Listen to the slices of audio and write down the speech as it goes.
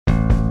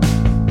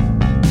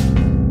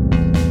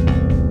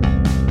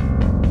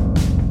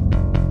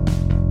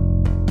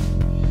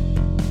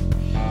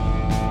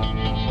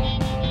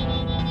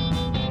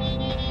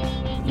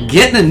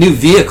Getting a new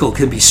vehicle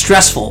can be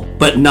stressful,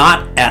 but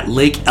not at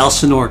Lake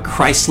Elsinore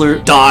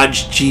Chrysler,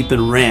 Dodge, Jeep,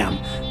 and Ram.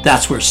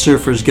 That's where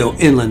surfers go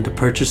inland to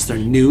purchase their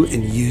new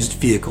and used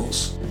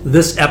vehicles.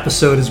 This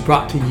episode is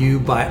brought to you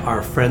by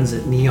our friends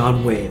at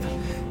Neon Wave.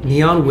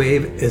 Neon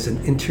Wave is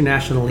an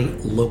internationally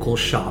local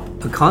shop,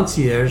 a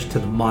concierge to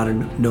the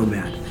modern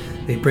nomad.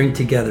 They bring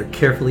together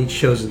carefully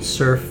chosen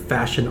surf,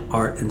 fashion,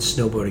 art, and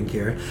snowboarding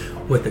gear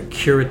with a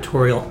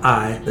curatorial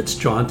eye that's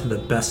drawn to the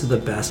best of the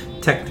best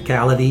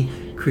technicality,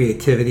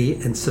 creativity,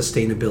 and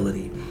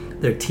sustainability.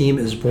 Their team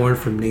is born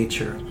from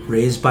nature,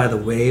 raised by the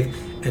wave,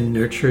 and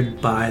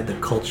nurtured by the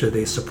culture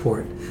they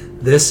support.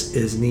 This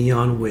is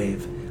Neon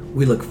Wave.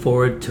 We look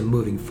forward to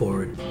moving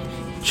forward.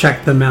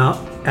 Check them out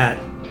at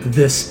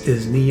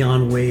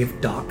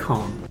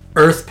thisisneonwave.com.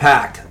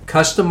 EarthPack,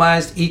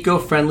 customized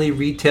eco-friendly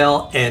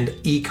retail and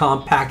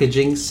e-com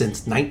packaging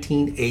since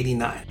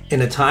 1989.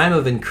 In a time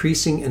of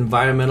increasing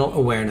environmental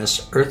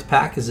awareness,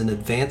 EarthPack is an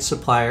advanced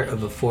supplier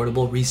of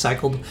affordable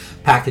recycled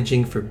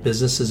packaging for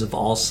businesses of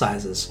all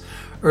sizes.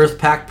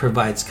 EarthPack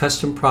provides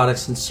custom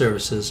products and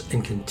services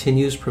and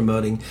continues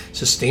promoting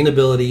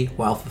sustainability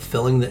while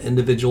fulfilling the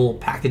individual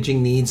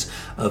packaging needs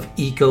of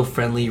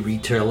eco-friendly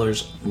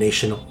retailers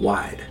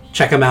nationwide.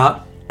 Check them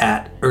out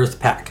at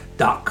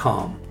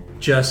earthpack.com.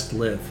 Just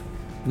live.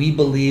 We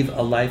believe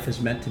a life is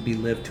meant to be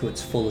lived to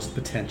its fullest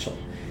potential.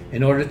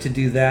 In order to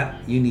do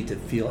that, you need to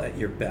feel at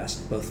your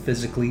best, both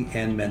physically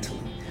and mentally.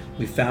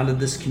 We founded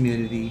this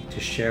community to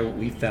share what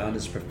we found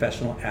as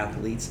professional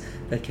athletes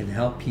that can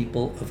help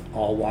people of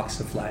all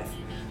walks of life.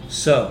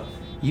 So,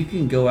 you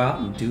can go out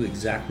and do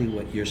exactly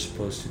what you're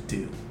supposed to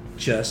do.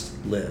 Just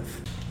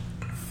live.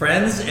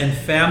 Friends and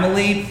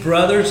family,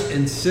 brothers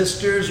and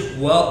sisters,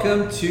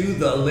 welcome to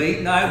the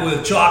Late Night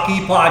with Chalky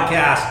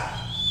podcast.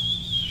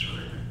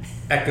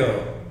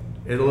 Echo.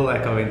 There's a little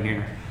echo in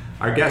here.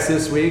 Our guest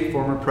this week,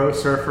 former pro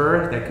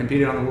surfer that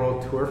competed on the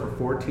world tour for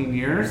 14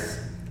 years.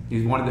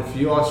 He's one of the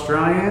few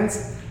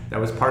Australians that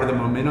was part of the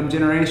Momentum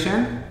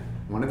generation.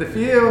 One of the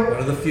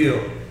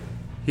few.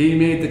 He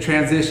made the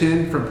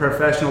transition from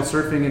professional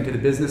surfing into the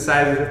business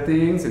side of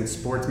things in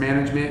sports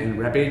management and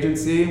rep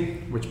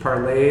agency, which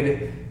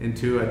parlayed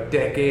into a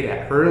decade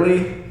at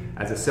Hurley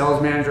as a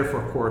sales manager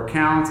for core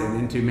accounts and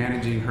into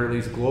managing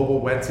Hurley's global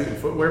wetsuit and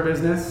footwear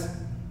business.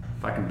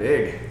 Fucking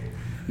big.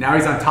 Now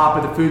he's on top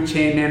of the food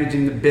chain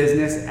managing the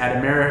business at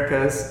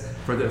Americas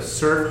for the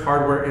Surf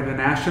Hardware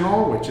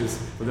International, which is,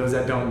 for those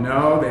that don't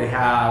know, they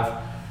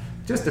have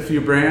just a few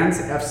brands,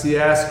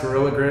 FCS,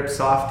 Gorilla Grip,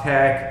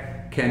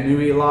 Softtech,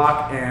 Kanui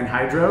Lock, and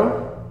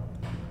Hydro.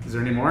 Is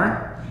there any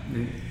more?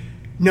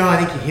 No, I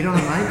think you hit on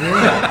it, mate.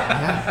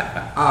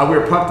 Yeah.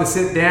 We're pumped to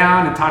sit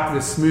down and talk to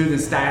the smooth and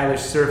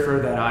stylish surfer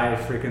that I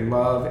freaking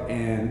love,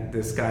 and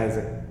this guy is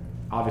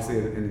obviously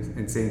an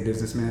insane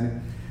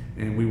businessman.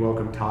 And we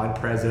welcome Todd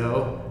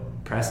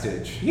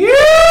Prestage.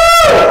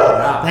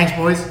 Yeah! Thanks,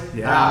 boys.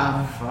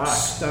 Yeah.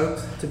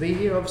 Stoked to be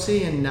here,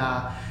 obviously, and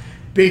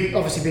big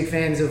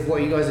fans of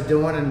what you guys are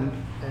doing, and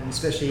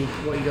especially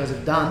what you guys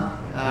have done.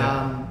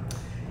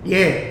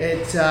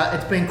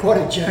 It's been quite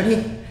a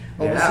journey,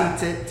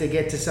 obviously, to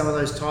get to some of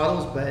those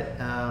titles, but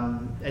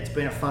it's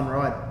been a fun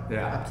ride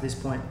up to this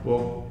point.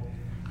 Well,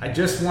 I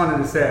just wanted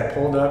to say I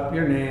pulled up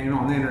your name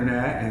on the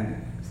internet, and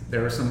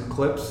there were some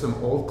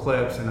old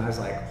clips, and I was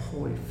like,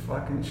 holy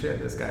fucking shit,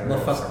 this guy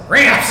motherfucker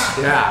ramps!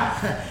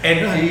 Yeah.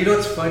 And you know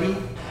what's funny,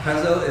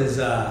 Prezzo, is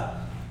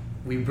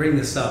we bring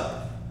this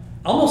up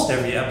almost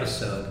every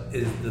episode,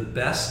 is the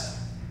best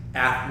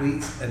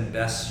athletes and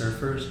best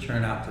surfers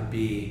turn out to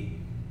be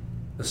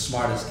the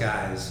smartest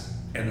guys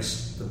and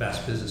the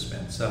best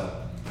businessmen. So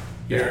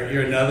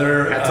you're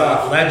another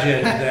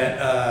legend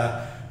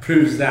that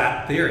proves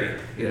that theory,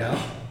 you know?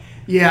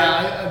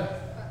 Yeah,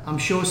 I'm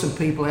sure some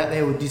people out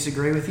there would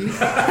disagree with you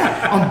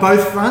on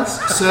both fronts,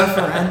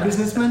 surfer and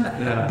businessman.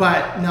 Yeah.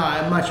 But no,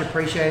 much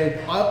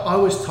appreciated. I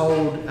was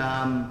told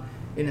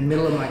in the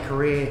middle of my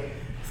career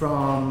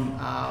from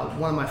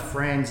one of my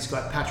friends, this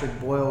guy Patrick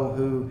Boyle,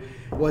 who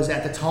was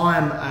at the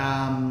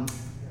time,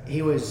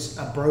 he was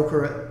a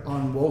broker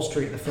on Wall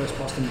Street at the First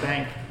Boston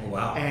Bank. Oh,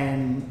 wow.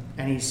 And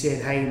he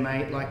said, hey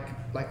mate, like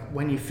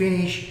when you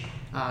finish,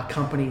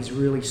 companies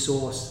really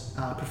source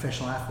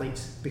professional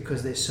athletes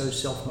because they're so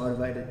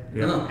self-motivated.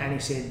 Yeah. And he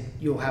said,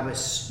 you'll have a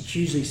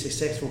hugely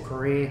successful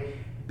career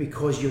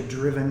because you're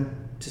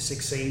driven to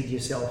succeed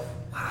yourself.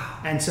 Wow.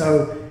 And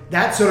so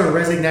that sort of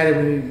resonated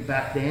with me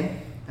back then.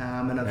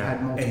 And I've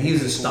had multiple. And he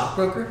was a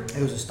stockbroker?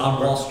 He was a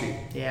stockbroker. On Wall Street.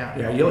 Yeah.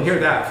 Yeah, you'll hear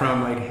that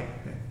from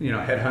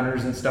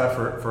headhunters and stuff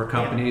for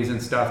companies and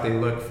stuff. They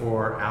look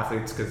for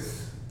athletes because,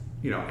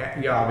 you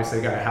obviously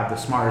got to have the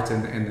smarts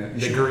and the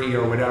degree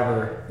or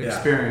whatever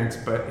experience,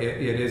 but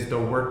it is the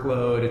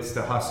workload, it's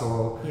the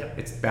hustle,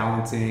 it's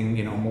balancing,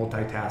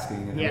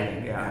 multitasking and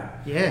everything.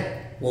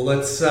 Yeah. Well,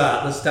 let's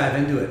dive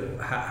into it.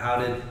 How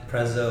did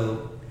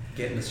Prezzo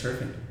get into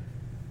surfing?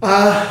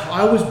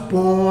 I was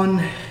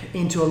born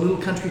into a little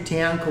country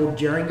town called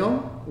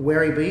Gerringong,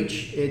 Wary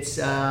Beach. It's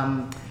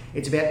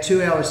about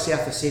 2 hours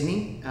south of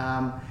Sydney,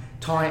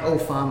 all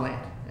farmland.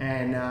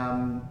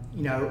 and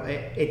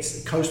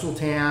it's a coastal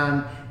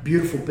town,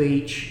 beautiful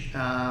beach.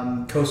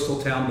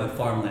 Coastal town, but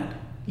farmland.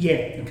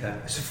 Yeah. Okay.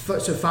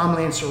 So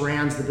farmland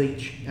surrounds the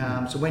beach.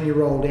 So when you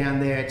roll down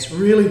there, it's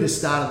really the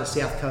start of the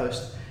south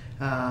coast.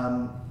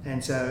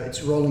 And so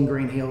it's rolling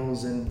green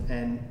hills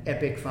and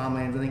epic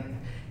farmland. I think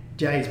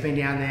Jay's been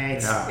down there.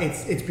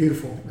 It's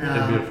beautiful.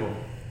 It's beautiful.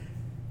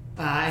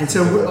 And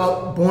so we're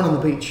born on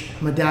the beach.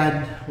 My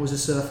dad was a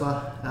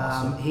surfer.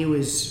 Awesome. He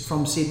was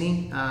from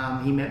Sydney.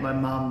 He met my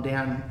mum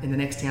down in the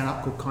next town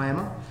up called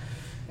Kiama,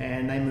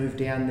 and they moved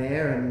down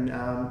there. And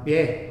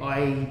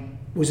I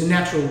was a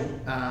natural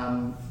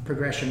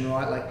progression,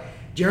 right? Like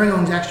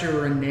Gerringong's actually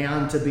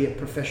renowned to be a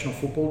professional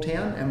football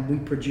town, and we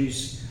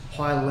produce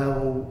high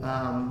level,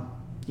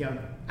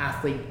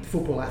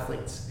 football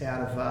athletes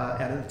out of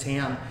the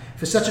town.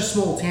 For such a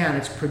small town,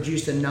 it's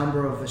produced a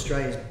number of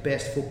Australia's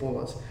best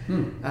footballers.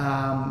 And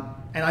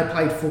I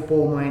played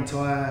football my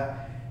entire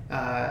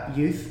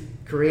youth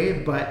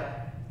career,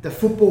 but the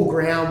football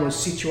ground was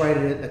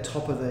situated at the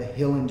top of the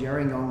hill in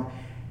Gerringong,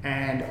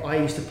 and I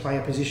used to play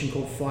a position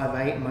called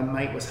 5'8", and my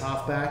mate was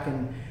halfback,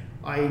 and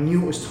I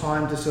knew it was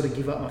time to sort of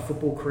give up my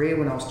football career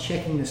when I was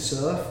checking the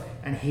surf,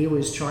 and he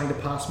was trying to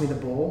pass me the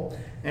ball,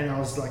 and I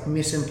was like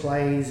missing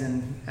plays,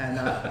 and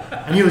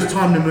I knew it was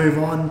time to move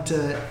on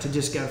to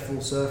just go full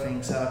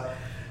surfing. So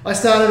I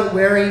started at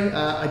Wary.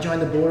 I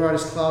joined the Board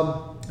Riders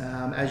Club.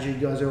 As you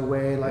guys are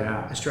aware,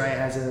 Australia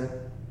has a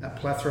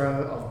plethora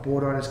of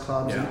board riders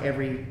clubs in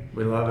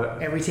we love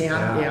it. Every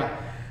town.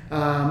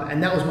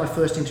 And that was my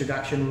first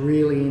introduction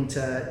really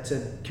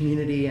into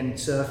community and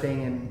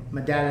surfing, and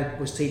my dad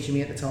was teaching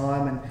me at the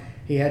time, and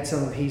he had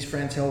some of his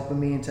friends helping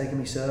me and taking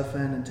me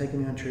surfing and taking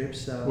me on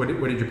trips. So What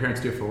did your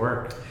parents do for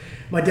work?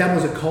 My dad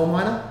was a coal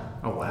miner.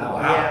 Oh wow!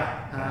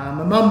 Yeah.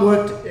 My mum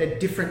worked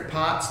at different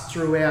parts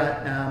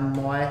throughout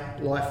my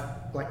life,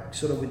 like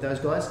sort of with those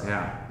guys.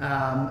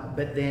 Yeah.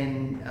 But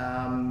then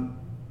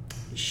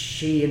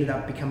she ended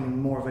up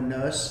becoming more of a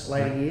nurse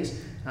later years.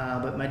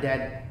 But my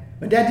dad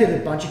did a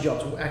bunch of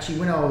jobs. Actually,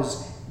 when I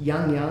was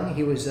young,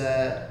 he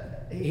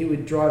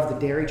would drive the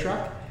dairy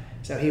truck.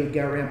 So he would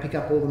go around, pick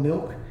up all the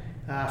milk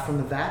from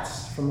the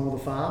vats, from all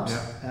the farms.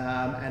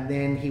 And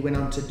then he went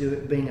on to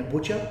being a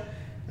butcher.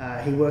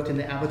 He worked in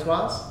the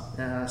abattoirs.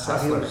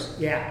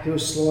 He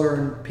was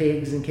slaughtering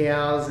pigs and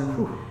cows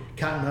and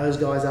cutting those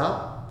guys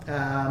up.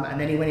 And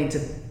then he went into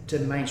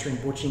mainstream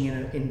butchering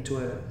into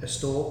a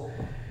store.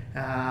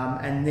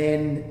 And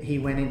then he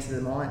went into the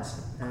mines.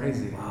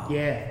 Crazy. Wow.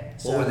 Yeah.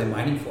 What were they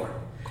mining for?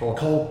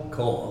 Coal.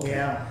 Okay.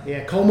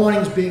 Yeah. Coal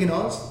mining's big in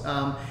Oz.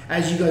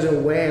 As you guys are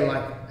aware,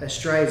 like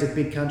Australia's a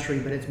big country,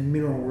 but it's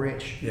mineral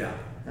rich. Yeah.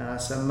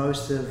 So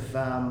most of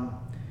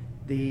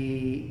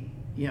the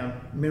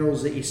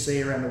minerals that you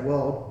see around the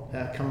world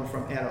are coming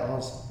from out of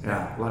Oz.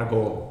 Yeah, a lot of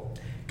gold.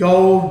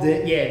 Gold.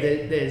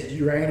 There's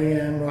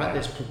uranium. Right.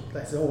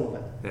 There's all of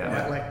it.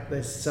 Yeah. Right? Like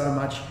there's so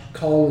much.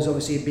 Coal is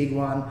obviously a big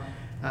one.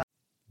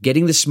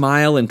 Getting the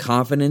smile and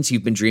confidence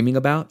you've been dreaming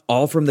about,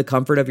 all from the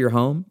comfort of your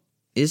home,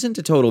 isn't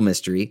a total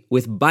mystery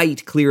with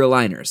Byte clear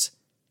aligners.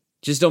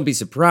 Just don't be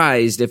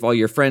surprised if all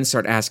your friends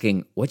start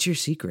asking, "What's your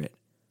secret?"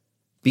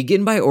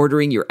 Begin by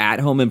ordering your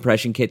at-home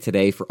impression kit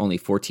today for only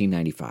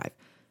 $14.95.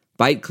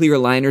 Byte clear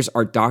aligners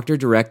are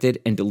doctor-directed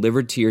and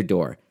delivered to your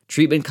door.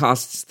 Treatment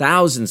costs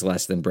thousands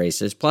less than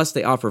braces, plus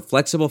they offer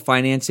flexible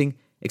financing,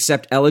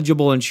 accept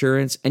eligible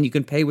insurance, and you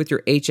can pay with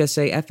your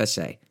HSA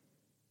FSA.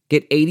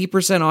 Get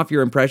 80% off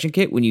your impression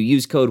kit when you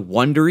use code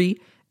WONDERY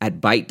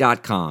at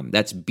Byte.com.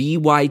 That's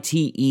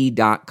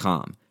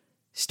BYTE.com.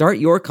 Start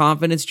your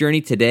confidence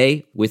journey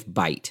today with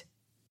Byte.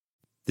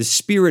 The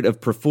spirit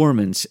of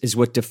performance is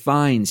what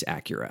defines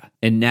Acura.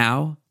 And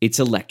now, it's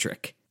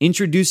electric.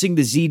 Introducing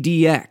the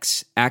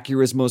ZDX,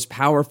 Acura's most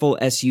powerful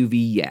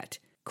SUV yet.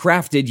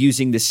 Crafted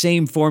using the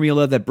same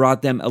formula that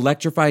brought them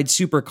electrified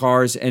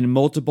supercars and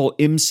multiple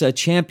IMSA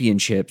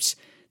championships,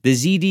 the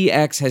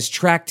ZDX has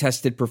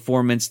track-tested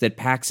performance that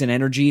packs an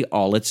energy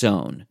all its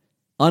own.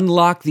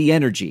 Unlock the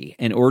energy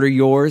and order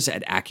yours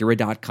at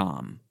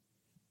Acura.com.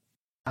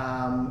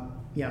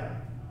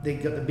 They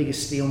got the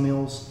biggest steel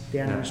mills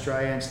down in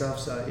Australia and stuff,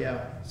 so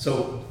yeah.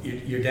 So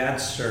your dad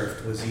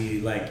surfed. Was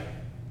he like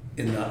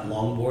in that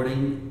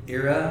longboarding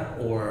era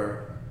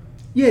or?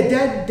 Yeah,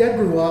 Dad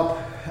grew up,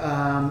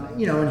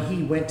 and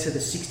he went to the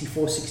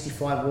 64,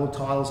 65 world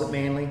titles at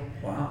Manly.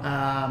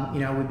 Wow.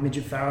 With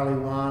Midget Farrell he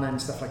won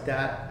and stuff like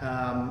that.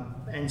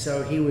 And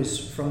so he was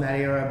from that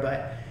era,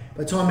 but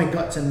by the time it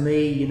got to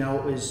me,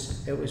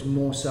 it was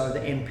more so the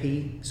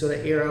MP sort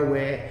of era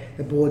where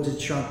the boards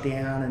had shrunk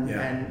down and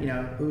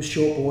it was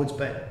short boards,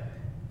 but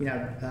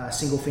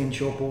single fin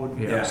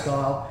shortboard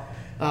style.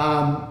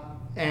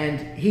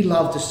 And he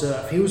loved to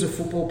surf. He was a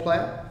football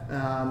player,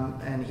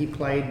 and he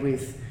played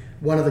with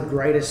one of the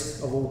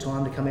greatest of all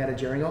time to come out of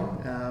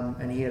Gerringong,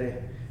 and he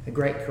had a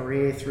great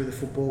career through the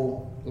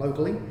football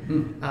locally.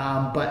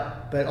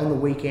 But on the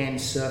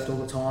weekends surfed all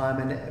the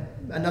time. And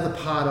another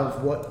part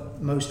of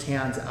what most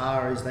towns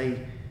are is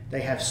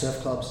they have surf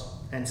clubs,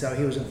 and so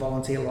he was a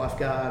volunteer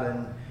lifeguard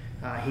and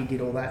he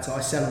did all that. So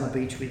I sat on the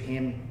beach with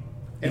him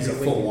He's a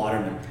full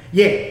waterman.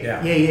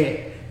 Yeah.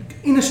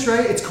 In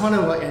Australia, it's kind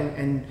of like,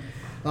 and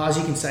as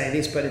you can say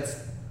this, but it's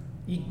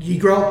you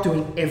grow up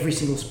doing every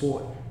single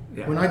sport.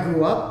 Yeah. When I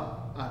grew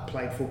up, I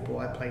played football,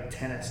 I played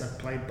tennis, I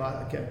played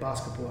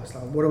basketball. I was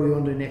like, what are we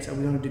going to do next? Are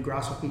we going to do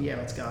grass hockey? Yeah,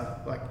 let's go.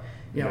 Like,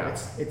 you know,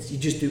 it's you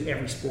just do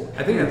every sport.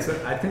 I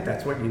think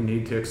that's what you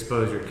need to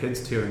expose your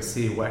kids to and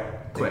see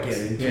what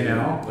clicks. You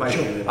know, like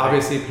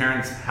obviously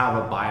parents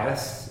have a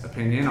biased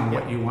opinion on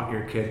what you want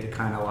your kid to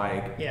kind of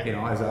like. Yeah. You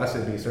know, as us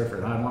it'd be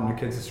surfers. I want my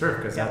kids to surf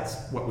because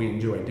that's what we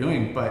enjoy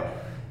doing. But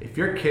if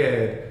your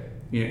kid,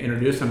 you know,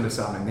 introduce them to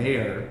something, they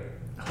are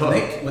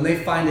hooked. When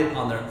they find it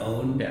on their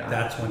own,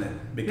 that's when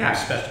it becomes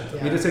special to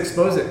them. You just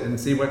expose it and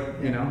see what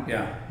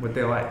what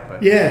they like.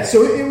 But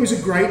so it was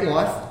a great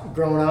life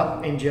growing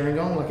up in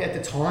Gerringong. Like at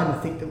the time, I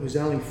think there was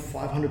only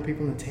 500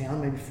 people in the town,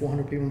 maybe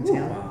 400 people in the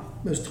town. Wow.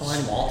 It was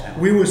tiny. Small town.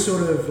 We were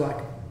sort of like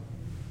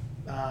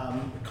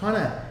kind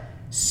of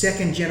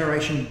second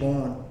generation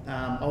born.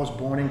 I was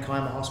born in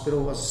Kiama Hospital.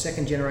 I was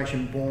second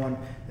generation born.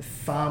 The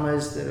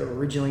farmers that are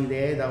originally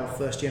there, they were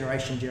first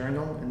generation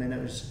Gerringong, and then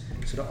it was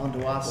sort of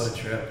onto us. What a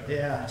trip.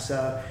 Yeah,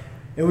 so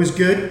it was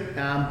good,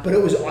 but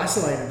it was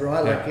isolated,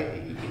 right? Like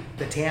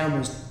the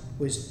town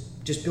was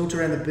just built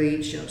around the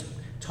beach. It was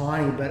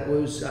tiny, but it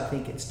was, I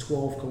think it's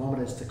 12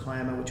 kilometers to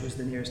Kiama, which was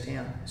the nearest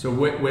town. So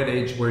what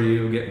age were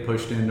you getting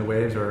pushed into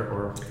waves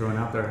or going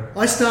out there?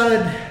 I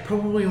started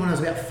probably when I was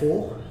about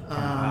 4,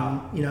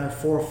 4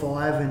 or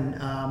 5, and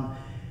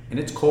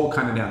it's cold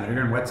kind of down there.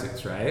 You're in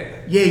wetsuits,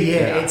 right?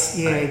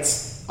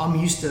 It's I'm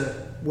used to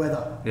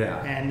weather.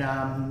 Yeah.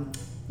 And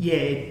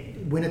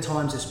winter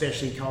time's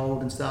especially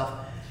cold and stuff.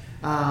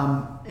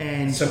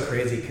 And it's so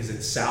crazy because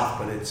it's south,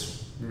 but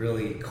it's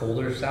really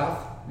colder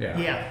south.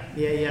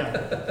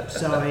 Yeah.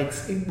 So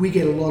we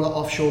get a lot of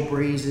offshore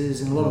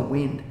breezes and a lot of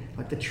wind.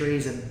 Like the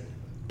trees are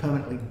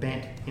permanently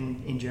bent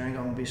in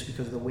Gerringong just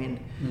because of the wind.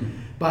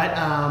 But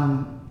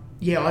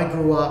I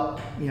grew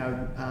up,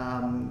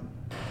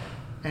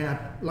 and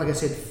like I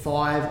said,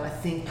 5. I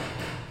think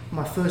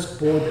my first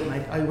board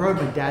I rode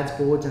my dad's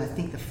boards, and I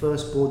think the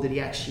first board that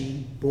he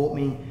actually bought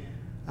me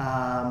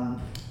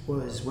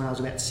was when I was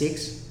about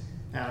 6.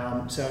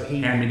 So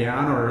he hand me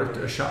down or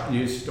a shop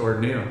used or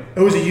new.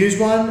 It was a used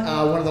one.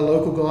 One of the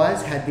local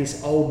guys had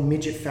this old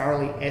midget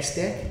Farrelly S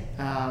deck.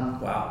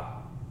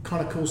 Wow,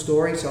 kind of cool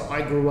story. So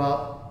I grew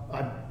up.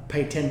 I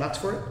paid $10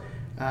 for it.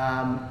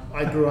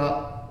 I grew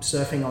up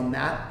surfing on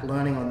that,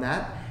 learning on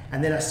that,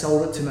 and then I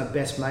sold it to my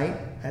best mate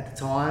at the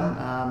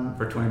time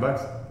for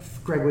 $20.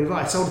 Greg Weaver.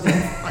 I sold it to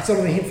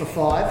him for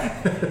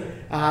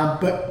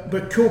 $5.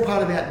 But cool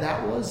part about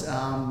that was.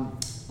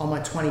 On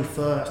my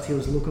 21st, he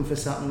was looking for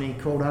something. He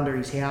crawled under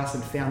his house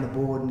and found the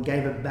board and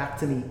gave it back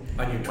to me.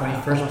 On your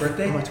 21st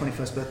birthday? On my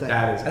 21st birthday.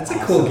 That's awesome.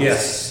 a cool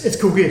gift. It's a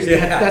cool gift.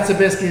 Yeah. That's the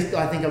best gift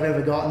I think I've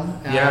ever gotten.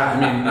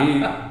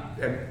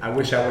 I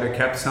wish I would have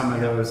kept some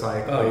of those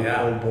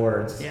old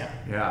boards. Yeah,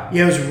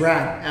 it was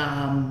rad.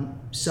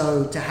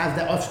 So to have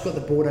that, I've got the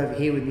board over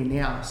here with me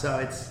now. So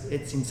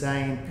it's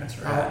insane. That's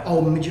right.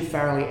 Old midget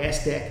Farrelly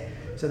S deck.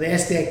 So the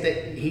S deck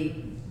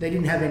they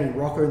didn't have any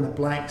rocker in the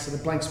blanks, so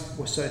the blanks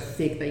were so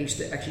thick they used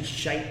to actually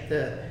shape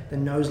the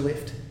nose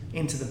lift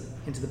into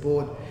the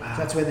board. Wow.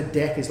 So that's where the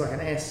deck is like an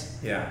S.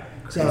 Yeah.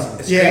 So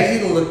it's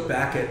crazy to look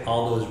back at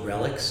all those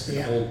relics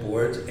and old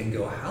boards and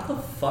go, how the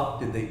fuck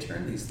did they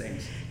turn these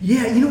things?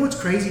 Yeah, you know what's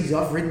crazy is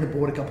I've ridden the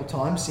board a couple of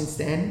times since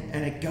then,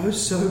 and it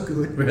goes so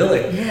good.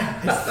 Really? Yeah.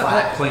 It's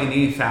flat,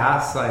 plainy,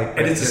 fast,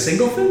 and it's a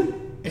single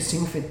fin? It's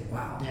single fin.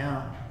 Wow.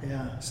 Yeah.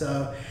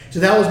 So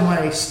that was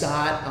my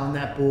start on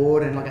that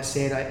board, and like I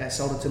said, I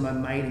sold it to my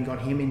mate and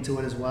got him into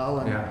it as well.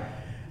 And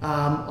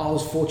I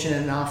was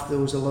fortunate enough. There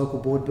was a local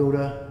board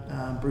builder,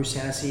 Bruce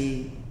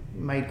Hennessy,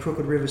 made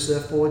Crooked River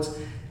surfboards.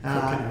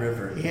 Crooked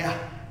River. Yeah.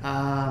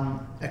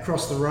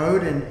 Across the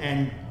road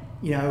and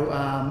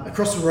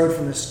across the road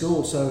from the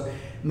school. So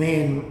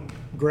me and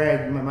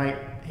Greg, my mate,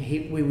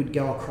 we would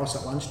go across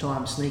at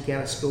lunchtime, sneak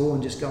out of school,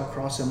 and just go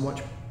across and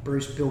watch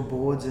Bruce build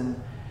boards.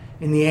 And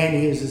in the end,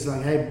 he was just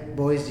like, "Hey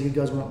boys, do you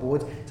guys want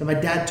boards?" So my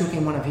dad took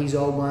him one of his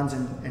old ones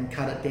and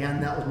cut it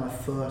down. That was my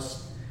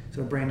first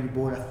sort of brand new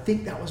board. I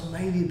think that was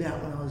maybe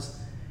about when I was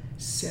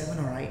 7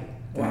 or 8.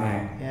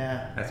 Wow.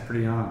 Yeah. That's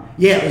pretty young.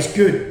 Yeah, it was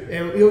good.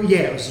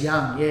 It was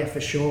young. Yeah,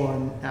 for sure.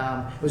 And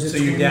it was. So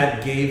your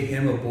dad gave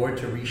him a board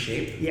to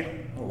reshape? Yeah.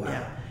 Oh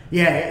wow.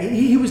 Yeah.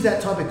 He was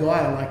that type of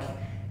guy, like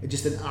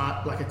just an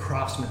art, like a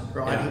craftsman,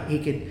 right?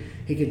 Yeah.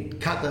 He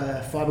could cut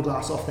the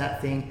fiberglass off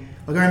that thing.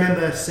 Like I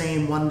remember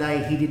seeing one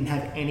day he didn't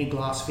have any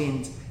glass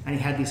fins, and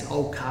he had this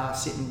old car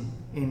sitting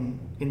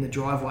in the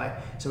driveway.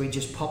 So he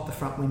just popped the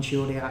front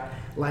windshield out,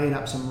 laid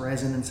up some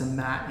resin and some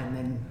mat, and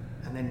then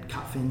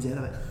cut fins out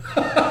of it.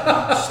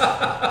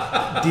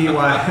 DIY,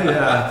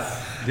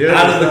 yeah.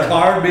 Out of the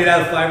car made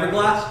out of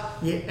fiberglass?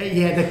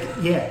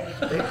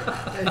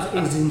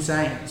 It's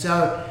insane.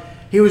 So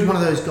he was one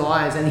of those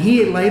guys, and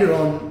he later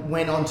on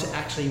went on to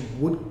actually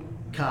wood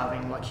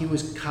carving. Like he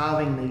was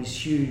carving these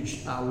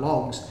huge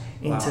logs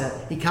into. Wow.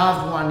 He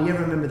carved one. You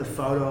ever remember the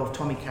photo of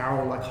Tommy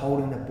Carroll like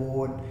holding the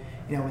board,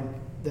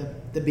 with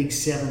the big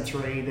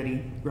 7-3 that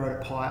he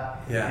rode a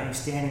pipe, and he's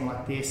standing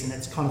like this, and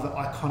it's kind of an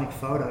iconic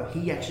photo.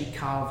 He actually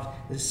carved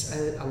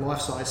a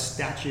life-size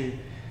statue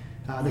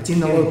that's in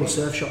the local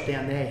surf shop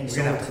down there. We're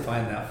gonna have to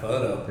find that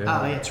photo. Oh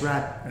yeah, it's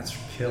rad. That's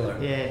killer.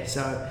 Yeah,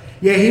 so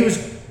yeah, he was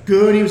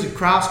good. He was a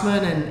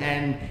craftsman,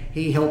 and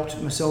he helped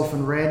myself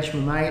and Reg,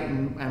 my mate,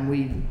 and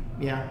we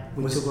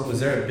took off. Was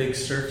there a big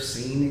surf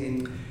scene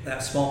in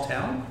that small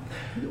town?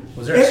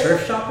 Was there a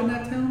surf shop in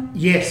that town?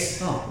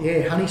 Yes. Oh.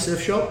 Yeah, Honey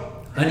Surf Shop.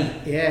 Honey.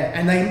 Yeah,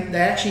 and they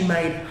actually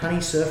made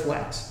honey surf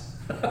wax,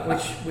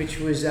 which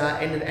was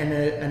and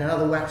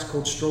another wax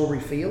called Strawberry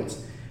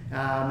Fields,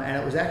 and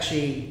it was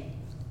actually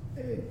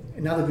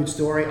another good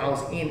story. I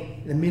was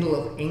in the middle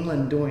of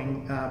England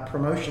doing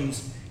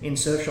promotions in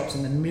surf shops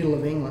in the middle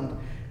of England,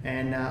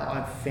 and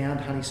I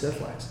found honey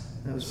surf wax.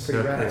 It was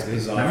pretty rad. That's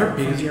bizarre.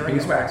 Remember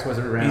beeswax was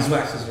around.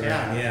 Beeswax was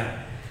around.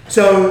 Yeah.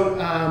 So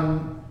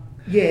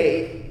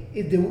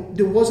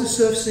there was a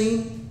surf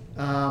scene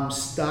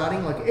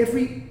starting. Like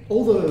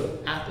all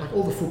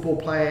the football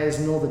players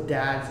and all the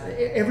dads,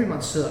 everyone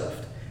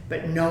surfed,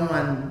 but no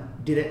one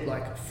did it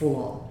like full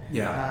on.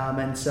 Yeah.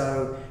 And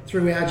so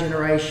through our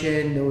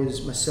generation, there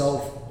was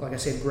myself, like I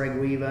said, Greg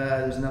Weaver.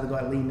 There was another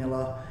guy, Lee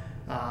Miller,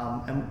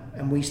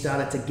 and we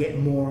started to get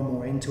more and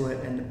more into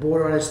it. And the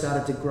board riders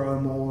started to grow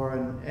more,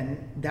 and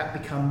that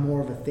become more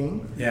of a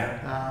thing.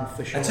 Yeah.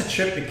 For sure. That's a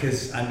trip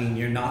because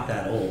you're not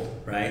that old,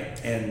 right?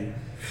 And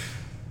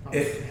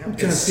I'm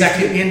gonna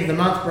second at the end of the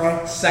month,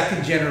 bro.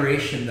 Second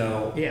generation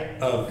though. Yeah.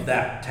 Of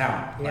that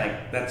town. Yeah.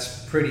 Like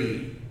that's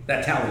pretty.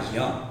 That town was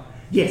young.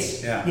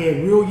 Yes. Yeah. Yeah.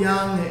 Real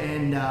young,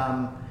 and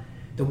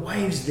the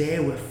waves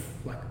there were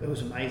it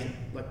was amazing.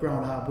 Like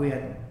growing up,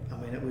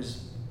 it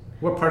was.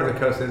 What part of the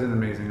coast isn't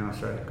amazing in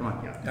Australia? Come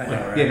on. Yeah. I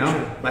know, right? You know,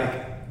 Sure.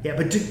 like. Yeah,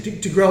 but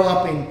to grow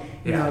up in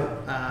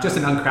just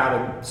an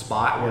uncrowded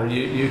spot where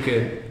you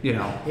could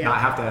Yeah. not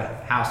have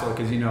to hassle,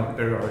 because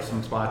there are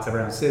some spots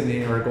around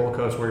Sydney or Gold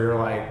Coast where you're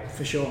like,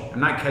 for sure.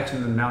 I'm not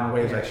catching the amount of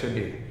waves I should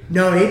be.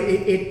 No,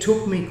 it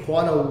took me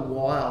quite a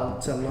while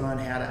to learn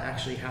how to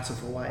actually hassle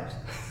for waves.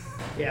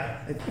 Yeah,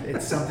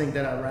 it's something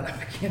that I run up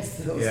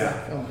against.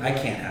 I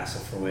can't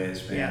hassle for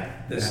waves, man. Yeah.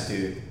 This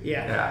dude.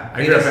 Yeah. I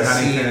He grew up in doesn't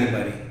see Huntington.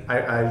 anybody.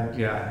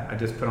 I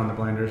just put on the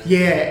blinders.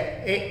 Yeah,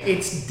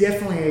 it's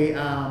definitely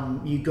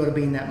you got to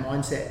be in that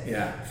mindset.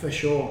 Yeah. For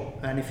sure.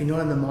 And if you're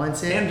not in the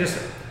mindset, And just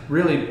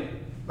really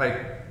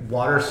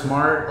water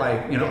smart,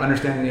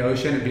 understanding the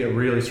ocean, and be a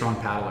really strong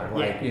paddler.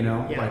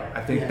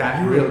 I think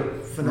that You were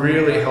phenomenal.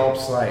 really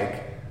helps,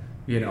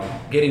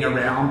 getting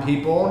around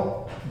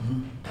people.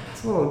 Mm-hmm.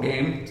 It's a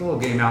little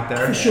game out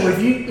there. for sure,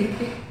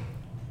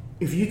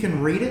 if you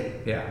can read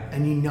it, Yeah.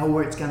 and you know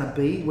where it's going to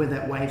be, where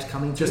that wave's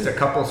coming to, Just a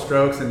couple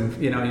strokes, and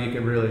you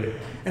could really.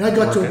 And I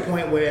got to a work it.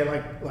 point where,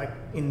 like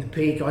in the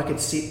peak, I could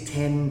sit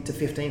 10 to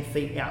 15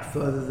 feet out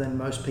further than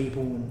most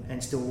people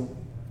and still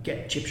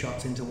get chip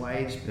shots into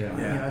waves.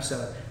 Yeah.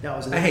 So that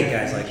was. I hate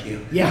guys like you.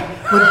 Yeah,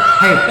 but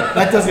hey,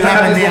 that doesn't You have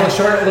happen these now.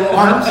 little short little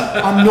arms.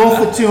 I'm north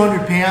of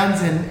 200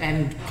 pounds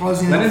and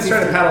closing. Then in it's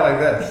trying to 50. paddle like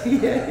this.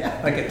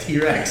 Like a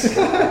T-Rex.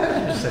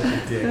 You're such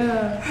a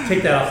dick.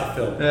 Take that off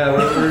the film. Yeah,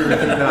 we're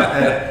ripping it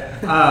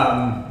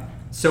out.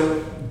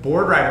 So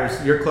board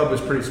riders, your club was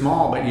pretty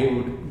small, but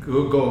you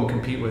would go and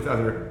compete with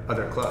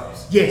other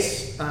clubs.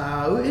 Yes,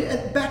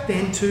 back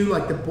then too,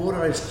 like the board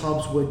riders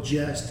clubs were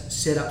just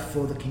set up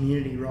for the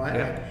community, right?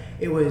 Yeah. Like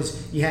it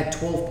was, you had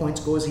 12 point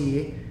scores a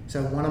year,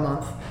 so one a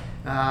month,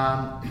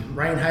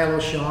 rain, hail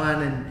or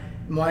shine, and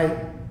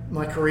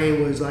my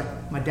career was like,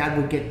 my dad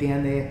would get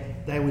down there,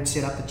 they would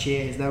set up the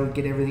chairs, they would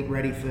get everything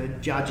ready for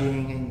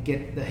judging and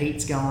get the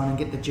heats going and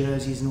get the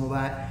jerseys and all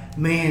that.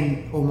 Me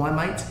and all my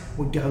mates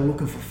would go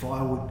looking for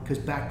firewood, because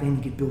back then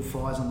you could build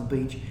fires on the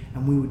beach,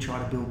 and we would try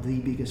to build the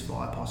biggest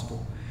fire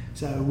possible.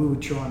 So we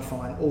would try and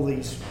find all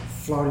these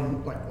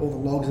floating, all the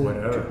logs,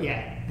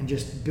 and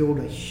just build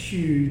a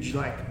huge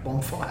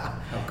bonfire.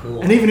 How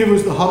cool. And even if it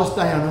was the hottest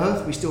day on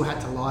earth, we still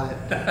had to light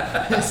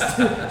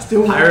it.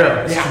 still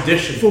Pyro, yeah,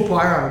 tradition. full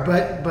pyro.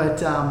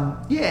 But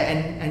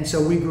and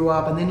so we grew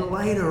up, and then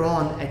later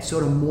on, it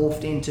sort of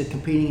morphed into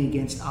competing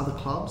against other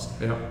clubs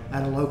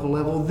at a local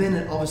level. Then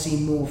it obviously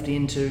morphed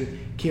into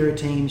Kira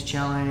Teams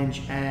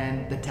Challenge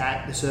and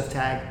the surf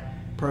tag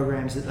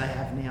programs that they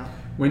have now.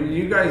 When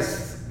you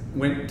guys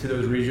went to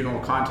those regional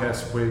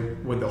contests,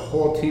 would the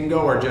whole team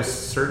go, or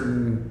just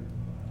certain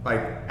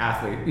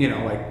athletes,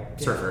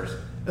 surfers?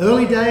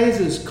 Early days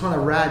was kind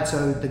of rad.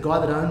 So the guy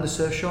that owned the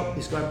surf shop,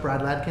 this guy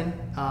Brad Ladkin,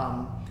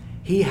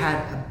 he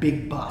had a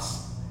big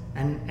bus,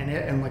 and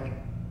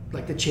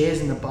the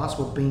chairs in the bus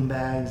were bean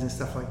bags and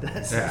stuff like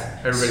that. So Yeah,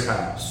 everybody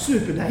paddling.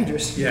 super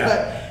dangerous.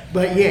 Yeah.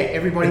 But yeah,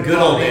 everybody. The good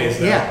piled old in. days,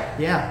 though.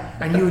 Yeah.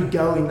 And you would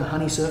go in the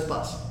Honey surf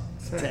bus,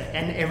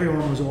 and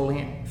everyone was all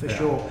in for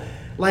sure.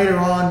 Later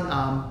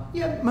on,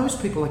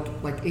 most people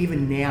like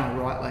even now,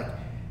 right?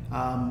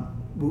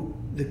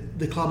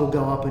 The club will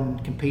go up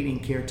and compete in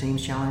Kira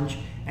Teams Challenge,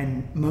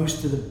 and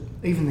most of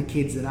even the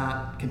kids that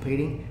aren't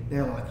competing,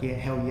 they're like,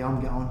 hell yeah,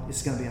 I'm going.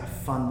 It's going to be a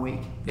fun week.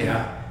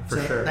 Yeah, for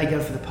So sure. They go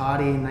for the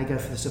party and they go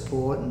for the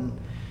support, and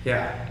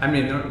Yeah, I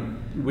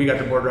mean, we got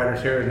the board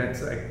riders here, and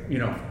it's like, you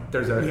know,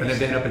 there's an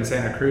event up in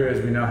Santa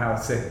Cruz. We know how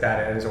sick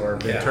that is, or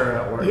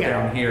Ventura, or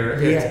down here.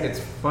 It's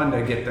fun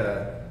to get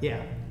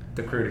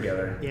the crew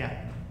together.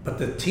 Yeah. But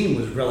the team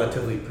was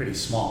relatively pretty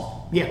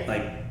small. Yeah.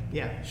 Like,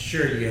 yeah.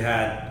 Sure, you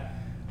had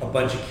a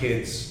bunch of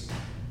kids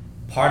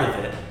part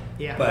of it.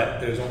 Yeah. But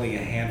there's only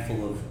a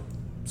handful of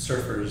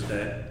surfers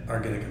that are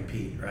going to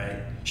compete, right?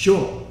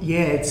 Sure. Yeah.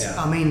 It's.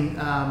 Yeah. I mean,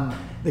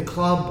 the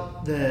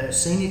club, the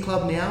senior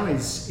club now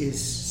is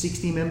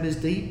 60 members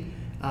deep,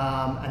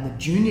 and the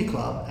junior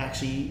club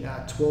actually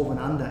 12 and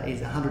under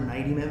is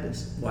 180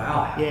 members.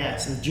 Wow. Yeah.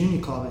 So the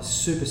junior club is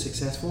super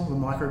successful with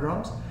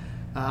microgrims.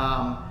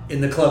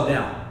 In the club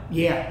now.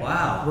 Yeah.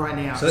 Wow. Right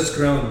now. So it's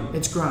grown.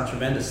 It's grown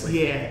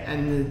tremendously. Yeah,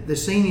 and the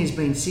senior's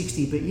been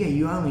 60, but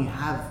you only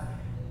have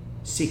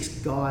 6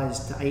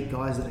 guys to 8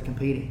 guys that are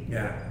competing.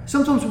 Yeah.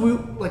 Sometimes we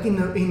like in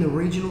the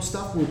regional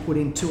stuff we'll put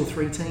in 2 or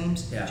 3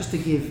 teams just to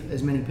give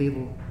as many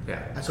people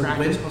a So crack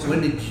as possible.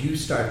 when did you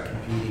start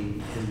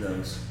competing in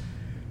those?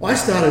 I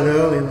started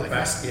early, like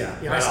I Right off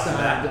the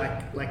bat.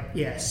 started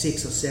like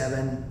 6 or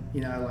 7.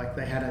 You know, like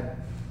they had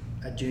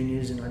a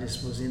juniors, and I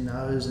just was in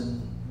those,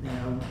 and you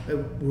know,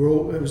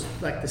 it was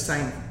like the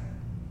same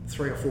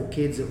 3 or 4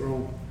 kids that were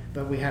all,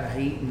 but we had a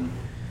heat, and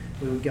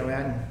we would go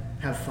out and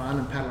have fun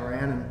and paddle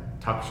around and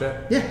Talk shit.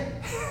 yeah,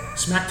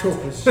 smack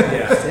talk was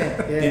Yeah.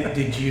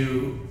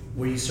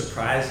 Were you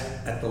surprised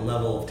at the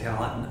level of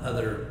talent in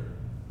other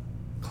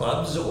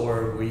clubs,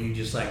 or were you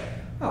just like,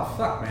 oh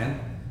fuck, man,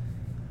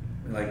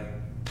 like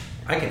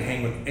I can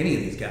hang with any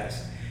of these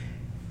guys?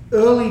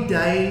 Early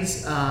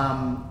days,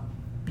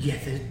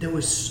 there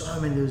was so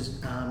many. There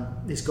was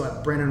this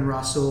guy Brennan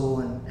Russell,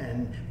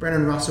 and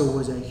Brennan Russell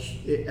was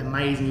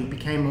amazing.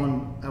 He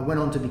went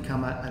on to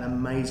become an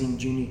amazing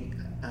junior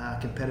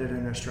competitor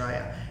in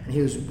Australia, and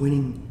he was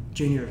winning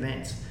junior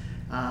events.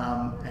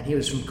 And he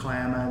was from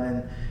Kiama. And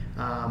then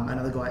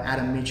another guy,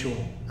 Adam Mitchell,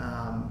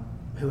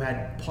 who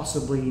had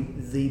possibly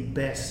the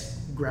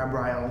best grab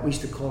rail. We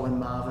used to call him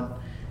Marvin,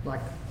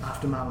 like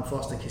after Marvin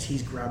Foster, because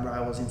his grab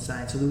rail was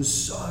insane. So there was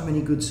so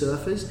many good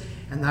surfers,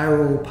 and they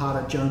were all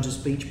part of Jones's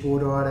Beach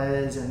Board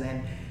Riders, and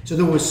then so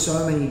there was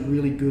so many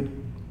really good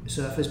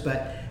surfers.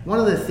 But one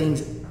of the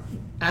things,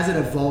 as it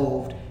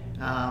evolved,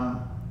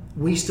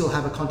 we still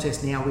have a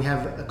contest now. We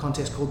have a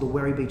contest called the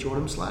Werry Beach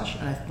Autumn Slash,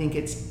 and I think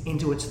it's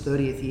into its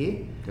 30th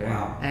year.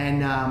 Wow.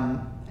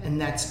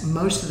 And that's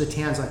most of the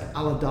towns, like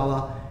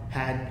Ulladulla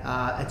had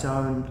its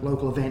own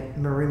local event,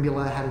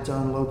 Merimbula had its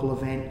own local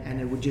event, and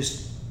it would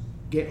just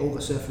get all the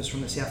surfers from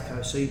the South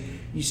Coast. So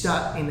you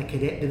start in the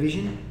cadet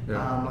division,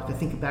 like I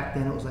think back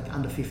then it was like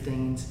under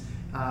 15s,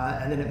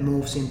 and then it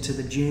morphs into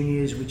the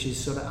juniors, which is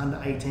sort of under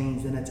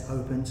 18s, then it's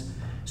opens.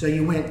 So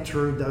you went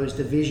through those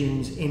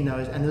divisions in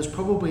those, and there's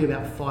probably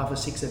about 5 or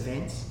 6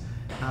 events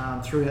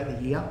throughout the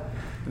year.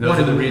 And those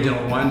are the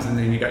regional ones, and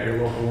then you got your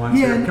local ones.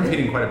 Yeah, You're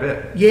competing quite a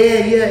bit.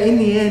 Yeah. In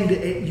the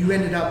end, you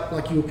ended up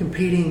like you were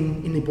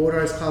competing in the Board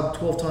Riders Club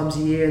 12 times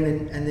a year,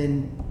 and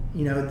then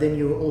you know, then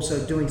you were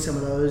also doing some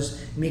of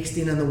those mixed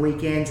in on the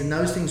weekends, and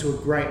those things were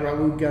great, right?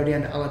 We would go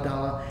down to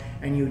Ulladulla,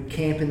 and you would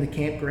camp in the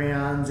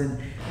campgrounds, and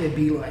there'd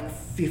be like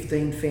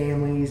 15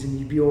 families, and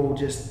you'd be all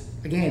just,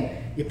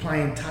 again, you're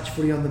playing touch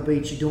footy on the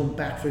beach, you're doing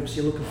backflips,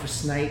 you're looking for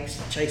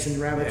snakes, chasing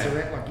rabbits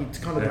around, like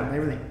you've kind of done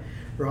everything,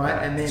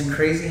 right? And then it's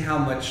crazy how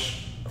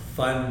much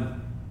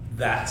fun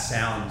that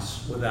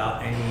sounds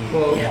without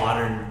any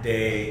modern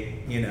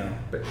day, you know.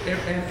 But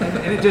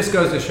and it just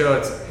goes to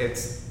show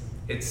it's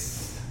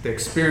the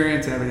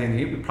experience and everything.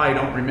 You probably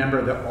don't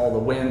remember all the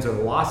wins or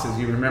the losses.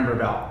 You remember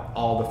about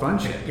all the fun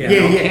shit.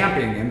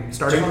 Camping and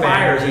starting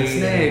fires and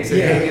snakes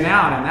and hanging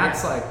out, and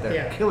that's like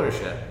the killer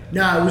shit.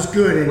 No, it was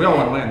good. And, we all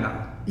want to win though.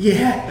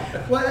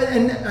 Yeah, well,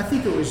 and I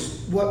think it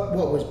was what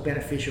was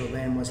beneficial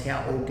then was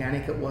how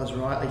organic it was,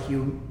 right? Like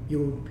you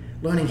were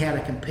learning how to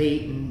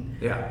compete and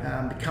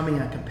becoming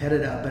a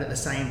competitor, but at the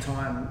same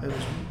time, it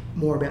was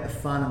more about the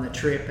fun and the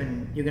trip.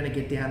 And you're going to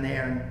get down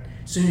there, and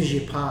as soon as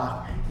you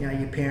park, you know,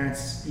 your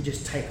parents, you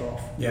just take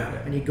off. Yeah.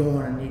 And you're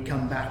gone, and you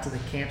come back to the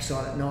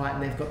campsite at night,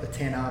 and they've got the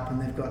tent up, and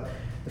they've got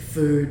the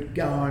food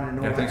going and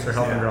all that. Thanks for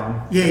helping,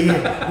 Ron.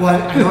 Yeah. Well,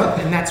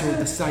 and that's what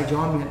the stage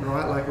I'm at,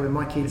 right? Like where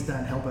my kids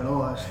don't help at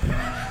all.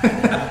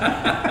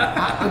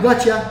 I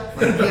got you.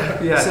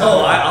 Yeah. So,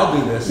 I'll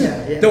do this.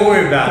 Yeah. Don't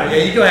worry about it.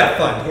 Yeah, you go have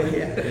fun.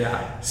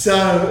 Yeah.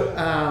 So,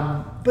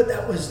 but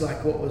that was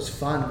like what was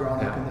fun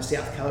growing up in the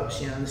South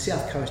Coast. You know, and the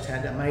South Coast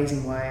had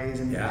amazing ways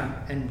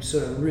and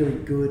sort of really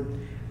good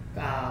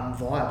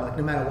vibe. Like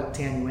no matter what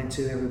town you went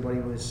to, everybody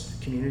was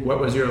community. What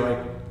was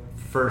your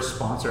first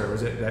sponsor?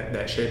 Was it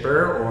that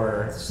Shaper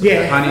or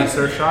Honey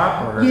Surf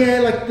Shop? Or? Yeah,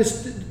 like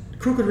this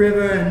Crooked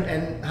River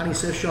and Honey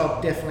Surf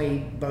Shop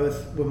definitely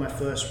both were my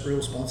first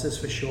real sponsors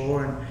for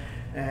sure.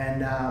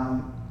 And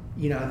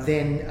you know,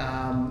 then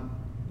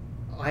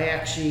I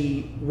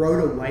actually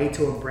rode away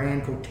to a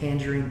brand called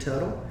Tangerine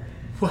Turtle.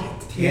 What?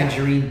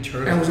 Tangerine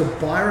Turtle? And it was a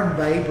Byron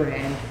Bay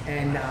brand,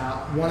 and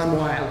one of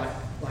my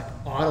like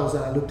idols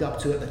that I looked up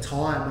to at the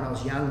time when I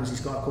was young was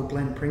this guy called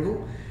Glenn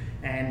Pringle.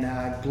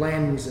 and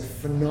Glenn was a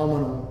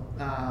phenomenal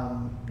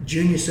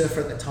junior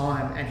surfer at the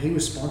time, and he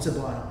was sponsored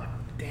by them. I'm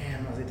like,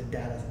 damn, I said to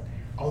Dad,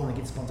 I want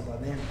to get sponsored by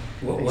them.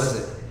 What was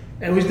it?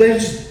 They were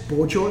just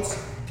board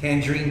shorts.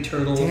 Tangerine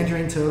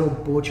Turtle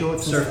board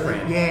shorts. Surf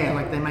brand. Yeah,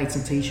 like they made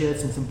some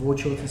t-shirts and some board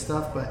shorts and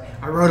stuff. But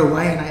I rode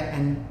away,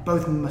 and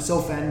both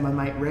myself and my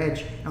mate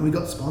Reg, and we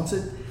got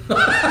sponsored. So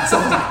I was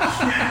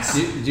like,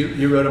 yes.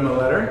 You wrote him a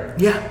letter?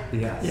 Yeah.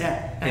 Yes.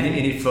 Yeah.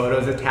 Any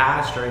photos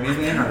attached or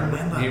anything? I can't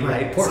remember, You but-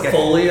 write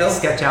Portfolio?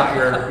 Sketch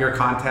out your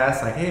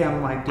contest. Like, hey,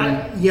 I'm like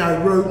doing.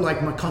 I wrote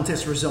like my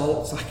contest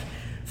results, like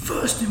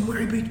first in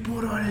Werry Beach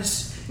Board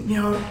Riders,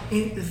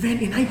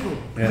 event in April.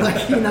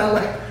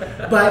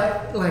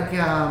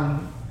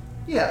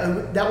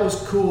 Yeah. That was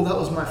cool. That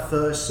was my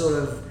first sort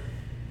of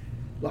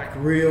like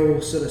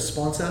real sort of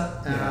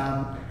sponsor.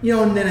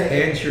 And then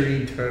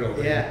Tangerine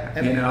Turtle. yeah.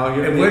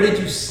 And where did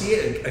you see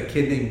it? A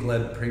kid named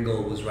Glenn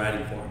Pringle was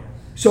riding for him.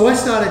 So I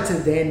started to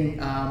then,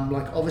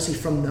 obviously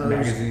from those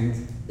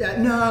magazines.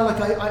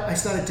 I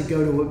started to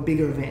go to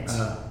bigger events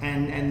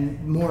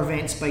and more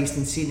events based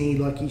in Sydney.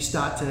 Like you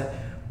start to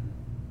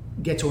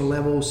get to a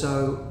level,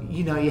 so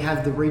you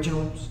have the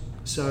regionals.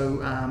 So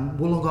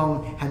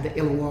Wollongong had the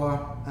Illawarra,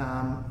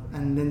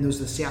 and then there was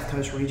the South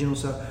Coast Regional.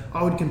 So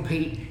I would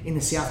compete in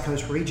the South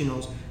Coast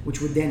Regionals,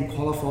 which would then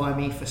qualify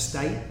me for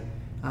state.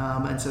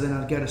 And so then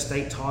I'd go to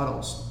state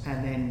titles,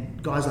 and then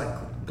guys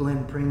like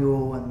Glenn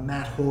Pringle and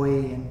Matt Hoy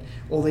and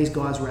all these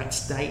guys were at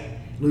state.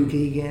 Luke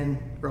Egan,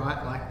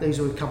 right? Like these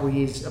were a couple of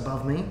years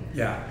above me.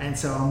 Yeah. And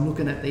so I'm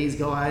looking at these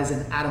guys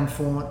and Adam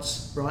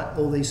Faunce, right?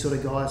 All these sort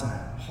of guys, and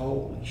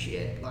holy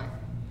shit, like.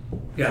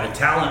 Yeah, the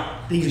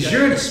talent. These Because guys-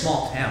 you're in a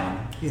small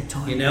town, Yeah,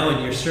 tiny.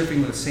 and you're surfing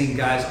with the same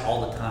guys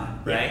all the time,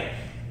 right?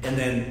 And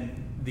then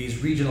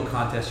these regional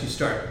contests, you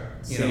start,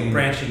 Seeing-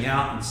 branching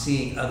out and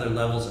seeing other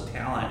levels of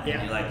talent. Yeah.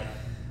 And you're like,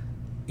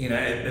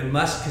 it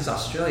must, because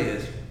Australia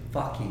is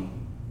fucking.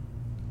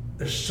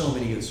 There's so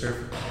many good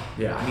surfers.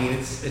 Yeah. I mean,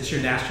 it's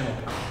your national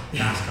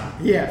pastime.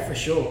 Yeah, for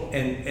sure.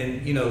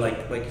 And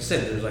like you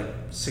said, there's like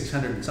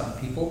 600 and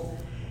something people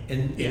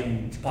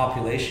in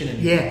population in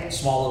Yeah. a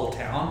small little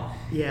town.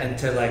 Yeah. And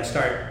to like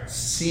start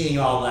seeing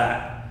all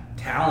that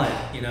talent,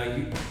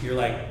 you're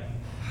like,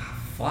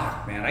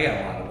 fuck, man, I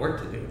got a lot of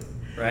work to do,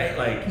 right?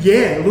 Like,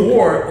 Yeah, look-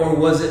 or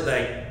was it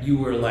like you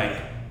were like,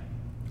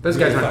 Those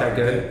guys aren't that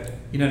good.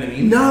 You know what I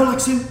mean? No, like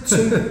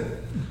so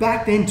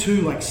back then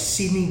too, like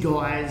Sydney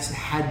guys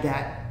had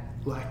that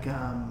like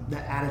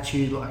that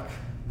attitude, like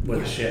We're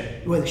the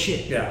shit. We're the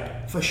shit.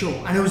 Yeah. For sure.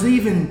 And it was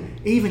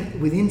even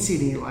within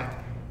Sydney, like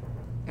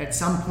at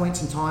some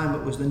points in time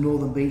it was the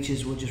northern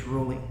beaches were just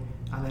ruling.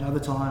 And then other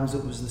times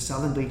it was the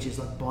southern beaches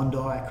like Bondi,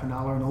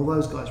 Cronulla and all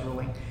those guys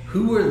ruling.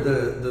 Who were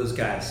those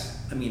guys?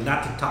 I mean,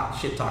 not to talk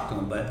to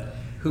them, but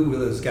who were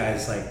those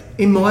guys like?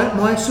 In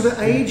my sort of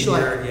age,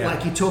 Yeah.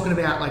 like you're talking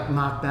about like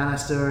Mark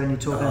Bannister and you're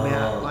talking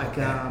about like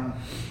okay.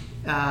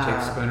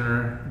 Jake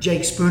Spooner.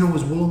 Jake Spooner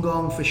was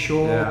Wollongong for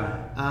sure.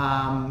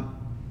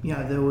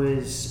 Yeah. There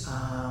was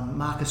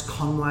Marcus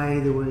Conway.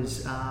 There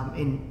was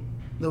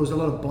a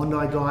lot of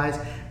Bondi guys,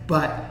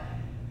 but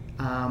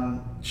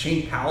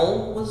Shane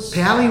Powell was.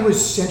 Powley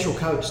was Central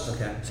Coast.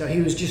 Okay. So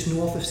he was just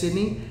north of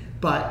Sydney.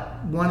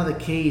 But one of the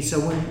keys. So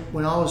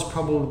when I was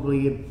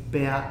probably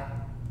about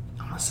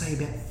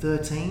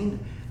 13.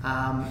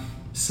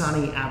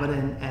 Sonny Abbott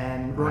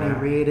and Ronnie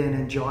Wow. Reardon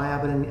and Jai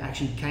Abbott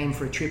actually came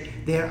for a trip.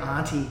 Their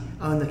auntie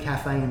owned the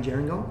cafe in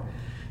Gerringong.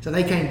 So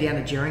they came down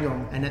to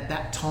Gerringong, and at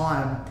that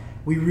time,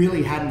 we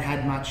really hadn't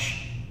had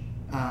much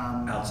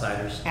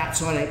Outsiders.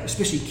 outside,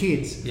 especially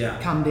kids, Yeah.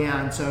 come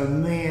down. So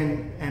me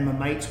and my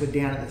mates were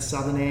down at the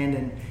southern end,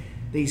 and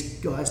these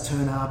guys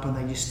turn up and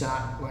they just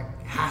start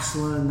like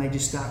hassling, and they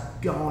just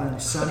start going, and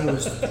Sonny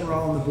was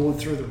throwing the board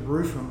through the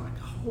roof, and I'm like,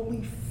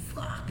 holy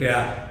fuck.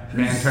 Yeah.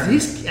 Who's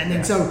this? And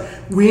then so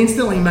we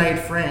instantly made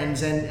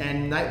friends,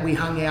 and we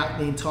hung out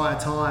the entire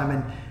time.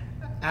 And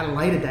at a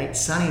later date,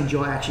 Sonny and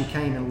Jai actually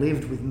came and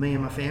lived with me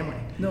and my family.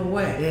 No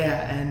way.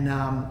 Yeah,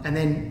 and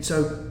then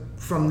so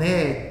from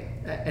there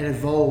it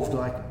evolved.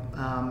 Like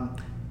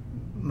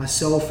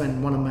myself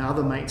and one of my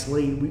other mates,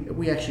 Lee,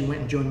 we actually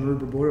went and joined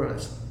Maroubra Board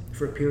Riders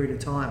for a period of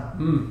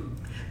time.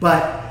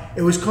 But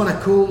it was kind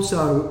of cool.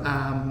 So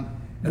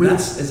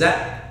Is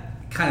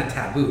that kind of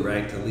taboo,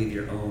 right? To leave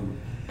your own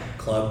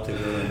club to go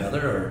to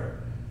another, or?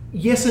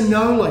 yes and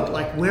no.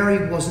 Like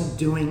Werry wasn't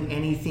doing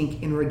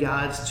anything in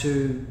regards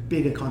to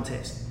bigger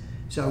contests.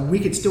 So we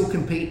could still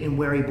compete in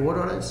Werry Board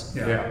Riders,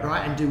 Yeah.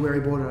 right, and do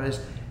Werry Board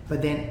Riders.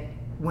 But then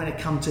when it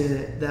come to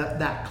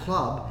that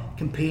club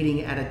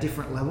competing at a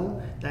different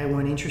level, they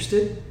weren't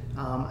interested.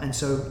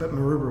 But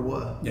Maroubra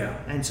were. Yeah.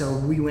 And so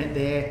we went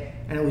there,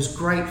 and it was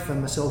great for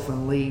myself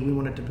and Lee. We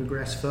wanted to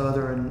progress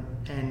further,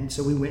 and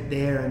so we went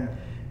there and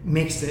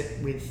mixed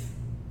it with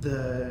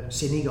the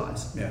Sydney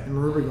guys, Yeah. the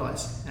Maroubra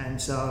guys. And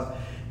so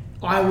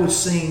I was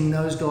seeing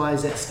those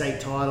guys at state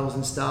titles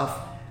and stuff.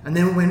 And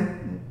then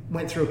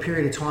went through a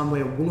period of time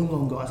where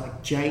Wollongong guys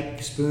like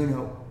Jake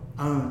Spooner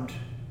owned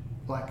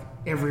like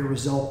every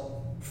result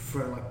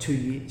for like 2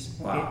 years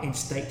Wow. in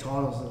state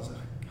titles. I was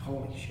like,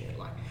 holy shit.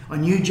 Like I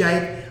knew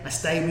Jake. I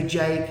stayed with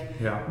Jake.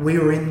 Yeah. We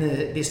were in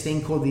this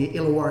thing called the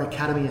Illawarra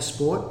Academy of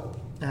Sport.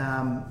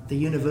 The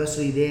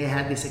university there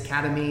had this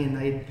academy, and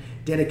they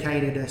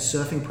dedicated a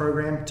surfing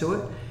program to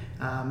it.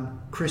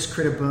 Chris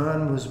Critter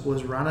Byrne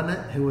was running it,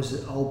 who was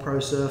an old pro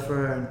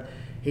surfer, and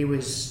he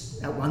was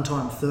at one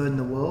time third in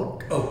the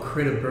world. Oh,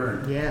 Critter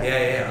Byrne. Yeah.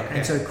 Okay.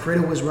 And so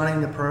Critter was running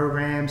the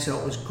program, so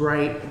it was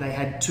great. They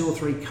had 2 or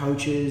 3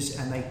 coaches,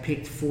 and they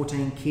picked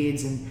 14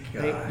 kids, and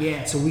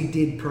so we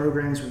did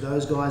programs with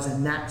those guys,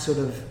 and that sort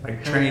of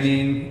like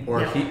training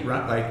or Yeah. heat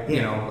run, like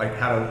you know, like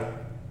how to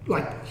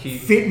like heat.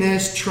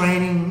 fitness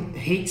training,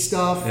 heat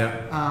stuff.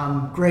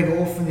 Yeah. Greg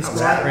Orphan, this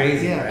That's guy.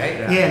 crazy, yeah.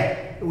 right? Yeah.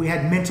 We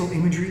had mental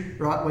imagery,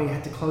 right, where you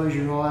had to close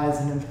your eyes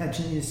and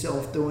imagine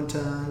yourself doing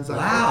turns. Like,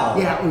 Wow.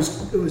 Yeah, it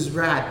was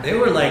rad. They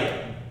were like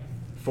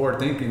Forward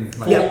thinking.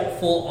 Like,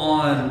 full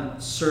on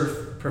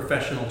surf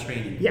professional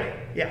training. Yeah.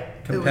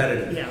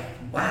 Competitive. Yeah.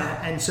 Wow.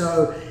 And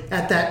so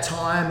at that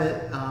time,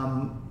 it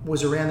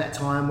was around that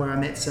time where I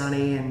met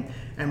Sonny,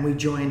 and we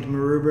joined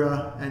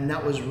Maroubra, and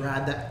that was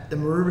rad. The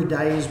Maroubra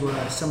days were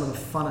some of the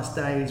funnest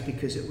days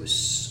because it was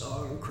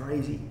so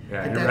crazy. yeah,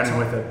 At you're that running time-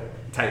 with a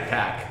tight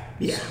pack.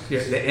 Yeah.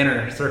 The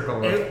inner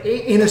circle.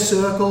 In a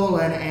circle,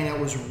 and it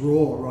was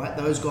raw, right?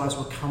 Those guys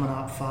were coming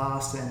up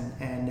fast,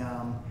 and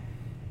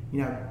you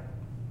know,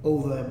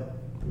 all the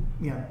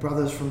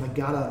brothers from the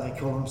gutter, they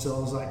call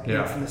themselves, like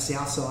from the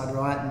south side,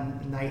 right?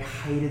 And they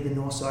hated the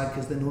north side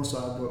because the north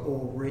side were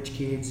all rich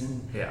kids,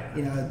 and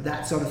you know,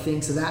 that sort of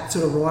thing. So that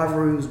sort of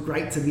rivalry was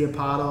great to be a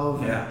part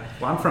of. Yeah.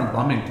 Well, I'm from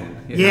Bloomington.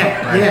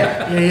 Yeah.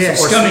 Or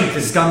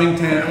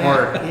Scummington.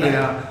 or you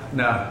know,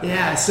 no.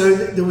 Yeah, so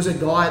there was a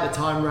guy at the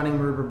time running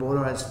Maroubra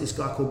Border. It's this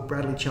guy called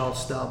Bradley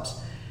Charles Stubbs,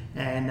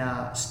 and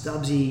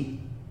Stubbsy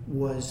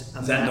was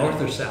Is that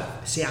north or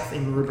south? South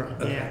in Maroubra,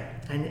 Okay. yeah.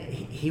 And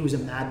he was a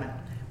madman,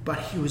 but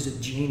he was a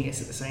genius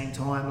at the same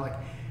time. Like,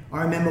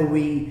 I remember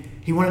he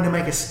wanted to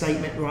make a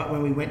statement right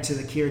when we went to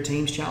the Kira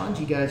Teams Challenge.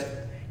 He goes,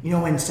 you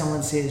know, when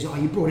someone says, "Oh,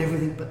 you brought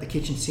everything but the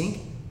kitchen sink,"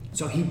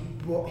 so he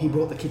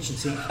brought the kitchen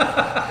sink.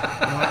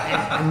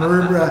 Right? And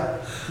Maroubra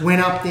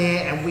went up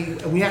there,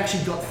 and we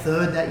actually got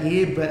third that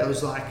year, but it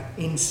was like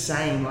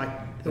insane. Like,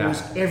 it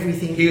was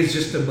everything. He was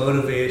just a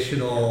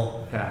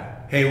motivational. Yeah.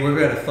 Hey, we're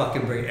gonna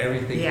fucking bring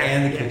everything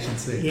and the kitchen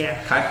sink.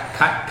 Yeah.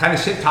 Kind of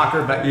shit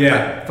talker, but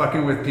but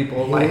fucking with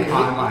people like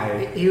on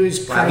like. He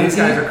was Wow, crazy. these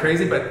guys are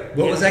crazy, but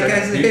What was that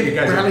guy's name? You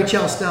guys Bradley are,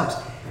 Charles Stubbs.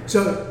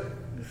 So,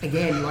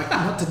 again, like,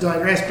 not to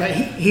digress, but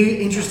he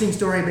interesting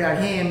story about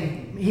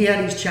him. He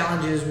had his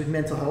challenges with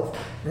mental health,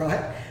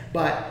 right?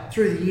 But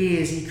through the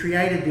years, he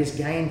created this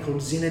game called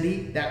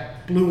Zinity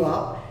that blew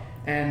up,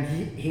 and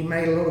he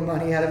made a lot of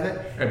money out of it.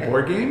 a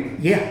board game.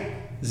 Yeah.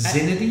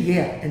 Zinity?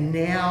 Yeah, and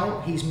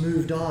now he's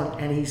moved on,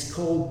 and he's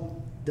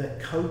called the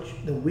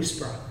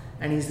Whisperer,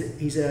 and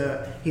he's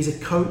a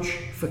coach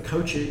for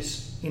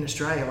coaches in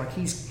Australia. Like,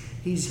 he's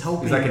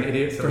helping. He's like an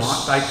idiot For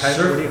savant, like type.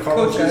 surf What do you call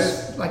those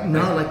coaches? guys? like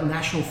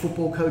national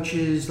football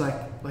coaches.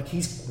 Like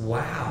he's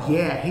Wow.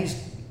 he's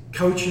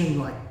coaching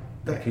like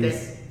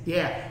he's-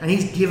 and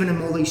he's giving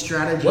them all these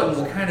strategies.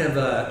 What kind of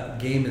a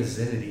game is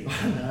Zinity?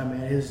 I don't know,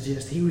 man. It was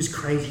just, he was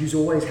crazy. He's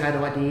always had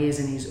ideas,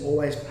 and he's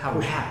always How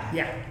pushed. rad.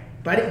 Yeah,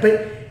 but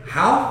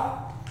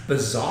How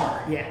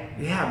bizarre. yeah.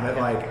 Yeah, but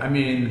like, I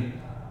mean,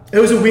 It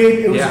was a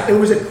weird. Yeah. It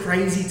was a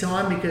crazy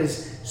time because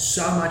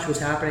so much was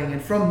happening,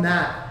 and from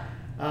that,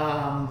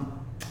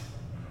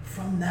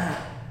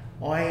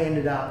 I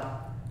ended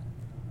up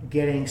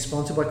getting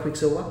sponsored by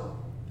Quicksilver,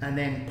 and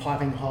then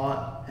Piping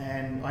Hot,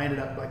 and I ended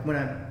up, like, when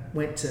I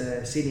went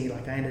to Sydney,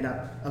 like, I ended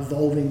up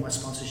evolving my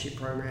sponsorship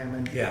program,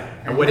 and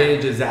and what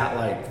age is that?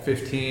 Like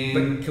 15.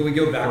 But can we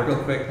go back real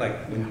quick,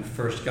 like when you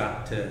first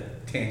got to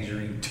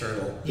Tangerine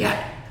Turtle?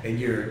 Yeah. And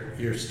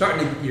you're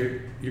starting to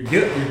you're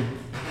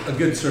a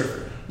good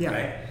surfer, Yeah.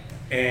 right?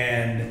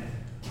 And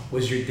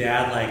was your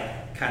dad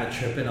like kind of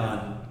tripping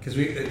on? Because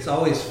it's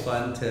always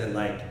fun to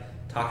like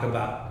talk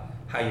about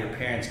how your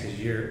parents, because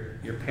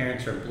your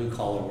parents are blue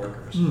collar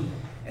workers,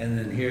 and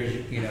then here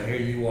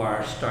you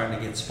are starting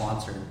to get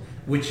sponsored,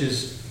 which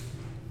is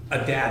a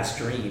dad's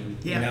dream,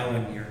 Yeah. you know,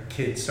 when your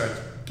kid starts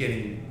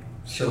getting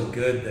so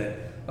good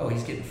that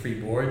he's getting free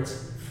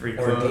boards, Free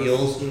or clothes.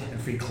 deals, Yeah.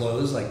 and free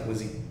clothes. Like, was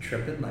he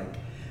tripping? Like,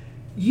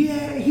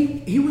 yeah,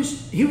 he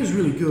was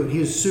really good. He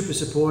was super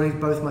supportive.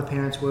 Both my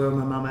parents were,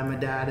 my mum and my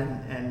dad,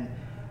 and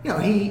you know,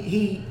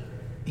 he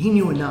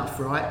knew enough,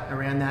 right,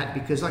 around that,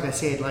 because, like I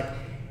said, like,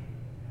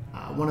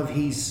 one of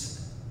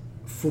his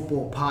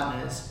football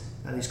partners,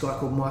 this guy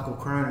called Michael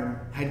Cronin,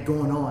 had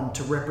gone on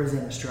to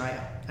represent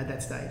Australia at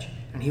that stage,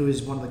 and he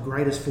was one of the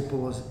greatest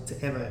footballers to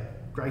ever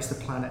grace the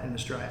planet in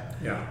Australia.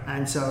 Yeah.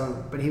 And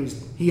so, but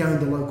he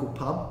owned the local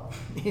pub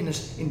in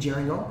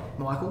Gerringong,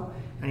 Michael,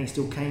 and he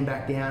still came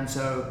back down.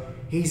 So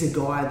he's a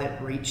guy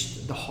that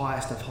reached the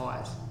highest of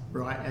highs,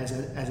 right, as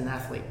an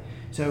athlete.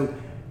 So,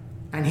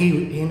 and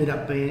he ended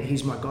up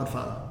he's my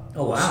godfather.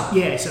 oh wow,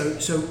 Yeah,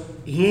 so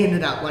he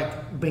ended up,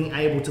 like, being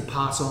able to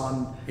pass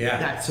on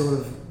that sort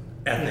of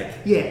ethic.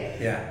 Yeah.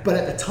 Yeah. But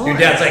at the time, Your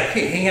dad's like,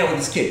 hey, hang out with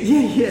this kid.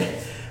 yeah.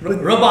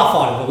 Rub off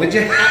on it, would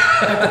you?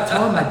 At the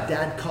time, my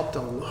dad copped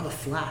a lot of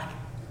flack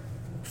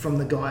from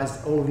the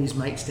guys, all of his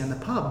mates down the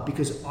pub,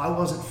 because I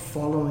wasn't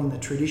following the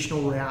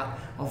traditional route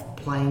of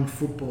playing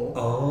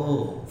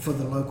football for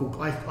the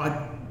local.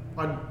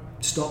 I'd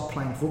stopped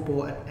playing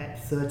football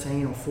at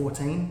 13 or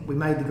 14. We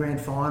made the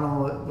grand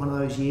final one of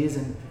those years,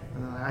 and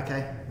I'm like,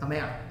 okay, I'm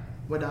out.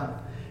 We're done.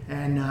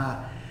 And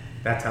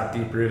that's how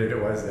deep rooted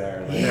it was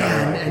there. Like,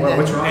 and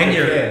what's wrong And with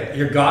your kid?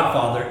 your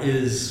godfather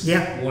is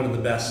one of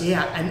the best.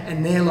 Yeah,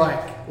 and they're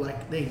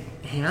like they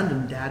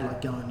hounding dad,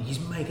 like going, he's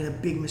making a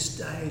big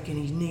mistake and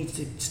he needs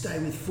to stay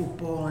with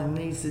football and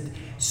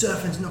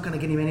surfing's not going to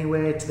get him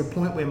anywhere, to the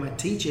point where my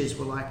teachers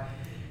were like,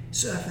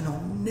 surfing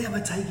will never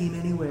take him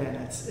anywhere.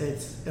 And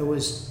it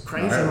was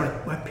crazy.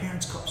 Right. My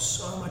parents copped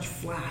so much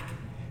flack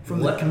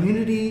from the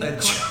community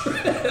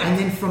and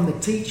then from the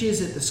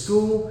teachers at the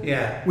school.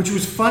 Yeah. Which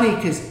was funny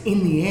because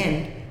in the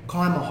end,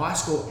 Kiama High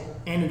School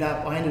I ended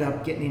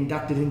up getting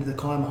inducted into the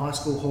Kiama High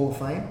School Hall of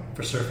Fame.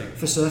 For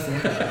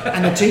surfing.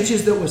 And the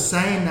teachers that were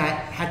saying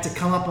that had to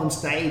come up on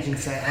stage and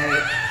say,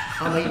 hey,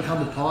 I'm eating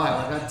humble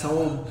pie. Like I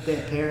told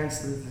their parents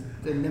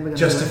that they're never going to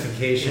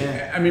justification.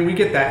 Yeah. I mean, we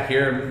get that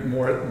here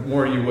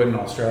more you would in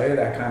Australia,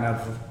 that kind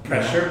of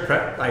pressure,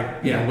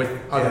 with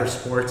other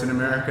sports in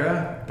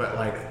America. But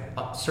like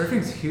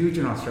surfing's huge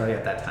in Australia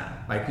at that time.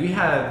 Like you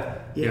had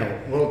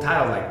world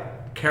title like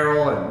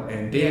Carol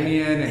and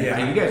Damien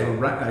and you guys were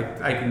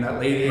like in that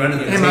lady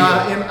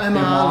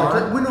Emma.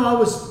 Like, when I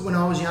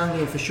was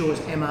young, for sure, it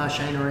was Emma,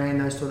 Shane Moran,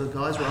 those sort of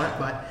guys,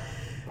 right?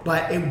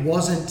 But it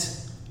wasn't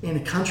in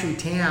a country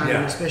town,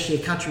 and especially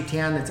a country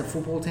town that's a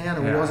football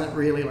town. It wasn't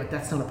really like,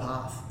 that's not a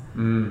path.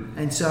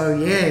 And so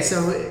it was.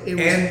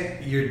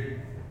 And your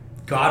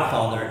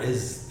godfather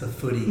is the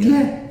footy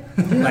guy.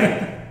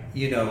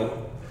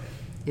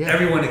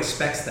 Everyone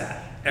expects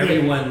that.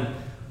 Everyone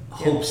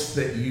hopes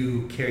that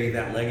you carry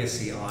that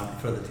legacy on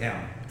for the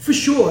town. For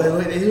sure.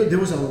 There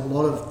was a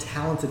lot of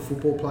talented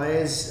football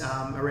players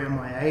around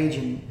my age,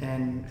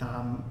 and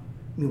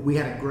we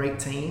had a great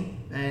team,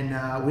 and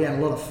we had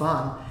a lot of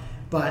fun.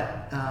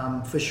 But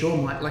for sure,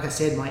 like I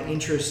said, my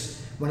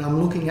interest, when I'm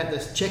looking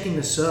at checking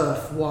the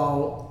surf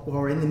while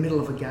we're in the middle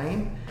of a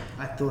game,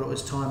 I thought it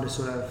was time to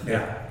sort of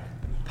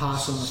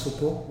pass on the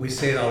football. We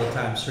say it all the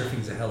time,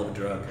 surfing's a hell of a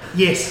drug.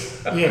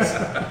 Yes.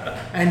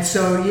 And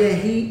so,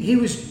 he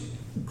was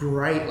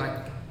great,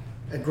 like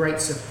a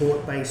great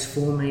support base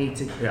for me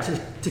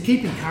to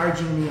keep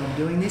encouraging me on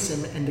doing this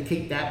and to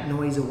keep that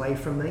noise away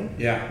from me.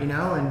 Yeah.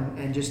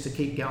 And just to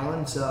keep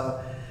going.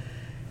 So,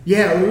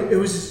 it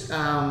was...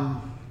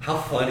 how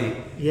funny.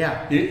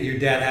 Yeah. Your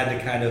dad had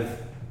to kind of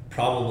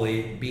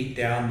probably beat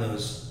down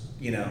those,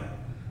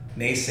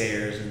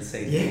 naysayers and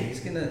say, he's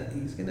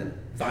gonna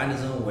find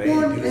his own way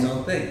and do his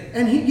own thing.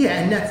 And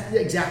and that's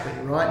exactly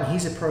right. And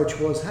his approach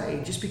was,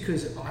 hey, just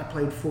because I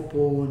played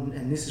football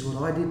and this is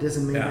what I did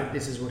doesn't mean that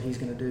this is what he's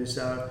gonna do.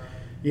 So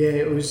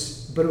it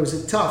was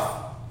a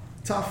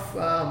tough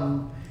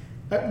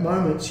at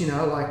moments,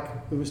 like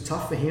it was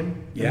tough for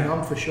him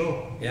and for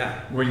sure.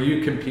 Yeah. Were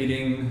you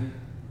competing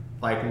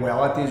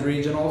well at these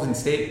regionals and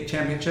state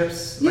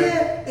championships?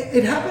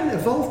 It happened,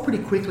 evolved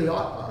pretty quickly.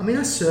 I mean,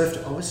 I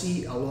surfed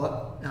obviously a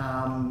lot,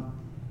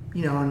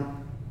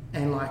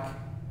 and like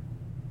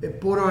at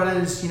Border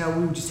Riders, we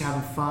were just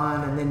having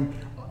fun, and then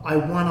I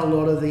won a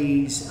lot of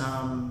these,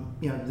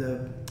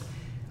 the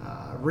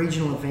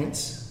regional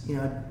events,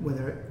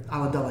 whether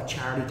Ulladulla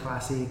Charity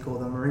Classic or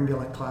the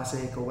Merimbula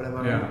Classic or whatever.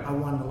 I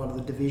won a lot of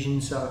the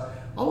divisions, so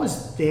I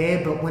was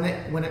there. But when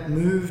it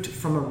moved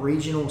from a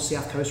regional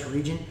South Coast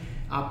region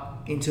up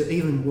into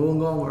even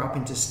Wollongong or up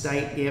into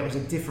state, it was a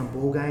different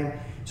ball game.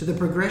 So the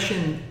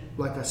progression,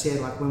 like I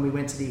said, like when we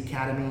went to the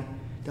academy,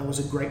 that was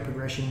a great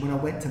progression. When I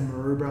went to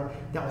Maroubra,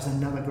 that was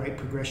another great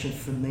progression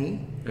for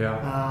me.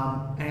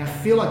 Yeah. And I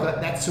feel like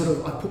that sort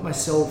of, I put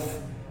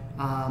myself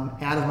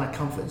out of my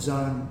comfort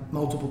zone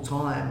multiple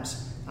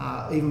times,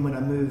 even when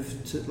I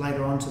moved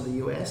later on to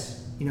the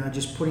US,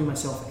 just putting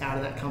myself out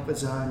of that comfort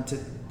zone to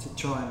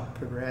try and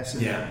progress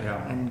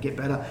and get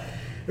better.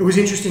 It was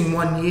interesting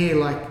one year,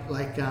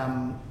 like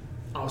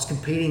I was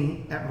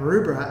competing at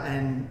Maroubra,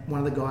 and one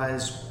of the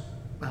guys,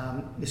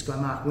 this guy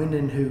Mark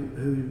Winden,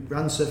 who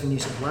runs Surfing New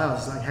South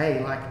Wales, is like,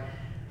 hey,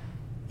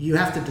 you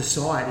have to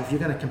decide if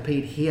you're going to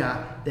compete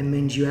here, that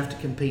means you have to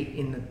compete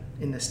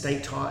in the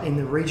state in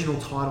the regional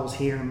titles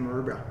here in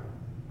Maroubra,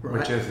 right?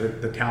 Which is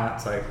the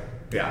talent's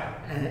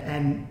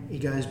And he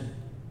goes,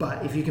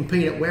 but if you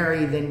compete at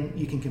Werry, then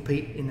you can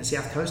compete in the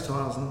South Coast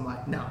titles. And I'm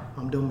like, no,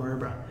 I'm doing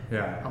Maroubra.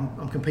 Yeah.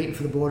 I'm competing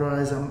for the Border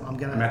Riders. I'm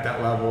at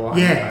that level.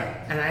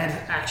 Yeah. And I had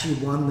actually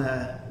won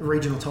the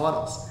regional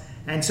titles.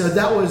 And so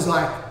that was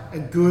like a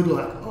good,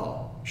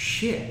 oh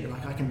shit,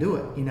 I can do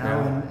it,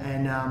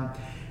 And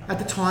at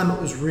the time it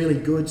was really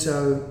good.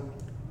 So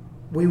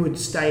we would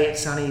stay at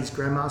Sonny's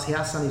grandma's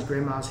house. Sonny's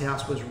grandma's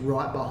house was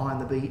right behind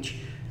the beach.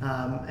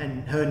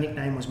 And her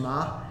nickname was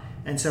Ma.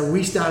 And so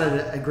we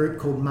started a group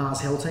called Mars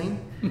Hell Team.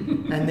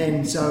 And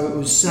then so it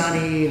was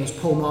Sonny, it was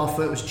Paul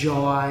Moffat, it was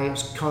Jai, it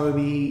was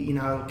Kobe.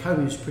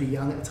 Kobe was pretty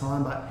young at the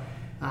time, but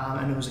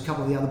and there was a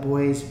couple of the other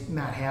boys,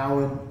 Matt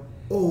Howard,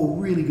 all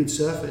really good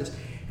surfers.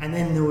 And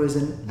then there was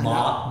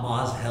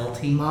Mars Hell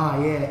Team.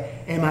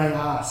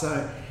 MAR.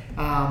 So,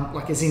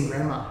 like as in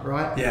grandma,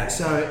 right? Yeah.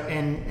 So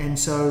and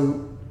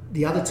so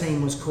the other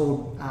team was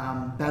called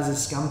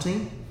Baz's Scum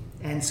Team,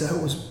 and so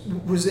it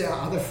was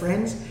our other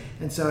friends.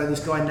 And so this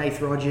guy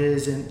Nath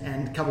Rogers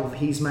and a couple of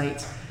his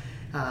mates.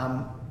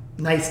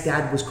 Nate's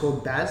dad was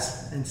called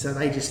Baz, and so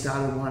they just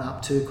started one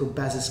up too called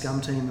Baz's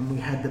Scum Team, and we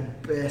had the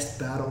best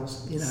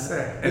battles.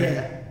 Sick.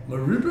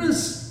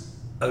 Maroubra's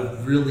a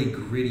really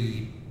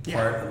gritty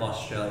part of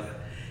Australia.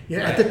 Yeah,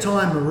 right? At the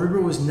time,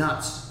 Maroubra was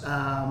nuts.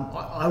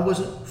 I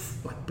wasn't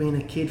like being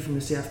a kid from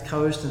the south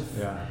coast and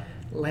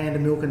land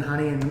of milk and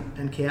honey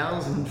and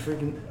cows, and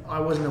freaking,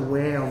 I wasn't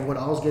aware of what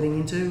I was getting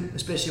into,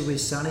 especially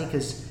with Sonny,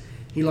 because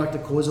he liked to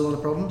cause a lot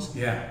of problems.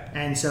 Yeah.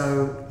 And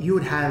so you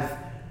would have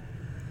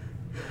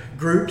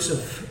groups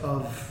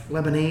of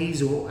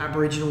Lebanese or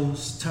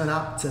Aboriginals turn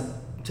up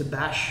to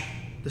bash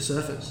the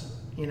surfers,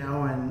 and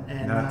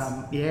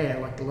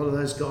like a lot of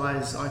those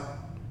guys,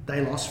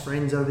 they lost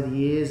friends over the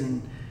years,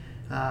 and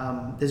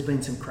there's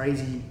been some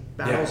crazy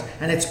battles,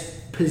 and it's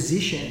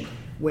positioned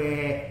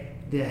where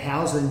the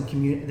housing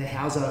community, the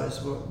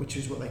housos, which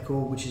is what they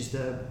call, which is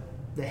the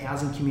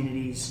housing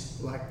communities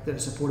like that are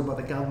supported by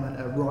the government,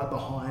 are right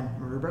behind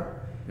Maroubra.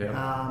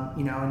 Yeah.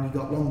 And you've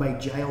got Long Bay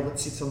Jail that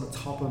sits on the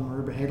top of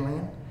Maroubra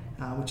Headland,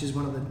 which is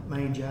one of the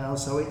main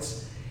jails. So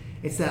it's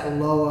that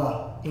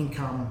lower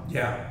income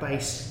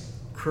base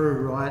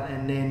crew, right?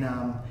 And then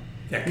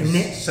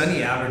because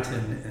Sonny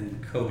Alberton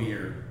and Kobe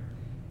are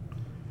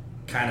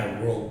kind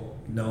of world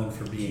known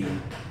for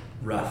being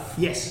rough.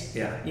 Yes.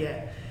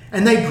 Yeah.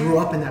 And they grew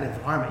up in that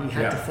environment. You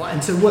had to fight.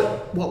 And so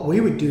what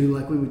we would do,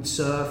 like we would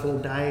surf all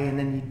day, and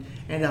then you'd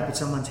end up at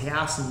someone's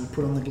house and you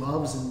put on the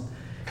gloves and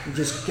you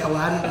just go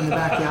at it in the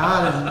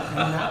backyard,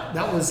 and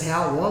that was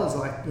how it was,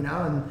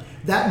 and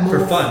that morphed.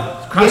 For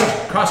fun.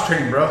 Cross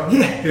training, bro.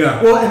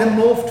 Yeah. Well, and it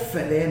morphed for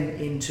them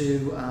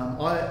into,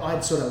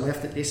 I'd sort of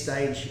left at this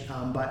stage,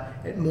 but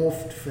it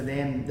morphed for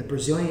them. The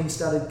Brazilians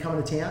started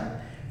coming to town,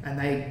 and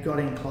they got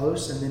in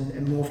close, and then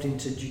it morphed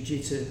into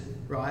jiu-jitsu,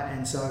 right?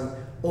 And so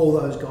all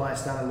those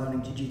guys started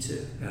learning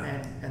jiu-jitsu,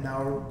 and they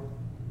were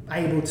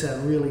able to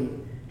really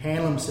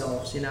handle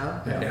themselves, And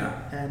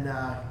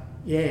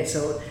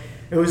so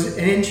it was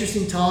an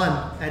interesting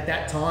time at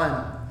that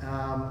time.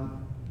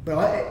 But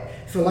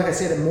like I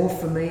said, it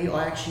morphed for me.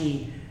 I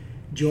actually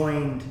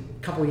joined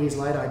a couple of years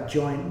later.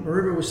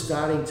 Maroubra was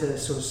starting to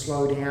sort of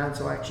slow down,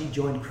 so I actually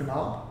joined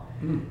Cronulla.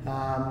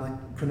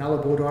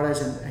 Cronulla board riders,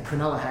 and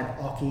Cronulla had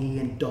Occy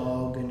and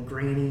Dog and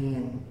Greenie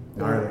and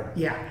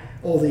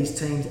all these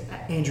teams,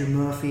 Andrew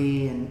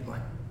Murphy, and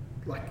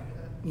like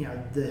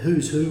the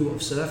who's who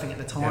of surfing at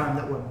the time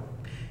that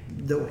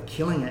were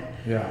killing it.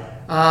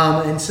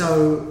 And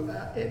so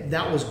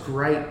that was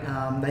great.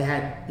 They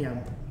had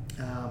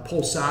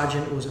Paul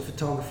Sargent was a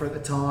photographer at the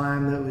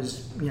time that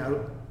was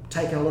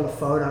taking a lot of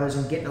photos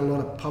and getting a lot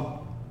of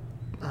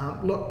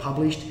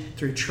published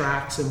through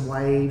Tracks and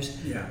Waves.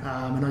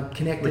 And I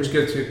connected, which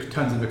gives you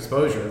tons of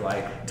exposure,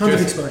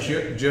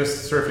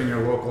 just surfing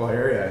your local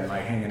area and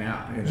hanging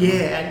out. And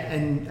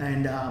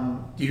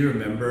do you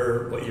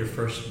remember what your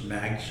first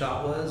mag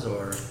shot was,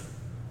 or?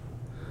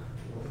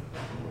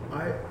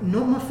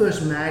 Not my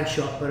first mag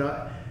shot,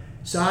 but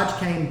Sarge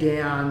came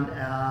down,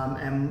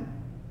 and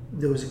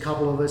there was a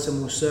couple of us, and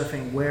we were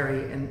surfing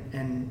Wary,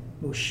 and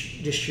we were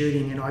just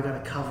shooting, and I got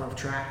a cover of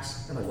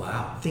Tracks. And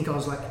I think I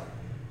was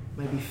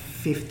maybe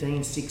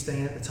 15,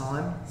 16 at the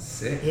time.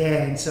 Sick.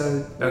 Yeah, and so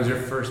that was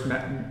your first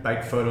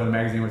photo in the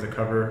magazine, was a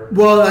cover.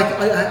 Well,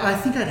 I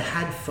think I'd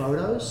had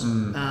photos.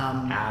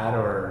 Ad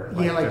or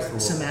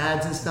some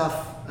ads and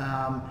stuff.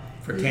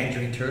 For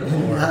Tangerine Turtle?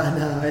 No.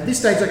 At this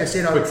stage, like I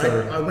said,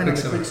 I went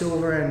into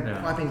Quicksilver, and Yeah.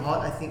 Piping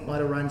Hot, I think, might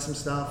have run some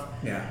stuff.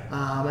 Yeah.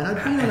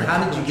 And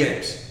how did you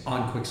get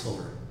on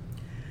Quicksilver?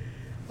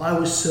 I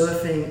was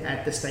surfing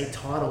at the state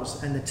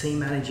titles, and the team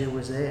manager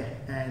was there,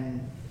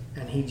 and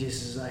he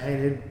just was like, "Hey,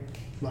 dude,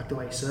 like the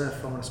way you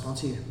surf, I want to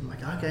sponsor you." I'm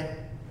like, "Okay,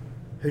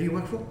 who do you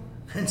work for?"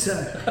 And so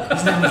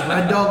his name was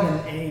Red Dog,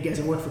 and he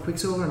goes, "I work for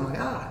Quicksilver," and I'm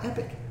like,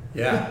 epic.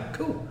 Yeah.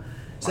 Cool.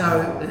 So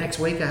the next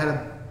week I had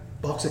a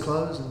box of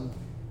clothes, and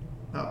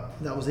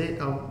that was it.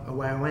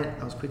 Away I went.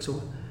 I was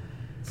Quicksilver.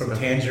 From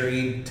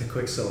Tangerine to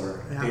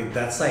Quicksilver. Yeah. Dude,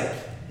 that's like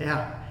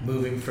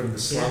moving from the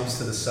slums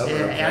to the suburbs.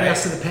 Yeah,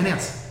 outhouse to the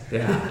penthouse.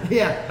 Yeah.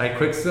 Yeah. Like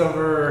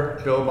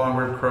Quicksilver,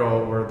 Billabong,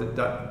 Curl were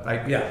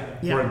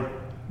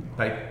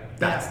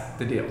that's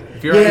the deal.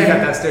 If you already got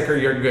that sticker,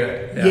 you're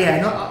good.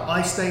 Yeah,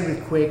 I stayed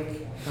with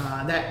Quick,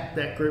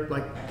 that group,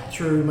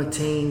 through my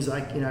teens,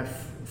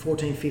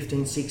 14,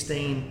 15,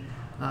 16.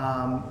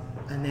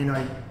 And then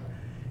I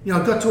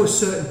got to a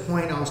certain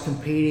point. I was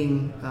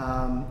competing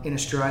in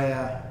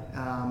Australia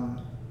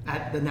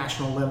at the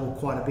national level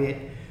quite a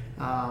bit.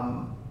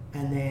 And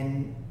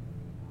then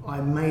I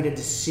made a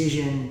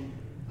decision.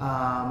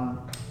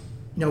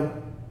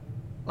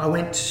 I I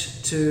went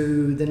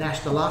to the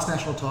last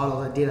national title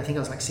I did. I think I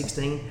was like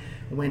 16.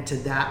 I went to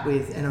that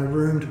and I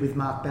roomed with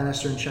Mark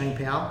Bannister and Shane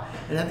Powell.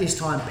 And at this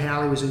time,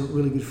 Powley was a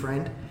really good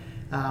friend.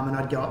 And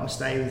I'd go up and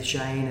stay with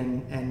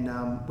Shane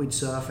and we'd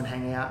surf and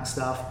hang out and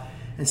stuff.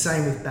 And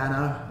same with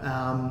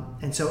Bano.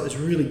 And so it was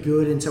really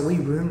good. And so we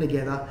roomed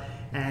together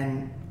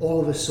and all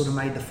of us sort of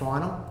made the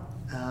final.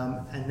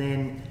 And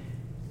then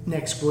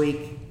next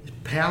week,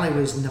 Powley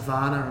was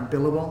Nirvana and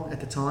Billabong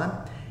at the time.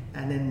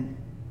 And then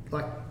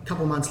like a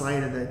couple of months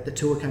later, the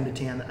tour came to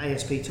town, the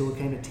ASP tour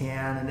came to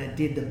town, and it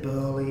did the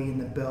Burley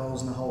and the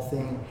Bells and the whole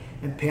thing.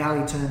 And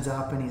Powley turns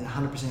up and he's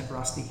 100%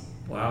 rusty.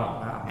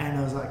 Wow. And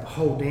I was like,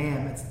 oh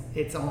damn,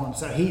 it's on.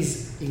 So he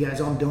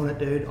goes, I'm doing it,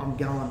 dude. I'm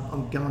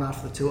going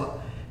after the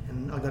tour.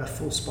 And I got a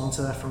full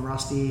sponsor from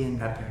Rusty,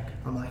 and Epic.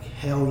 I'm like,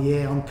 hell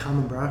yeah, I'm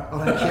coming, bro.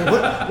 I don't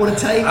care what it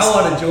takes.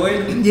 I want to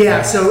join.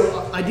 Yeah,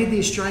 so I did the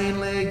Australian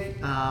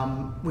leg,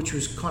 which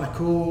was kind of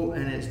cool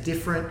and it's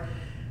different.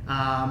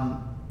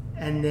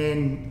 And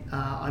then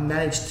I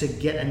managed to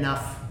get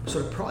enough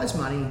sort of prize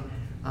money,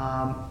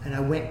 and I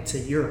went to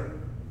Europe.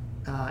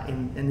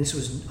 And this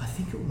was, I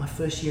think my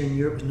first year in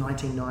Europe was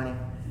 1990.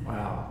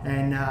 Wow.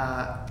 And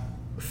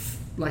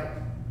like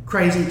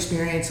crazy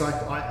experience. Like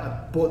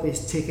I bought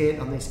this ticket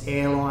on this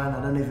airline.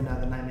 I don't even know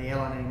the name of the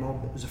airline anymore,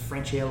 but it was a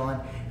French airline.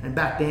 And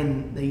back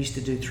then they used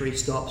to do 3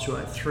 stops,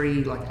 right?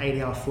 3 like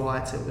 8-hour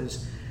flights. It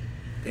was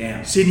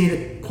Sydney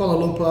to Kuala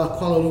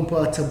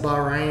Lumpur to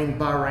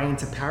Bahrain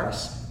to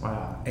Paris.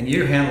 Wow. And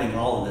you're handling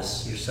all of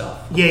this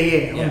yourself. Yeah.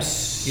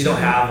 You don't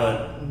have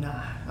a...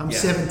 Nah. I'm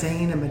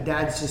 17 and my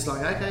dad's just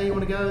like, okay, you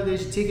want to go?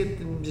 There's your ticket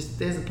and just,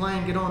 there's the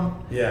plane, get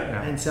on.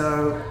 Yeah. And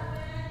so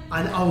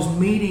I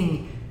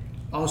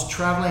was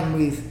traveling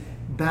with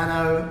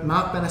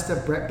Mark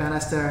Bannister, Brett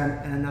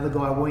Bannister, and another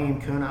guy, William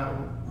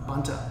Kerno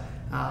Bunter.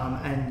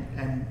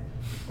 And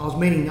I was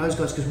meeting those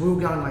guys because we were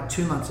going like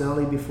 2 months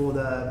early before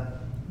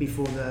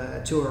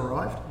the tour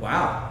arrived.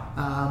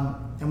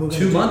 Wow. And we're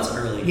 2 months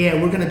early.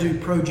 Yeah, we're going to do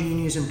pro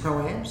juniors and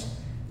pro ams.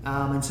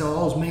 And so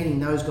I was meeting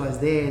those guys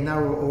there, and they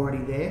were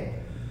already there.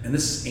 And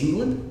this is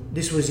England?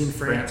 This was in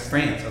France.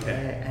 France, okay.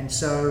 Yeah, and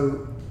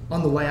so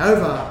on the way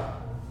over,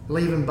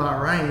 leaving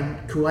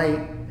Bahrain, Kuwait,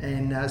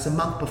 and it was a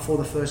month before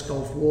the first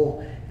Gulf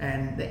War,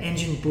 and the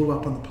engine blew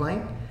up on the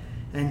plane.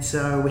 And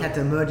so we had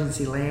to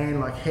emergency land,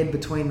 like head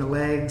between the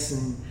legs,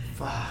 and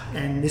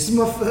this is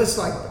my first,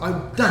 like,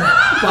 I've done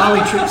Bali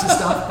trips and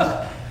stuff,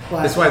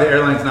 but that's why the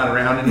airline's not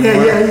around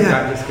anymore.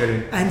 Yeah. I'm just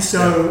kidding. And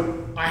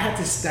so I had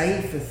to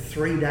stay for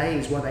 3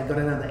 days while they got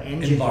another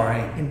engine. In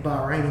Bahrain? In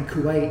Bahrain, in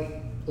Kuwait,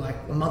 like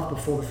a month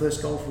before the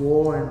first Gulf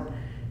War. And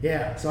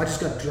yeah, so I just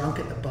got drunk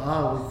at the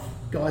bar with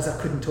guys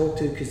I couldn't talk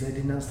to because they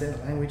didn't understand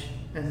the language.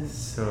 And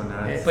so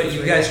nice. Yeah, but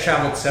you guys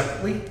traveled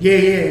separately?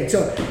 Yeah.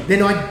 So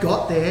then I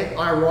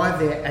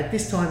arrived there. At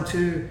this time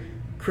too,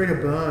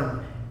 Critter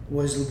Byrne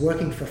was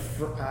working for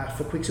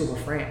Quicksilver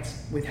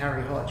France with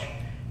Harry Hodge.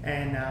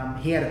 And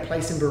he had a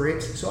place in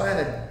Biarritz, so I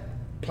had a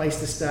place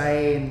to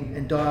stay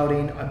and dialed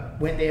in. I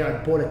went there,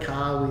 I bought a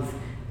car with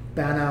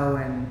Bano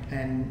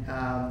and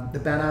the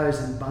Banos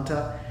and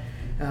Bunter,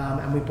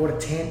 and we bought a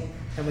tent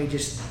and we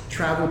just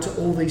travelled to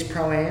all these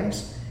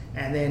pro-ams,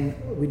 and then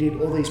we did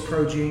all these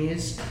pro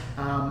juniors.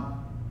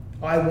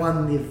 I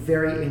won the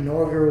very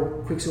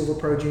inaugural Quicksilver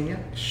Pro Junior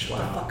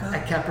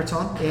at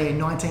Capriton, in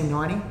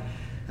 1990.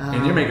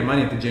 And you're making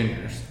money at the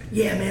juniors.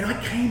 Yeah, man,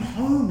 I came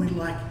home with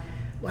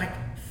like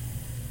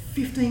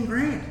 15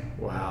 grand.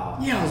 Wow.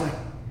 Yeah, I was like,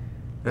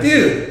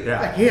 dude.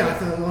 Yeah. I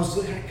thought I was.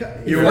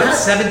 You were what,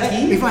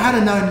 17? If I had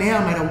known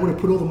now, man, I would have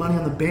put all the money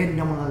on the bed and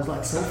done one of those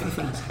like selfie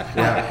things.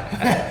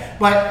 Yeah.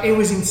 But it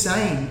was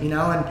insane, And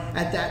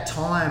at that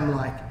time,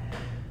 like,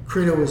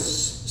 Critter was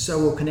so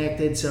well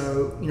connected.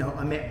 So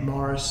I met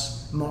Morris.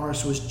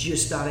 Morris was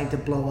just starting to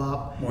blow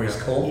up.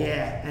 Maurice Cole.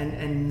 Yeah,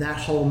 and that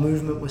whole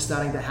movement was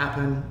starting to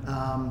happen.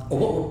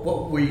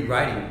 What were you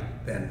riding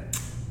then?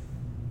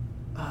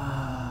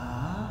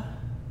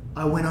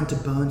 I went on to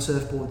Byrne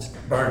surfboards.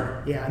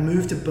 Byrne. Yeah, I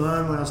moved to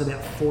Byrne when I was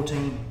about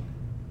 14.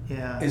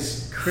 Yeah.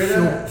 Is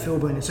Critter... Phil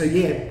Byrne. So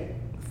yeah.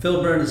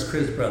 Phil Byrne is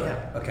Critter's brother.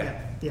 Yeah.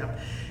 Okay. Yeah.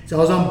 So I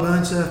was on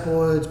Byrne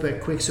surfboards, but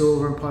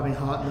Quicksilver and Piping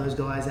Hot and those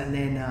guys. And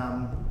then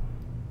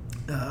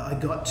I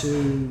got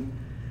to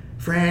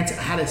France.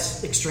 I had an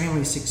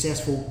extremely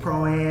successful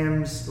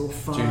pro-ams. They were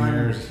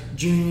fun.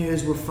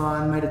 Juniors were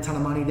fun. Made a ton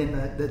of money. Then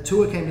the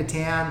tour came to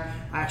town.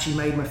 I actually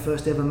made my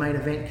first ever main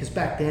event because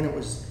back then it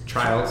was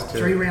trials too.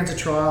 3 rounds of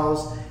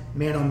trials,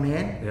 man on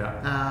man.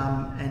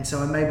 Yeah. And so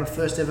I made my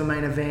first ever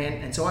main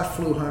event, and so I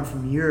flew home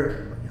from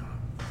Europe,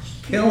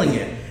 killing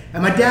it.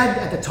 And my dad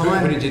at the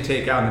time. Who did you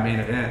take out in the main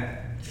event?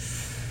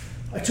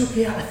 I took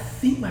out. I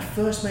think my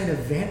first main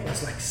event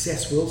was like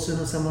Seth Wilson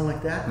or someone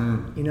like that.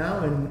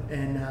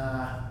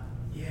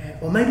 Yeah,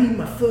 or maybe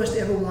my first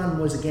ever one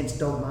was against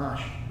Dog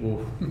Marsh.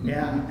 Ooh.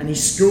 Yeah, and he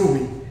schooled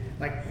me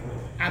like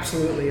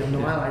absolutely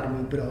annihilated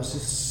me, but I was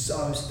just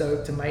so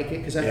stoked to make it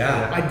because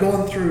Yeah. I'd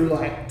gone through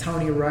like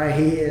Tony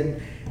Ray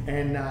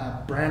and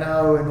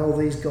Brano and all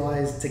these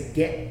guys to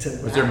get to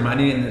Was there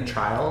money in the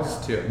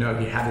trials too? No,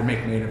 you had to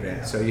make main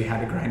event, so you had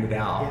to grind it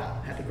out.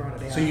 Yeah, had to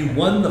grind it out. So you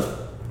won the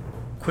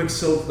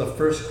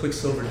first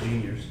Quicksilver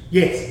Juniors,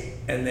 Yes.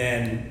 and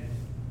then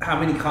how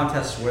many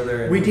contests were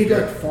there? We did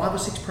like 5 or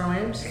 6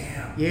 pro-ams.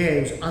 Damn. Yeah,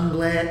 it was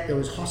Unglet, there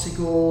was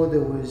Hossegor, there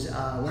was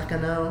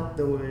Lacanau,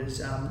 there was...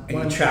 And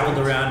you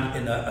traveled around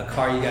in a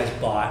car you guys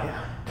bought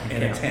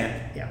in a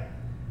tent. Yeah.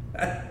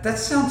 That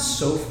sounds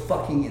so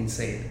fucking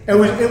insane. It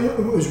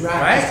was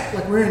rad. Right?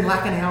 Like we're in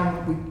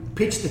Lacanau, we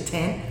pitched the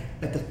tent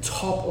at the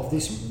top of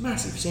this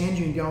massive sand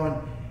dune going,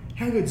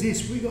 how good's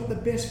this? We got the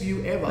best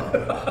view ever.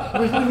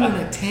 We're living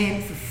in a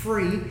tent for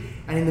free,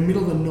 and in the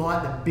middle of the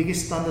night, the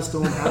biggest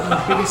thunderstorm happened,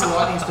 the biggest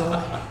lightning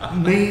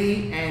storm.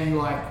 Me and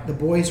like the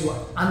boys were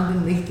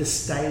underneath the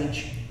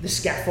stage, the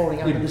scaffolding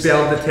You under the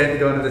bailed stage. the tent to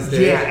go into the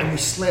stage. Yeah, and we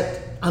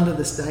slept under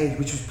the stage,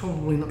 which was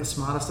probably not the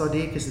smartest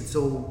idea because it's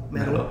all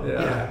metal. Metal,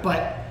 yeah.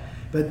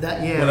 But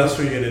that, yeah. What else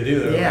were you gonna do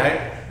though, Yeah,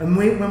 right? and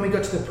when we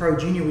got to the Pro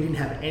Junior, we didn't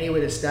have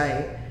anywhere to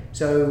stay.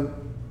 So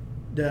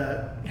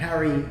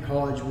Harry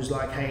Hodge was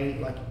like, hey,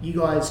 like you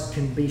guys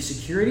can be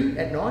security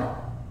at night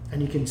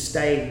and you can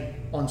stay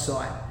on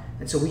site.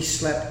 And so we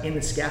slept in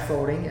the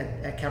scaffolding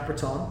at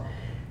Capriton,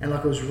 and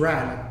like it was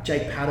rad. Like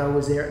Jake Pato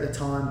was there at the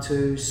time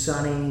too,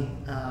 Sonny,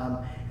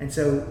 and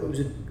so it was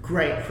a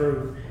great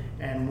crew.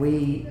 And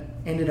we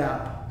ended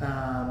up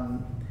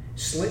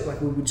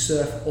like we would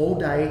surf all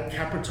day.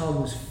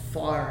 Capriton was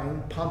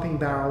firing, pumping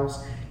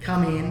barrels,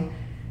 come in,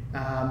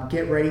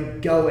 get ready,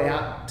 go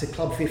out to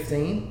Club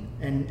 15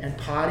 and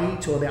party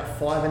till about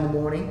 5 in the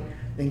morning,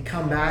 then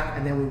come back,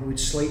 and then we would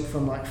sleep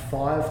from like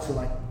 5 to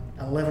like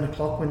 11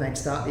 o'clock when they'd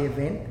start the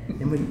event.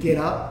 Then we'd get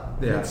up,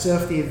 we'd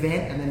surf the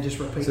event, and then just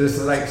repeat. So this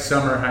is like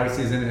summer high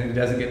season, and it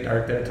doesn't get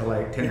dark there till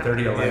like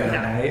 10:30, 11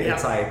 at night. Yeah.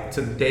 It's like,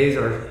 so the days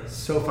are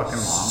so fucking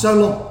long. So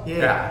long,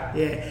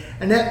 yeah.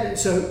 And that,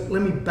 so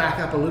let me back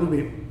up a little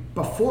bit.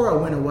 Before I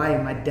went away,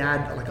 my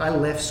dad, like I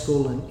left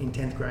school in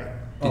 10th grade.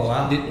 Oh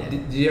wow.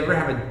 Did you ever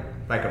have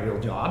a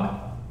real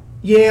job?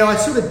 Yeah, I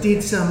sort of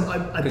did some,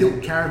 I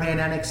built caravan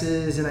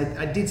annexes, and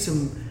I did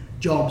some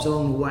jobs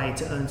along the way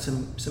to earn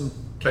some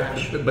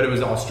cash. But it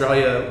was the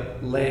Australia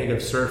leg of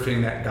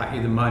surfing that got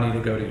you the money to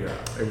go to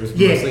Europe. It was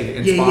mostly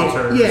in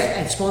sponsors. Yeah,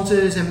 and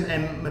sponsors,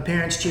 and my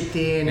parents chipped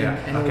in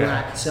and all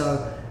that.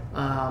 So,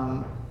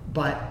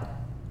 but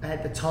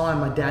at the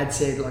time, my dad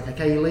said, like,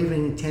 okay, you're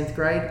leaving in 10th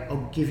grade,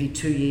 I'll give you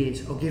 2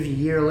 years. I'll give you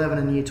year 11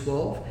 and year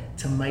 12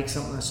 to make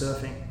something of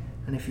surfing.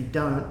 And if you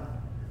don't,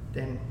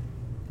 then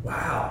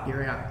Wow.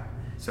 you're out.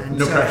 So And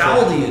no so- pressure. How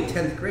old are you?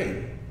 10th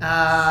grade.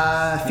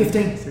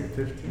 15.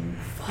 15.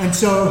 And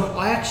so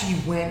I actually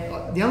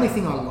went, the only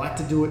thing I liked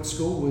to do at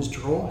school was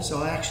draw.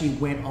 So I actually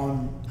went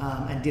on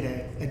and did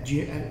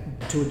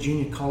to a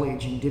junior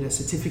college and did a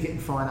certificate in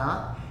fine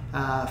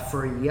art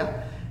for a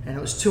year. And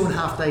it was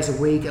 2.5 days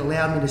a week,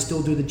 allowed me to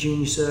still do the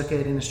junior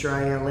circuit in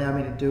Australia, allowed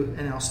me to do,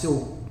 and I was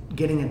still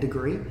getting a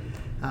degree,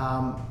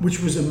 which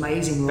was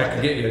amazing. That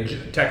could get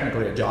you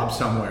technically a job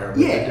somewhere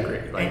with a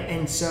degree. Like,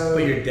 and so...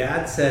 But your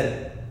dad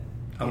said,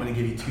 I'm going to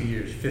give you 2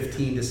 years,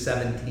 15 to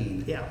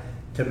 17, Yeah.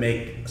 to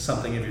make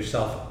something of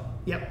yourself,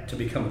 Yep. to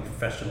become a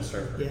professional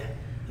surfer.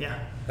 Yeah.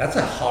 That's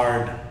a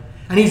hard.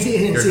 And he's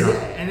and You're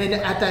then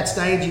at that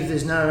stage, if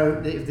there's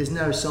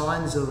no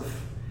signs of,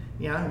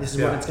 this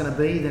is what it's going to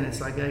be, then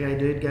it's like, okay,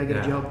 dude, go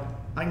get a job.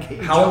 I can get you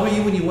a How job. old were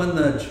you when you won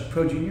the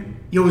Pro Junior?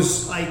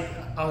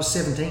 I was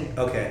 17.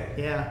 Okay.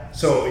 Yeah.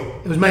 So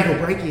It was make or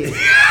break year.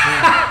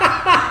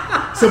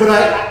 Yeah. So, but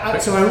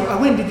I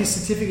went and did this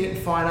certificate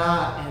in fine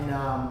art, and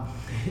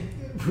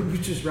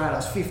which was rad. I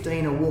was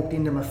 15. I walked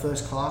into my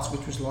first class,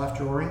 which was life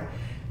drawing,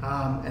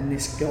 and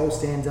this girl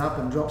stands up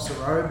and drops the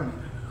robe,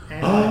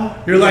 and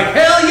you're like,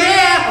 hell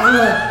yeah! I'm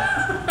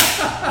like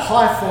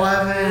high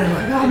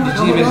fiving. I'm like,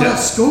 Did you even know? I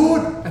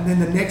scored, and then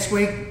the next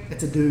week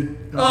it's a dude.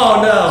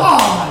 Oh no! Oh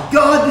my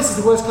god, this is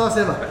the worst class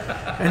ever.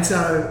 And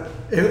so.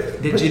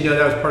 did you know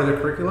that was part of the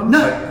curriculum? No.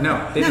 Like,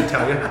 no, they didn't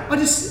tell you. I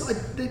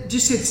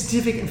just said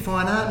certificate in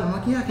fine art, and I'm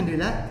like, yeah, I can do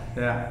that.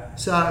 Yeah.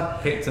 So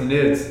Paint some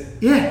nudes.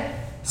 yeah.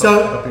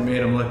 So Hope you made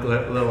them look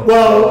little.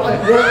 well, what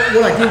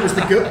I did was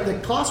the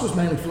class was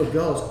mainly full of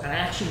girls, and I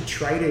actually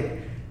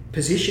traded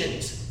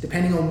positions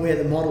depending on where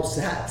the model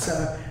sat.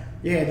 So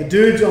yeah, the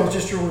dudes I was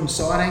just drawing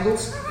side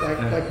angles,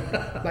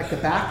 like the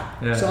back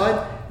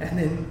side, and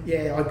then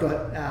I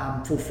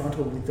got full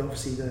frontal with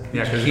obviously the.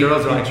 Yeah, because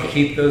girls are Did you like,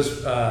 keep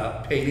those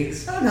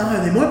paintings? I don't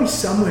know, they might be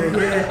somewhere.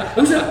 Yeah,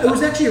 it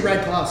was actually a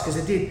rad class because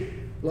I did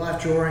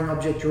life drawing,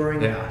 object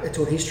drawing. Yeah. I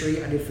taught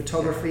history. I did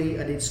photography.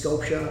 I did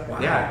sculpture.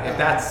 yeah, if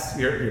that's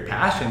your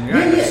passion,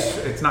 Yeah.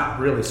 it's not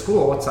really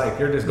school. It's like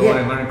you're just going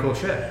and learning cool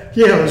shit.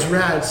 Yeah, it was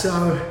rad. So,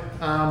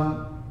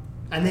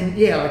 and then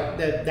like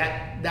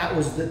that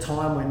was the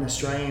time when the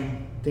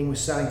Australian thing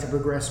was starting to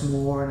progress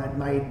more, and I'd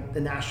made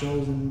the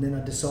nationals, and then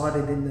I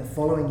decided in the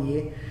following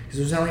year, because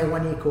it was only a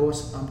 1 year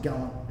course, I'm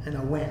going, and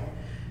I went.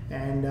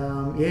 And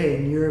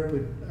in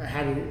Europe, I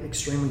had an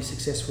extremely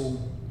successful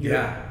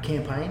Europe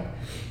campaign,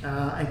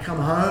 and come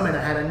home, and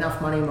I had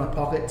enough money in my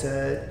pocket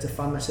to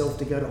fund myself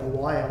to go to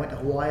Hawaii. I went to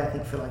Hawaii, I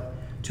think, for like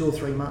 2 or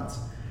 3 months.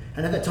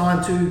 And at the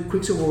time too,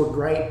 Quicksilver were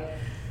great.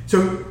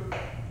 So,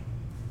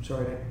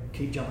 sorry to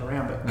keep jumping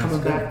around, but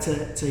coming back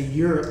to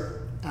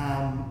Europe,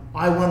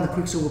 I won the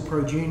Quicksilver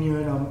Pro Junior,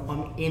 and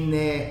I'm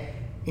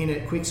in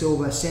at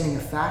Quicksilver sending a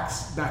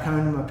fax back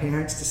home to my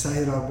parents to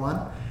say that I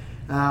won.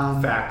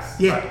 Facts.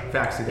 Yeah.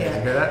 Facts again. Yeah.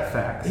 You hear that?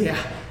 Facts. Yeah.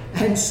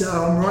 And so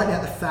I'm writing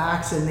out the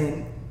fax, and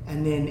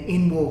then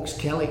in walks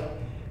Kelly,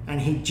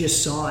 and he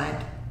just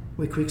signed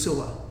with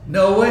Quicksilver.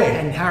 No way.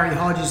 And Harry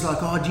Hodge is like,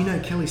 "Oh, do you know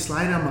Kelly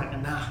Slater?" I'm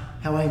like, "Nah,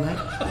 how are you, mate?"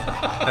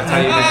 That's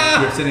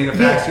how you're sending a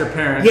fax to your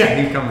parents,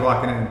 and he comes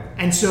walking in.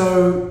 And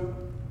so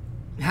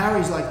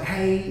Harry's like,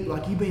 "Hey,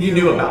 like you've been." You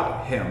knew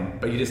about him,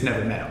 but you just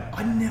never met him.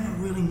 I never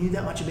really knew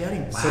that much about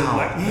him. So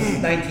like, this is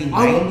Yeah.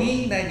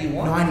 1990,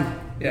 91? 90.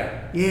 Yeah.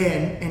 Yeah,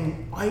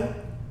 and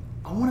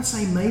I want to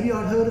say maybe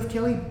I'd heard of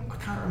Kelly.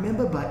 I can't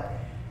remember, but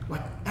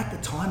like at the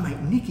time, mate,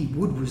 Nicky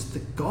Wood was the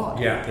god.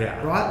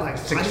 Yeah. Right? Like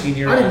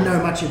 16-year-old. I didn't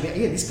know much about.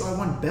 Yeah, this guy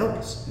won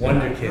belts.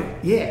 Wonder Kid.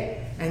 Yeah,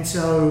 and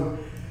so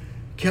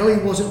Kelly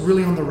wasn't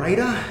really on the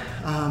radar.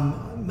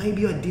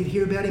 Maybe I did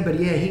hear about him, but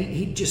yeah,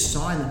 he just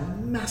signed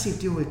a massive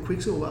deal with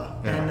Quicksilver,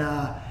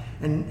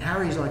 and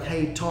Harry's like,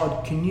 "Hey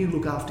Todd, can you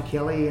look after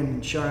Kelly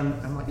and show him?"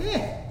 I'm like,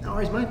 "Yeah, no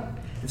worries, mate."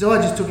 And so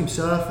I just took him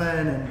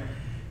surfing, and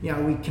you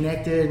know we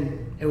connected,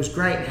 and it was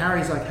great. And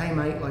Harry's like, "Hey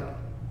mate, like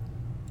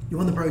you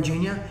won the Pro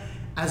Junior.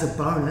 As a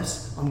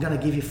bonus, I'm going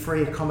to give you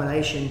free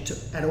accommodation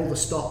at all the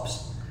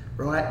stops,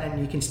 right? And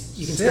you can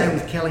stay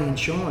with Kelly and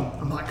Sean."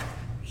 I'm like,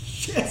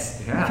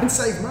 "Yes, you can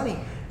save money."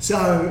 So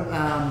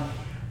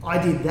I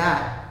did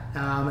that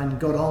and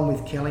got on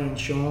with Kelly and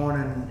Sean,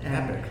 and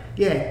Epic.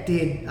 Yeah,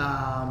 did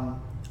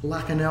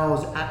Lacanel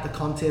was at the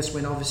contest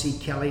when obviously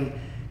Kelly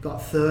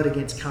got third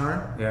against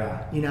Curran.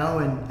 Yeah. You know,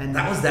 and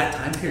That was that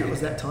time period. That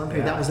was that time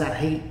period. Yeah. That was that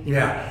heat. You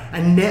Yeah. know?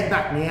 And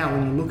back now,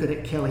 when you look at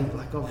it, Kelly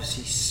like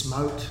obviously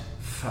smoked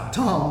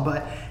Tom,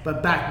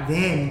 but back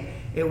then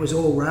it was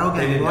all rail game.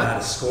 They didn't know right? how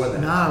to score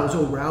that. No, it was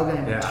all rail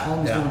game. Yeah.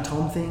 Tom's doing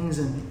Tom things,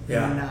 and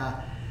Yeah.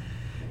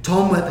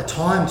 Tom at the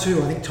time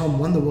too. I think Tom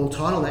won the world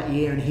title that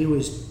year, and he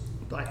was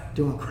like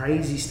doing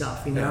crazy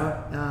stuff, you know.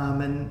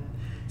 And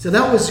so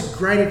that was a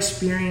great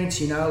experience,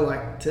 you know,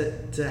 like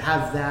to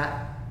have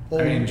that.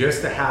 I mean,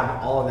 just to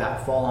have all of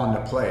that fall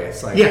into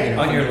place, like Yeah. you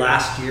know, On your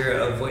last year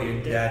of what your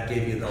dad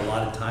gave you a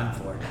lot of time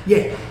for.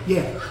 Yeah,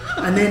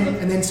 and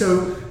then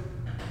so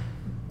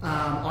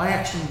I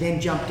actually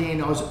then jumped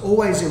in. I was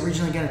always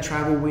originally going to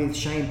travel with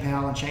Shane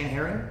Powell and Shane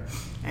Herring,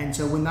 and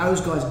so when those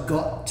guys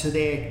got to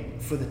there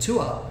for the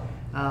tour,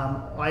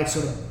 I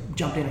sort of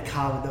jumped in a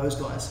car with those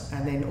guys,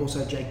 and then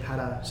also Jake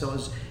Pato. So it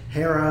was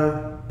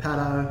Hero,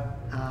 Pato,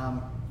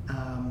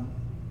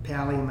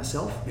 Powley, and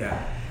myself. Yeah.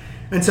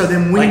 And so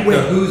then we Like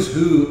went. the who's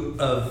who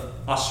of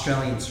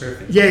Australian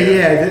surfing. Yeah,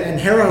 and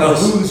Hero The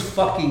was. who's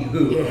fucking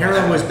who. Yeah,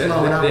 Hero was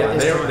blowing up. Yeah, at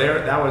this time.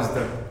 that was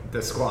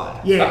the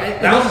squad.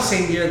 Yeah, That was the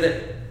same year that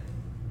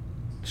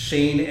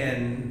Shane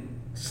and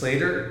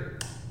Slater,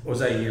 or was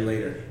that a year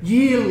later?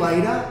 Year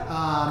later,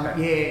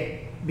 yeah,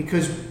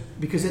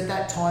 because at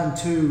that time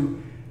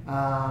too,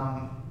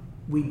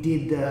 we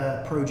did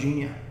the Pro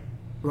Junior,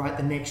 right?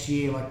 The next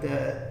year, like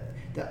the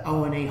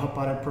O&E Hot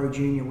Butted Pro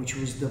Junior, which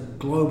was the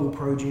global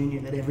Pro Junior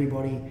that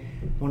everybody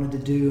wanted to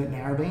do at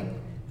Narrabeen.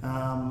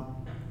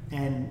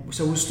 And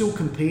so we're still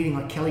competing.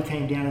 Like Kelly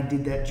came down and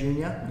did that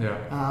junior.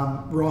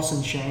 Yeah. Ross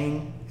and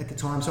Shane at the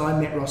time. So I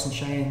met Ross and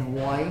Shane in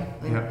Hawaii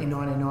in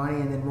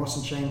 1990, and then Ross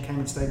and Shane came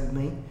and stayed with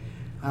me.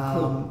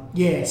 Cool.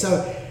 Yeah.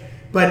 So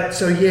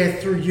yeah,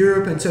 through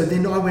Europe, and so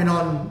then I went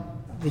on.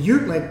 The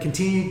Europe leg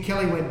continued.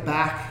 Kelly went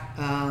back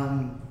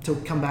to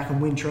come back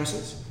and win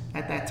Tresses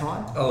at that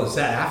time. Oh, is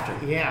that after?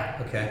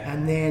 Yeah. Okay.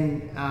 And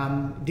then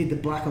did the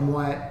black and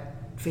white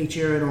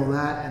feature and all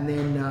that, and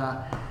then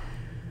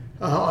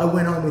I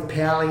went on with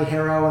Powley,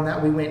 Hero, and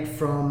that we went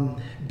from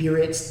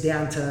Biarritz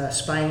down to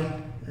Spain,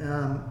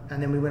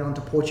 and then we went on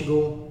to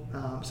Portugal.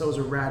 So it was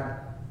a rad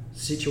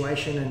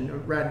situation and a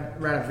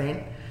rad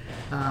event.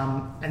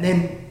 And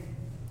then,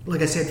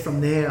 like I said,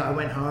 from there I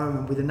went home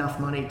and with enough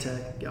money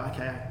to go,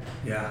 okay,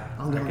 Yeah.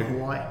 I'm going to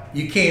Hawaii.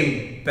 You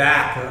came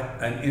back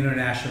an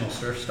international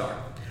surf star.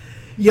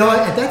 Yeah,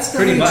 at that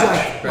stage, Pretty much,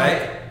 like,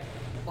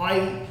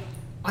 right?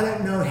 I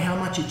don't know how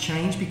much it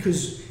changed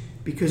because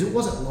it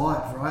wasn't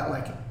live, right?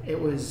 Like it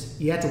was,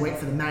 you had to wait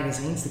for the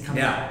magazines to come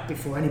out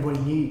before anybody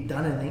knew you'd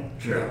done anything.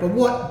 Sure. But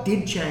what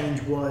did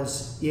change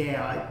was,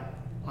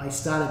 I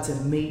started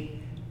to meet,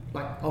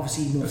 like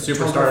obviously more The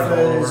superstars all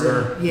over.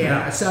 photographers and,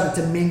 Yeah. I started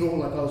to mingle.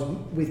 Like I was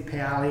with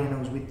Powley and I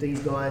was with these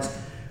guys,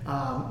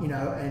 and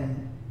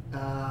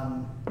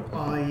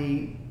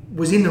I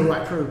was in the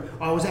right crew.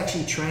 I was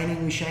actually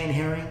training with Shane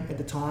Herring at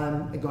the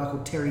time. A guy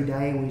called Terry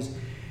Day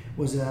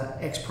was a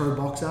ex-pro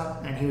boxer,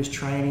 and he was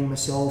training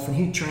myself, and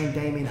he trained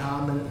Damien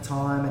Hardman at the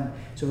time, and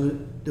so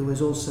there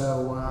was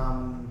also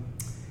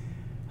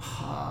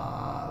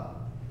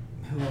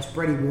who else?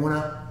 Brady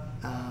Warner.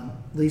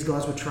 These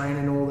guys were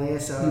training all there,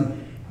 so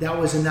that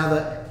was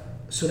another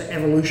sort of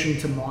evolution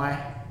to my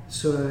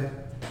sort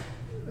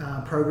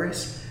of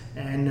progress.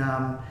 And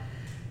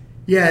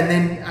and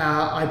then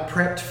I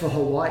prepped for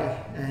Hawaii,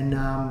 and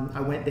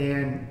I went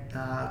there, and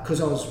because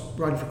I was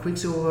riding for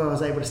Quicksilver, I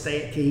was able to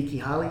stay at Keiki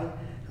Harley,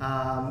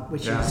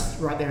 which is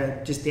right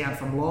there, just down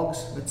from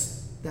Logs.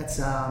 That's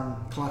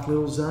Clark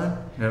Little's zone.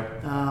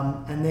 Yep.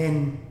 And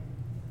then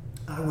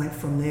I went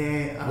from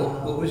there.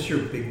 What was your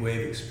big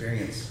wave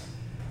experience?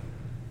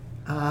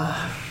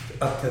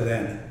 Up to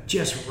then?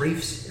 Just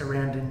reefs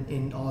around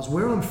in Oz.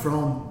 Where I'm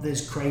from,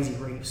 there's crazy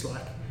reefs,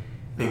 like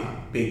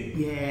big.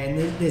 Yeah,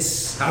 and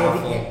there's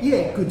powerful. Heavy,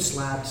 good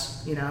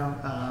slabs, you know.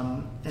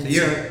 And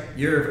so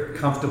you're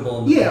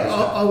comfortable in the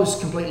I was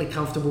completely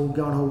comfortable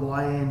going to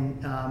Hawaii,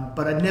 and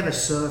but I'd never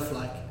surfed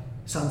like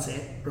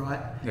Sunset, right?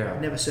 Yeah.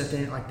 I'd never surfed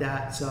anything like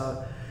that,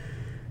 so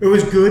it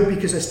was good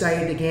because I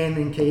stayed again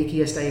in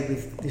Keiki. I stayed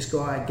with this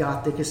guy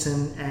Garth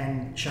Dickerson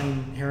and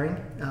Shane Herring.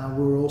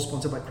 We were all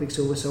sponsored by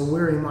Quicksilver, so we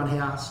were in one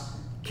house.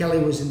 Kelly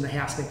was in the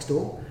house next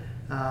door.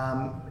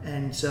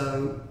 And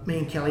so me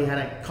and Kelly had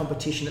a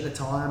competition at the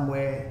time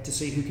to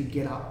see who could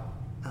get up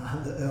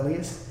the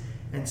earliest.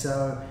 And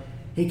so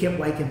he kept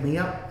waking me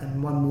up,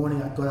 and one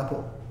morning I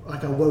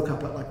woke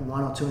up at like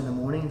 1 or 2 in the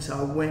morning. So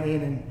I went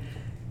in and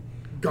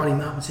got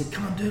him up and said,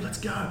 "Come on, dude, let's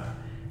go.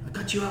 I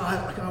got you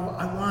up.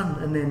 I won."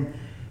 And then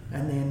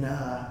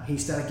he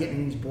started getting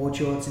in his board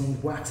shorts and he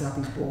whacks up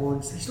his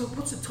boards. He's like,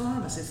 "What's the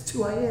time?" I said, "It's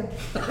 2 a.m.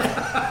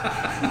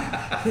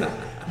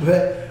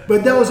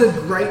 But that was a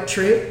great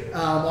trip.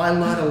 I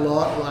learned a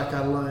lot. Like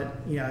I learned,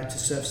 to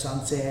surf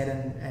Sunset,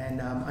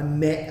 and I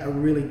met a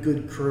really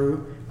good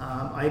crew.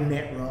 I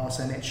met Ross,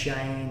 I met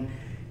Shane.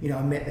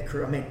 I met the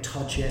crew. I met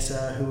Todd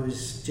Chesser, who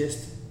was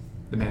just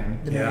the man.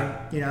 Man.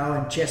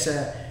 And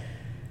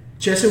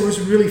Chesser was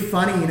really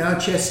funny.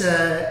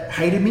 Chesser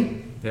hated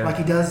me like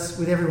he does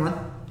with everyone,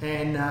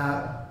 and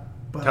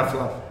but tough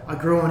love. I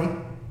grew on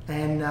him.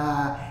 And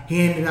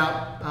he ended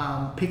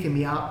up picking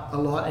me up a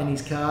lot in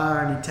his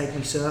car, and he'd take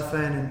me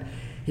surfing, and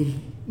he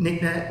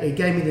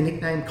gave me the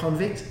nickname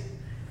Convict.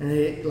 And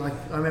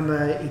I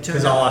remember he turned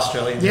because all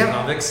Australians are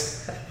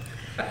convicts.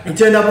 He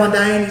turned up one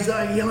day and he's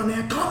like yelling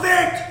out,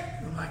 "Convict!"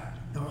 I'm like,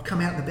 I'll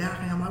come out in the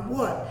balcony. I'm like,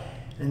 "What?"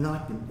 And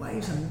like the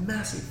waves are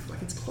massive,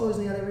 like it's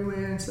closing out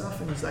everywhere and stuff.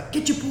 And he's like,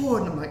 "Get your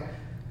board." And I'm like,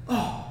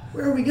 "Oh,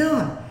 where are we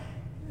going?"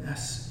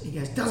 He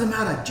goes, "Doesn't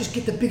matter, just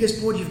get the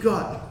biggest board you've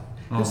got."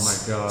 Oh my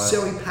God.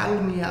 So he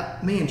paddled me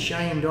up, me and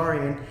Shane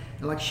Dorian,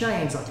 and like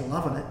Shane's like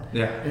loving it.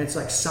 Yeah. And it's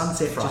like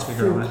sunset, Frosty just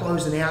full growing.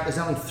 closing out. There's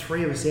only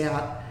 3 of us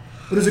out.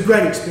 But it was a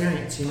great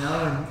experience,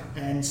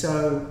 and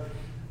so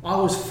I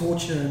was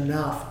fortunate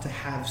enough to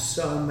have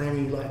so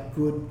many like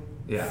good,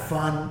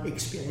 fun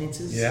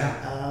experiences.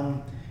 Yeah.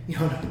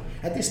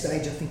 At this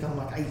stage, I think I'm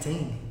like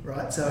 18,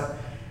 right? So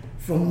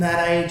from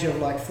that age of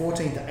like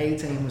 14 to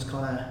 18 was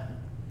kind of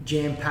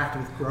jam-packed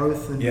with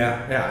growth and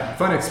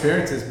fun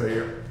experiences, but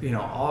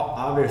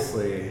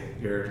obviously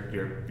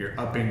you're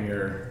upping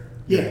your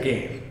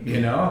game,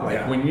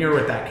 when you're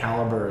with that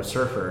caliber of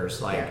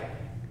surfers,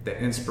 the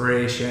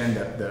inspiration,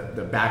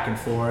 the back and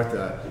forth,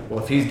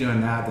 if he's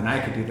doing that, then I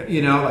could do that,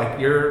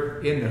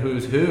 you're in the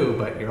who's who,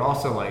 but you're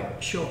also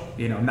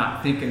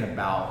not thinking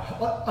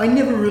about. I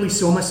never really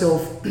saw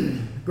myself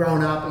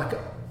growing up,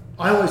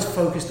 I always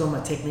focused on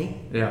my technique,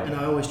 and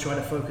I always try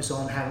to focus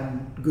on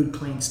having good,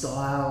 clean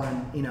style,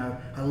 and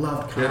I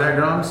loved Curran. Hear that,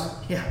 Grums?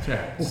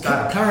 Yeah.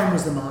 Well, Curran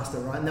was the master,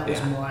 right? And that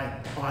was my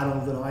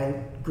idol that I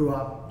grew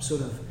up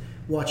sort of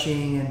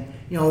watching, and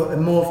it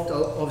morphed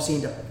obviously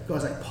into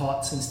guys like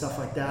Potts and stuff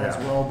like that as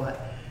well. But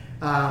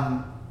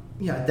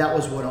that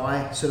was what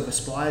I sort of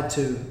aspired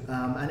to,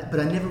 but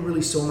I never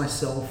really saw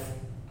myself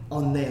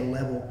on their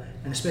level,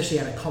 and especially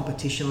at a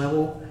competition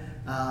level.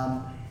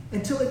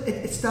 Until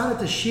it started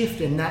to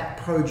shift, and that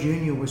Pro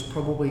Junior was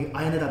probably,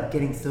 I ended up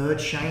getting 3rd.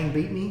 Shane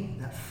beat me,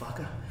 that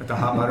fucker. At the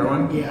hot butter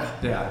one?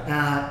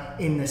 Yeah.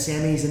 In the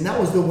semis, and that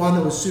was the one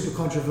that was super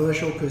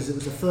controversial because it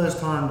was the first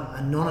time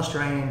a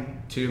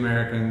non-Australian... Two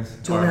Americans.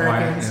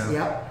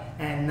 Yep.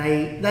 And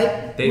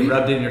they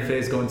rubbed in your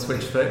face going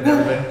switch foot and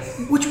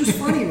everything. Which was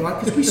funny, right?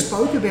 Because we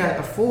spoke about it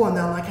before, and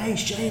they were like, "Hey,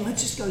 Shane,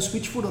 let's just go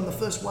switch foot on the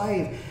first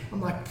wave."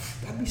 I'm like,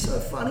 that'd be so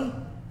funny.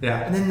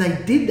 Yeah. And then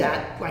they did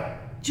that,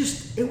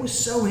 it was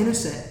so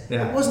innocent.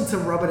 Yeah. It wasn't to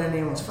rub it in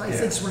anyone's face.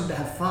 They just wanted to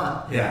have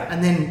fun. Yeah.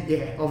 And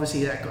then,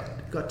 obviously that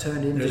got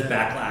turned into... There's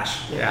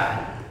backlash.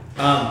 Yeah.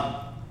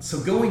 So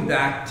going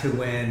back to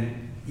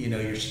when,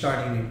 you're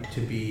starting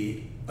to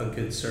be a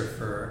good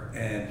surfer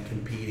and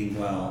competing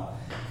well,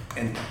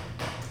 and,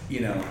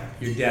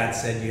 your dad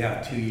said you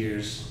have 2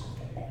 years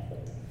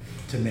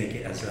to make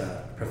it as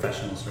a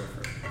professional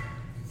surfer.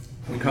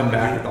 We come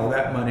back with all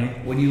that money.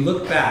 When you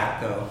look back,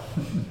 though,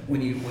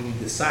 when you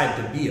decide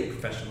to be a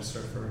professional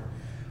surfer,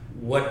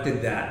 what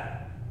did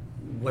that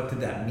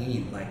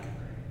mean?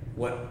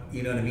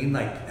 You know what I mean?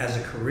 As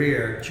a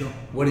career, sure.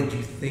 What did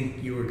you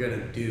think you were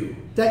gonna do?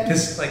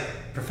 Because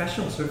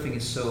professional surfing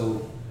is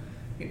so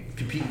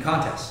compete in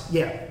contests.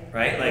 Yeah.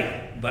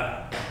 Right.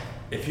 But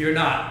if you're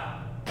not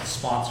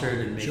sponsored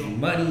and making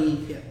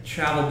money, Yeah.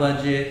 travel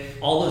budget,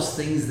 all those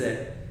things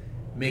that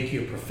make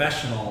you a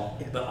professional,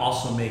 but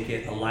also make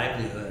it a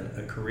livelihood,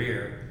 a career.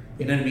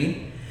 You know what I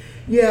mean?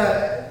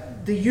 Yeah,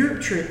 the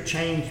Europe trip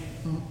changed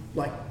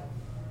like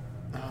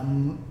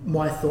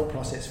my thought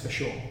process for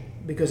sure,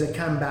 because I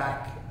come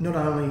back not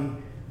only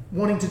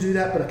wanting to do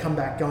that, but I come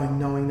back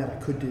knowing that I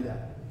could do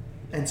that.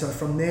 And so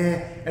from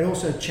there, it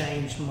also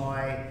changed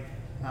my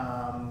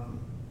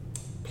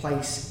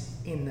place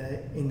in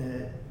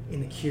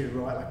the queue,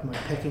 right? Like my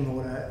pecking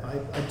order.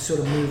 I sort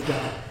of moved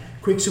up.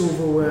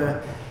 Quicksilver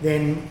were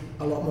then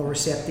a lot more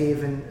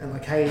receptive and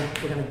like, hey,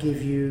 we're going to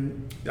give you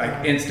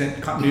like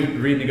instant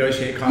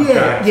renegotiate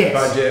contracts,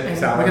 budget, and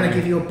salary. we're going to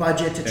give you a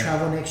budget to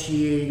travel next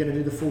year. You're going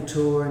to do the full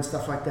tour and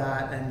stuff like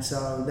that. And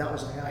so that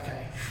was like,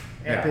 okay,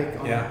 epic.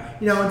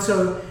 You know, and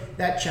so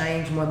that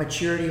changed. My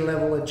maturity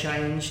level had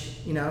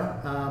changed. You know,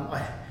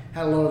 I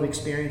had a lot of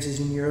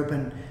experiences in Europe,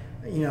 and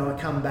you know, I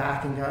come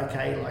back and go,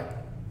 okay, like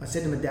I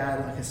said to my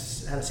dad, like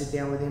I had to sit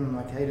down with him. I'm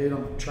like, hey, dude,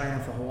 I'm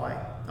training for Hawaii.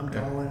 I'm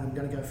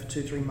going to go for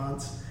 2-3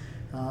 months.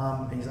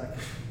 And he's like,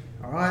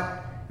 all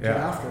right, get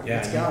after it.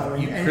 Let's go.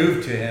 You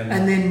proved to him.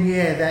 And then,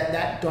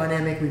 that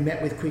dynamic, we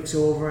met with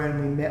Quicksilver and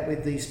we met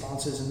with these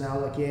sponsors, and they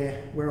were like, yeah,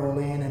 we're all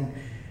in. And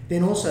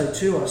then also,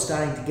 too, I was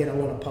starting to get a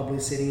lot of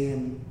publicity,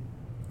 and,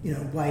 you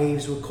know,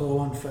 Waves were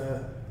calling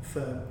for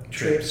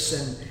trips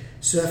and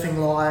Surfing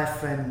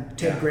Life and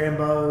Ted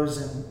Grambo's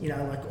and, you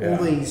know, like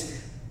all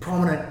these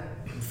prominent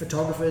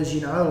photographers,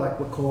 you know, like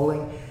were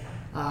calling.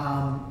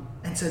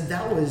 And so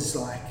that was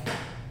like,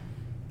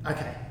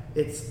 okay,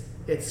 it's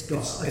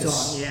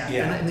on,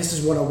 and this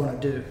is what I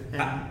want to do.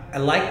 And I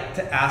like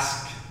to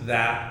ask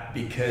that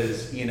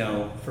because, you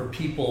know, for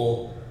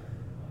people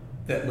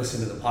that listen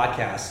to the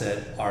podcast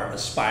that are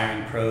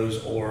aspiring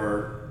pros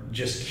or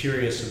just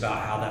curious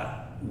about how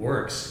that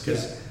works,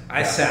 because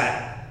I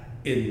sat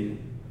in,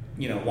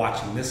 you know,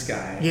 watching this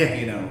guy,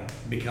 you know,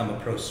 become a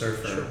pro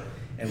surfer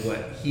and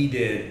what he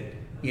did,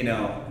 you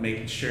know,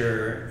 making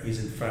sure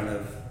he's in front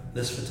of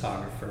this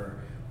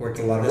photographer,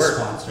 working with this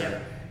sponsor.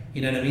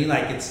 You know what I mean?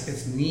 Like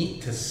it's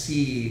neat to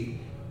see,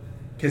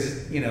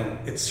 because you know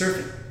it's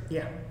surfing.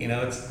 Yeah. You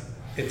know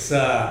it's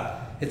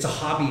a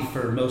hobby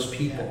for most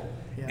people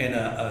and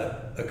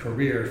a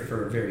career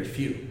for very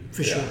few.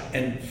 For sure.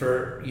 And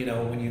for, you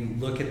know, when you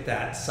look at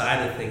that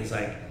side of things,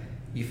 like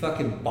you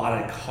fucking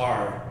bought a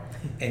car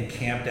and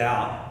camped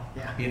out.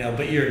 You know,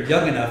 but you're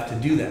young enough to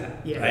do that,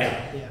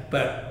 right? Yeah.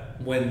 But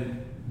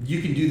when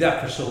you can do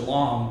that for so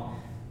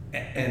long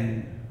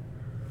and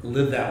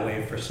live that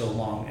way for so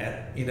long,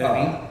 you know what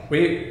I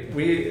mean?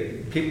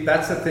 We people,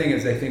 that's the thing,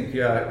 is I think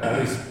all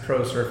these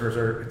pro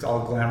surfers it's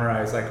all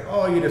glamorized, like,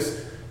 oh, you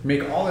just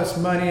make all this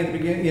money at the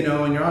beginning, you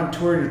know, and you're on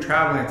tour and you're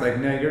traveling. It's like,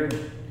 no,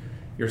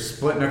 you're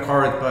splitting a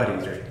car with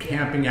buddies, you're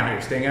camping out,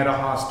 you're staying at a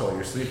hostel,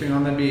 you're sleeping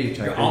on the beach.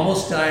 You're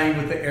almost dying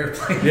with the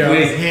airplane.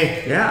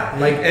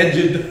 Like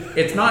engine.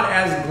 It's not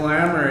as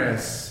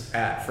glamorous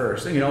at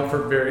first, you know,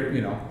 for very,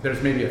 you know,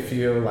 there's maybe a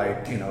few,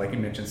 like, you know, like you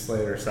mentioned,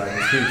 Slater signing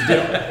this huge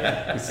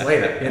deal. He's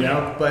Slater, you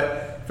know,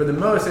 but for the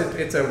most,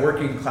 it's a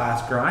working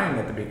class grind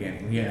at the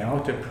beginning, you know,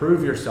 to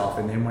prove yourself.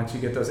 And then once you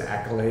get those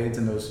accolades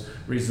and those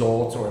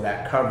results or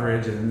that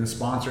coverage, and then the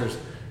sponsors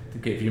to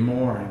give you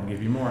more and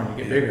give you more, and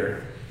you get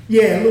bigger.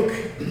 Yeah, look,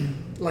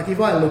 like if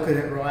I look at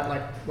it right,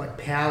 like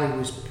Powley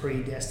was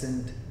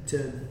predestined to,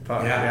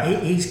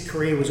 his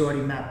career was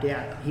already mapped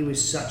out. He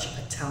was such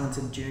a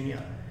talented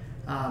junior.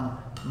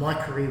 My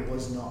career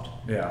was not.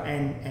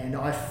 And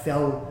I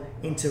fell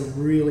into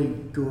really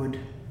good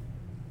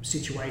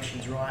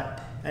situations, right,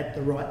 at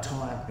the right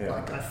time.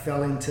 Like I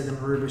fell into the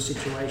Maroubra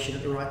situation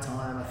at the right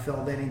time. I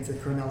fell then into the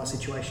Cronulla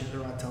situation at the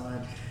right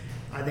time.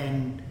 I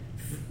then,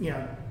 you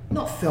know,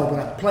 not fell,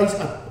 but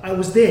I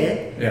was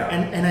there,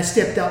 and I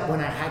stepped up when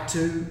I had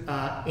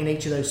to in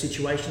each of those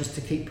situations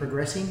to keep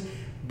progressing.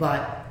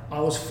 But I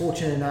was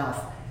fortunate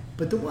enough.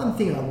 But the one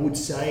thing I would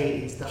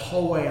say is the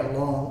whole way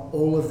along,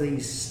 all of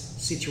these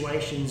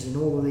situations and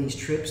all of these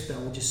trips, they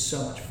were just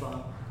so much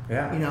fun.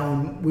 You know,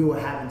 and we were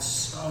having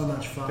so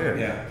much fun.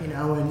 You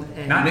know,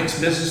 and not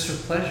mixed business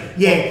for pleasure.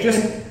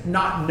 Just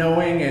not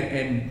knowing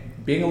and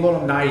being a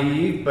little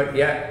naive, but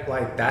yet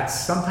like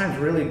that's sometimes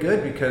really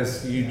good,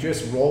 because you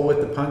just roll with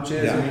the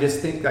punches and you just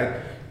think like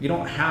you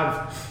don't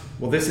have,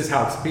 well, this is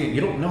how it's being.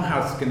 You don't know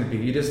how it's going to be.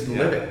 You just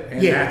live it,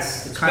 and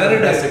that's kind of the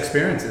best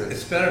experiences.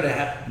 It's better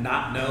to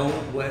not know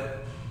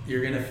what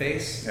you're going to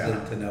face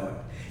than to know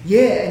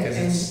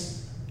it.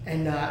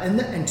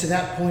 And to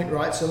that point,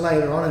 right? So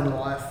later on in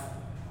life,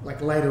 like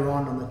later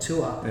on the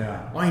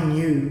tour, I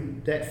knew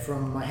that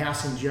from my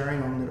house in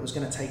Gerringong that it was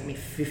going to take me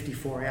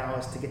 54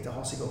 hours to get to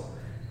Hossegor.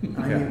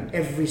 I knew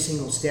every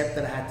single step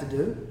that I had to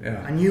do.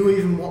 I knew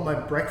even what my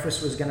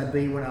breakfast was going to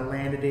be when I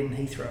landed in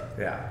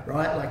Heathrow.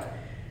 Right? Like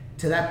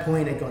to that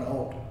point, it got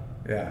old.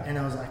 And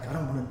I was like, I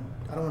don't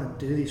want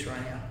to do this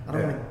right now. I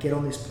don't want to get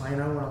on this plane.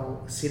 I don't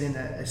want to sit in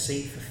a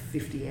seat for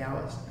 50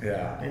 hours.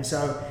 And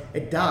so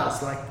it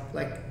does.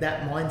 Like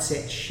that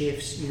mindset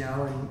shifts, you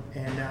know,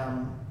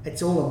 and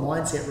it's all a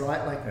mindset,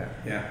 right?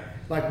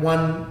 Like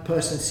one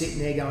person sitting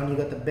there going, you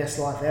got the best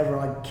life ever,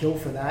 I'd kill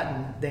for that.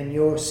 And then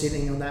you're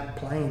sitting on that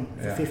plane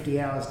for 50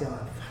 hours going,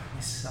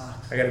 fucking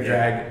sucks. I got to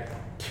drag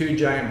 2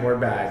 giant board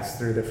bags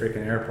through the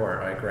freaking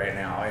airport like right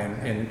now,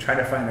 and try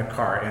to find a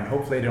cart, and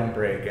hopefully they don't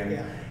break. And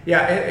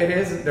it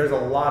is. There's a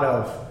lot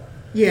of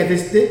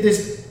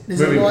there's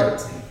a lot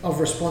parts. of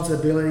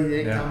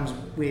responsibility that comes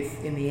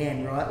with in the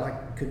end, right?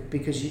 Like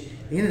because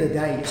at the end of the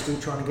day, you're still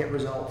trying to get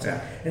results.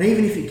 Yeah. And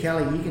even if you're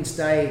Kelly, you can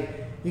stay.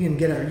 You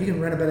can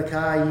rent a better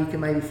car. You can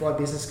maybe fly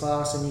business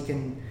class, and you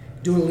can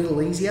do it a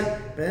little easier.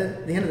 But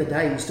at the end of the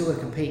day, you still got to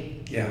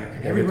compete. Yeah.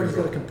 And everybody's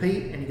got to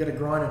compete, and you got to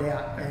grind it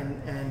out.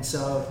 And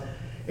so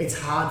it's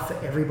hard for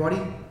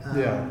everybody.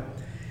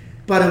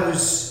 But it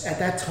was at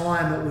that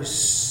time. It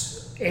was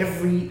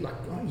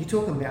you're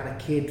talking about a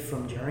kid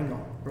from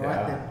Gerringong,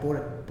 right? That bought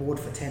a board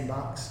for $10,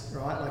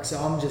 right? Like, so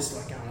I'm just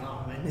like,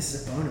 oh man, this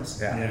is a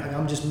bonus. Like,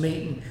 I'm just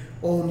meeting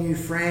all new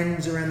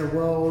friends around the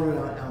world.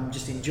 I'm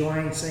just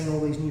enjoying seeing all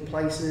these new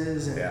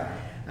places, and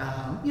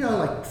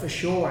like for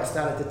sure, I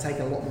started to take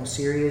it a lot more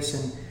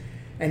serious,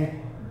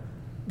 and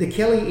the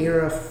Kelly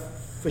era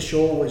for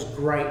sure was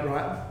great,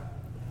 right?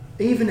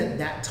 Even at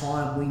that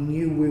time, we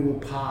knew we were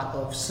part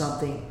of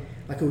something.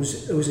 Like it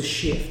was a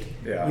shift.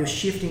 Yeah. You're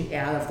shifting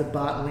out of the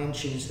Bart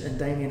Lynch's and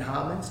Damien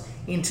Hartmans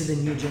into the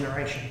new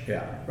generation.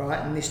 Yeah. Right?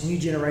 And this new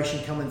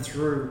generation coming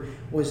through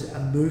was a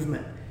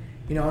movement.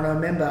 And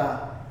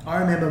I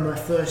remember my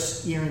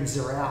first year in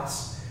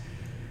Zarauz.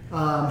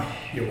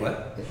 Your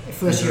what?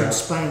 First year in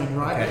Spain,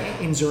 right?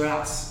 Okay. In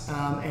Zarauz.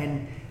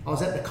 And I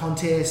was at the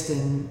contest,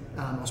 and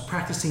I was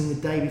practicing the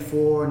day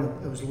before,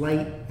 and it was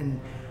late, and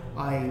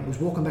I was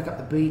walking back up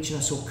the beach, and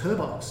I saw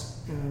Kerbox.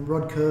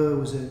 Rod Kerr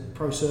was a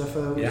pro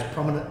surfer, was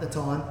prominent at the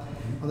time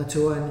on the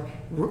tour, and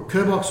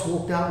Kerbox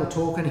walked out, we're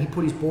talking, he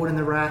put his board in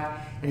the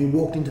rack, and he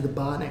walked into the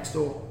bar next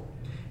door.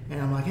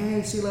 And I'm like,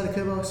 hey, see you later,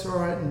 Kerbox, all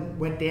right, and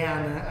went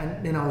down,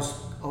 and then I was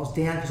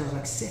down because I was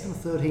like 2nd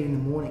or 3rd heat in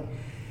the morning.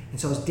 And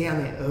so I was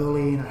down there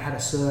early, and I had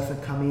a surf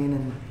and come in,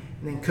 and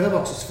then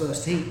Kerbox's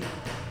first heat.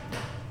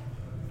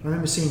 I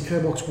remember seeing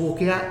Kerbox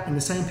walk out in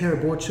the same pair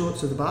of board shorts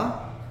to the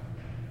bar,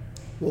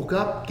 walk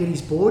up, get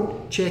his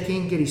board, check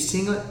in, get his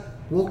singlet,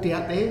 walked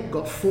out there,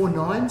 got 4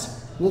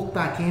 9s, walked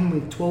back in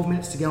with 12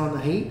 minutes to go on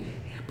the heat,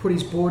 put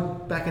his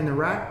board back in the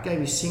rack, gave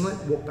his singlet,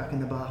 walked back in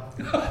the bar.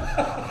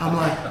 I'm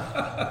like,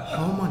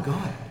 oh my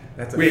God.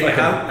 That's a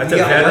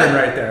veteran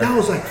right there. That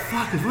was like,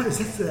 fuck,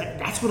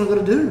 that's what I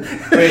got to do.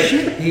 Wait,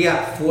 Shit. he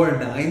got 4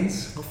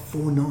 9s? Got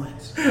 4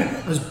 9s.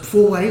 It was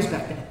 4 waves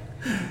back then.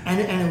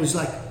 And it was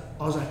like,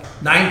 I was like...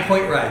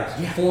 9-point rides.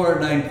 Yeah. 4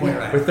 9-point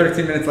rides. With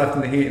 13 minutes left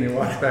in the heat, and he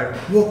walks back.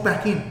 Walk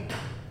back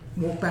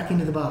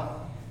into the bar.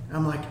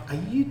 I'm like, are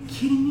you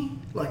kidding me?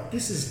 Like,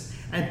 this is...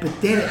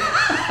 But then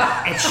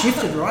it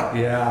shifted, right?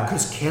 Yeah.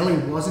 Because Kelly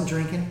wasn't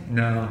drinking.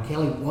 No.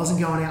 Kelly wasn't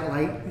going out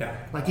late. Yeah.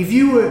 Like, if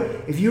you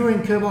were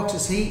in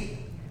Kerbox's heat,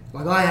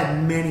 like I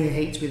had many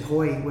heats with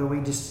Hoy where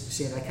we just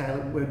said, okay,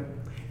 look,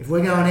 if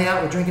we're going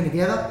out, we're drinking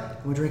together,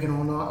 and we're drinking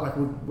all night. Like,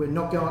 we're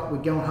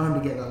going home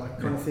together, like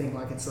kind of thing.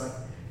 Like, it's like,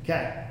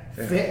 okay,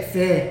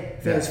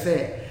 fair's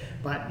fair.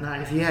 But no,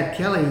 if you had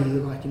Kelly,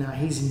 you're like,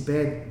 he's in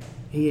bed.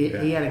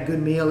 He had a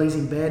good meal. He's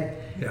in bed.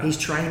 Yeah. He's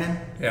training.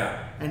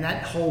 Yeah. And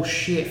that whole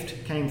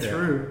shift came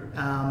through.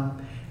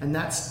 And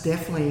that's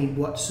definitely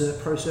what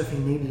pro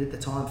surfing needed at the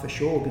time for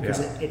sure, because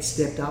it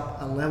stepped up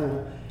a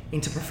level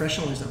into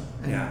professionalism.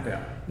 And,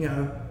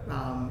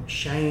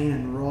 Shane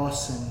and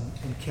Ross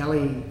and Kelly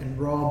and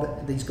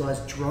Rob, these guys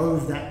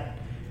drove that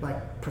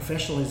like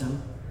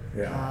professionalism.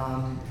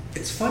 Yeah.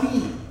 It's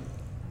funny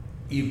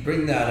you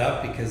bring that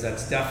up because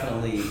that's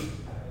definitely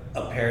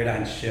a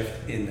paradigm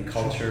shift in the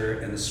culture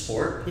and the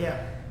sport.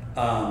 Yeah.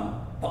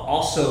 But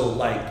also,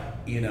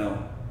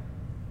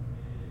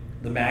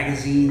 the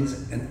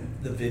magazines and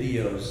the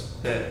videos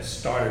that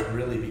started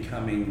really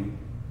becoming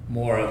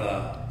more of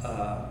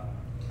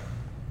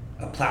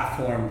a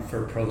platform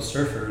for pro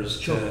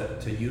surfers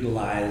to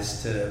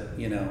utilize to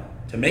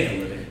make a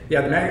living.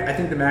 Yeah, I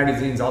think the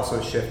magazines also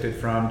shifted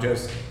from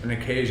just an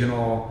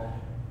occasional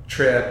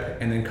trip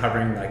and then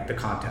covering like the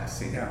contest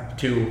scene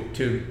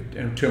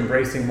to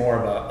embracing more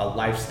of a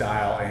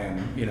lifestyle,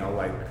 and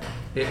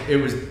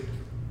it was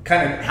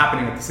kind of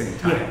happening at the same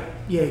time.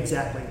 Yeah,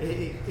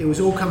 exactly. It was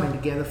all coming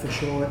together for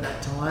sure at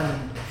that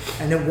time,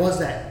 and it was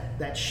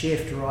that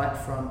shift, right?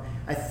 From,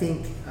 I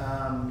think,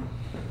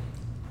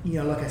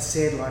 like I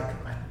said, like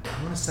I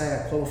want to say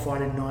I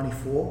qualified in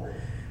 '94,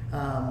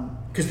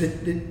 because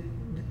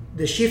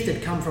the shift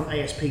had come from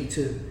ASP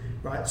too,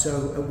 right?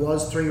 So it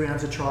was 3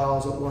 rounds of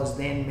trials. It was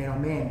then man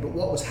on man. But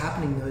what was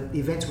happening? The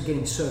events were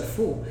getting so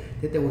full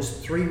that there was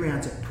 3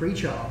 rounds of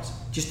pre-trials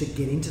just to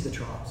get into the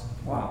trials.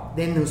 Wow.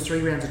 Then there was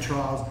 3 rounds of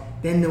trials.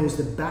 Then there was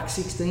the back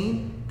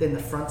 16, then the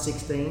front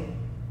 16.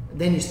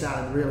 Then you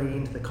started really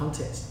into the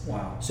contest.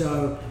 Wow.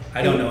 So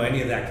I don't know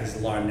any of that because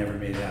Lauren never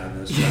made it out of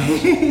those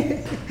trials.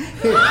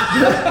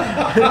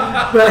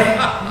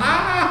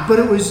 but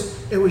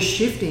it was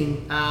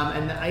shifting,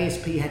 and the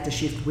ASP had to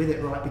shift with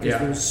it, right? Because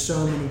there was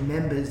so many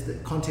members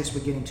that contests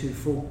were getting too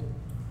full.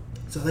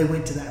 So they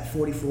went to that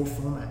 44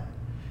 format.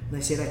 And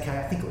they said, okay,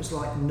 I think it was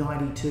like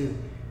 92.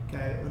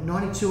 Okay,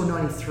 92 or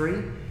 93.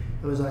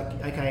 It was like,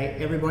 okay,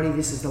 everybody,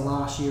 this is the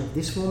last year of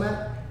this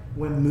format.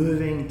 we're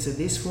moving to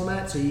this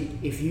format. So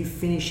if you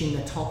finish in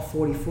the top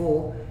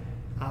 44,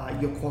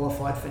 you're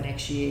qualified for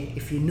next year.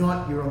 If you're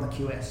not, you're on the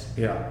QS.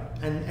 Yeah.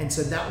 And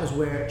so that was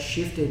where it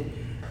shifted.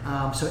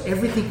 So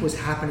everything was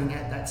happening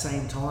at that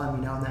same time,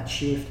 you know, in that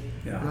shift.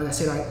 Yeah. And like I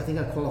said, I think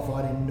I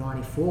qualified in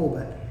 94,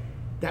 but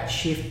that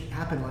shift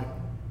happened. Like,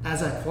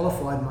 as I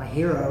qualified, my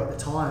hero at the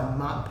time,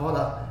 Martin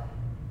Potter,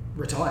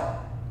 retired.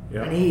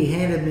 Yeah. And he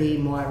handed me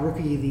my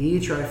Rookie of the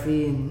Year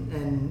trophy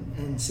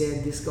and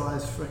said, this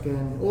guy's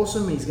freaking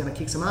awesome, he's going to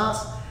kick some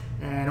ass,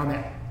 and I'm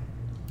out.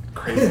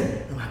 Crazy.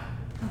 I'm like,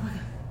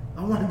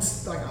 oh my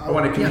God, I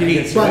want to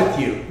compete with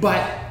you.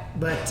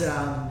 But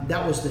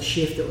that was the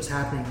shift that was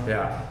happening. Like,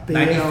 Yeah. being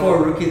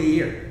 94 Rookie of the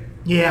Year.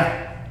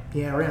 Yeah,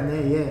 around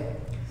there, yeah.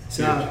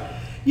 So,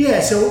 Huge.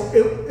 yeah, so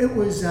it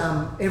was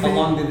How everything.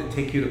 long did it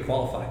take you to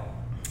qualify?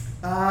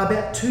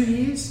 About 2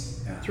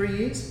 years, Yeah. 3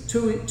 years,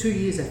 2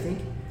 years, I think.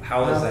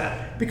 How was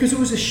that? Because it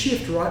was a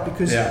shift, right?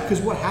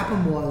 Because what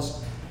happened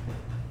was,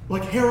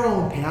 like,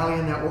 Hero and Powley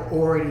and that were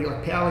already,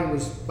 like, Powley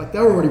was, like, they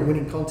were already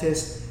winning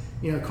contests,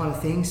 you know, kind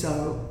of thing.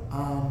 So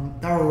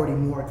they were already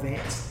more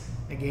advanced.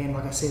 Again,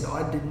 like I said,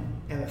 I didn't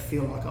ever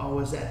feel like I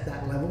was at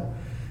that level.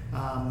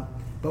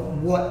 But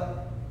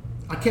what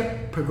I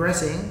kept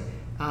progressing,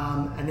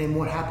 and then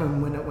what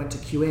happened when it went to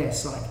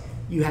QS, like,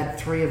 you had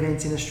 3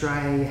 events in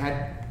Australia, you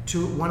had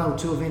 1 or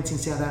 2 events in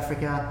South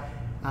Africa,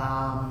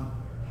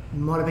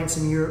 might have been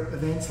some Europe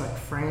events like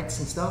France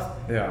and stuff.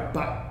 Yeah.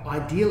 But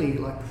ideally,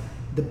 like,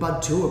 the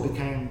Bud Tour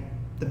became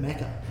the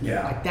mecca.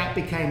 Yeah. Like, that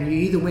became, you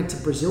either went to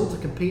Brazil to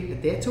compete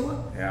at their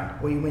tour, Yeah.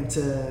 or you went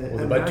to Well,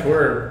 the Bud America.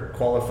 Tour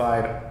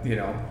qualified, you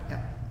know, Yeah.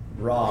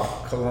 Rob,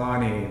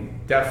 Kalani,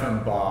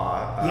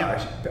 Deffenbaugh,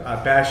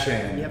 Yep.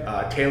 Bashan,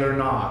 Yep. Taylor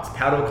Knox,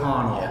 Pat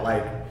O'Connell. Yeah.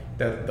 Like,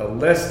 the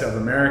list of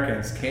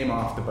Americans came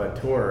off the Bud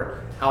Tour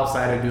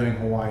outside of doing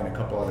Hawaii and a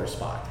couple other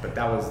spots. But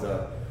that was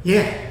the...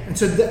 Yeah, and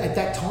so at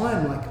that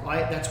time, like,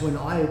 that's when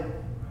I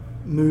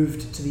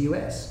moved to the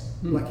US,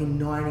 like in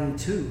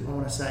 '92, I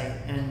want to say,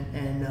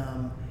 and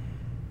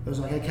it was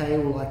like, okay,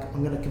 well, like,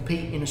 I'm going to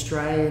compete in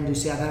Australia and do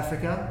South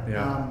Africa,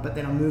 Yeah. but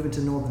then I'm moving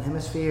to Northern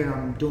Hemisphere and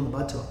I'm doing the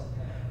Bud Tour,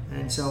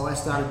 and so I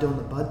started doing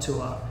the Bud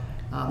Tour.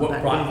 What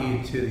back brought then.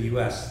 you to the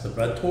U.S.? The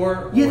Bud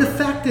Tour? Yeah, or- the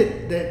fact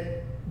that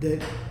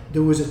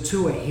there was a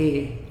tour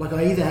here, like,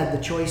 I either had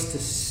the choice to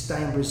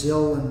stay in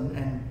Brazil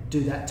and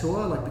do that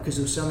tour, like, because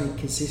there were so many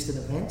consistent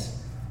events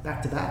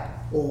back to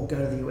back, or go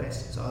to the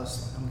US. So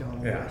I'm going to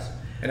the Yeah. US.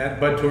 And that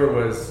Bud Tour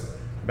was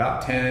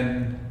about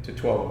 10 to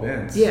 12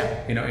 events. Yeah.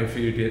 You know, if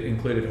you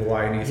included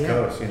Hawaii and East Yeah.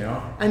 Coast, you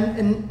know?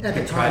 And at the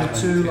Good time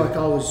prize too, money, too. like,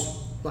 I was,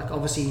 like,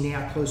 obviously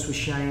now close with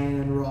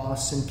Shane and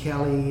Ross and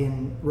Kelly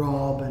and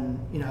Rob, and,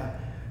 you know,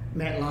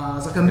 met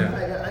Lars, like, I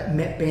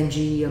met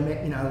Benji, I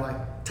met, you know,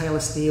 like, Taylor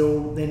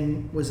Steele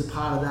then was a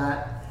part of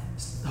that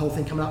whole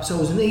thing coming up. So it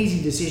was an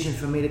easy decision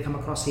for me to come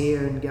across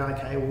here and go,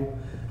 okay, well,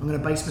 I'm going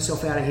to base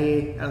myself out of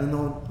here, out of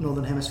the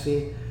Northern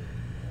Hemisphere.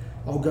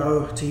 I'll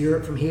go to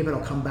Europe from here, but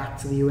I'll come back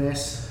to the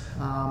US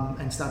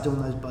and start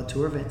doing those Bud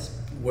Tour events.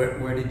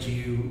 Where did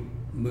you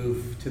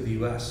move to the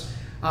U.S.?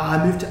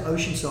 I moved to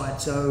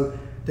Oceanside. So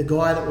the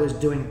guy that was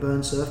doing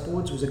Burn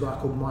Surfboards was a guy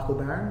called Michael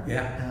Barron,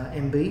 Yeah.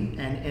 MB.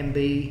 And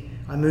MB,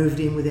 I moved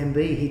in with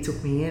MB. He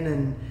took me in,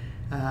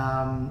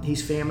 and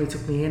his family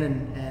took me in,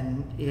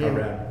 and yeah, How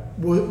rad.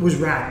 was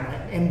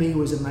rad. Mate. MB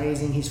was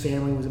amazing. His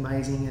family was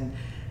amazing,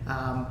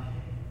 and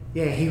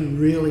yeah, he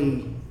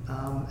really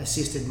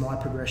assisted my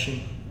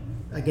progression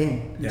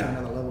again to Yeah.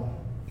 another level.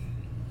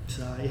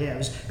 So yeah, it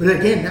was. But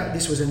again,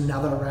 this was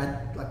another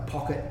rad, like,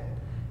 pocket,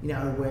 you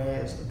know, where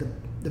it was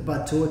the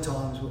Bud Tour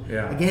times.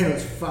 Yeah. Again, it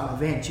was fun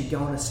events. You're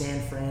going to San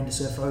Fran to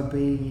surf OB.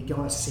 You're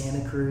going to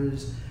Santa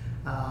Cruz.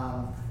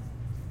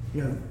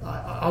 You know,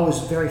 I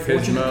was very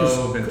fortunate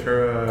Pismo,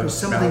 Ventura, because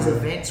some of these Malibu.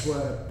 events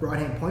were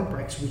right-hand point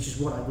breaks, which is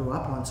what I grew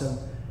up on. So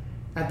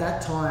at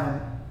that time,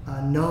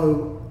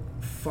 no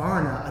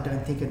foreigner, I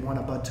don't think, had won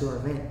a Bud Tour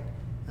event.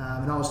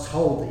 And I was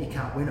told that you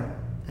can't win them.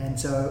 And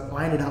so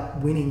I ended up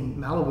winning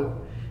Malibu.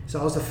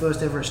 So I was the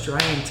first ever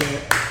Australian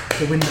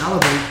to win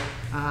Malibu,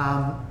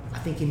 I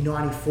think in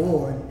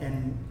 '94.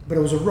 But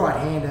it was a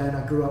right-hander, and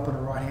I grew up on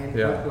a right-hand.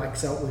 Yeah. Like,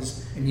 so it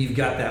was... And you've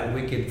got that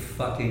wicked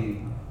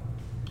fucking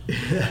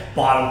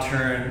bottom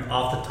turn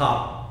off the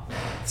top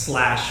 /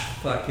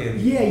 fucking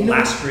Yeah, you know,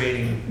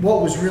 lacerating.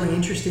 What was really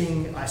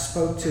interesting, I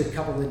spoke to a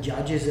couple of the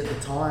judges at the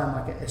time,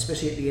 like,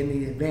 especially at the end of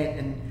the event,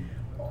 and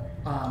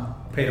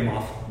Paid him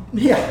off.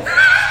 yeah,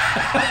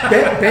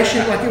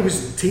 Beshan, like, it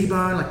was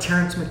T-Bone, like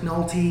Terrence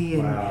McNulty,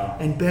 and Wow.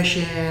 and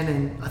Beshan,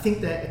 and I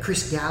think that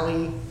Chris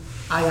Galley,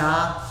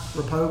 AR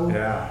Rapogel,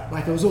 Yeah.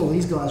 like, it was all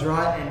these guys,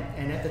 right?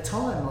 And at the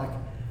time, like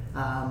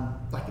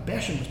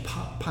Beshan was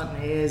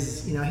punting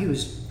airs, you know, he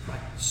was,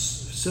 like,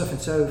 surfing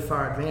so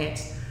far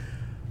advanced.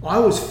 I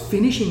was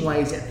finishing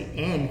waves at the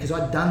end because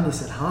I'd done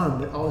this at home,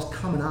 but I was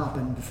coming up,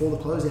 and before the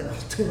closeout, I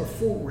was doing a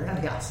full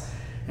roundhouse.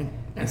 And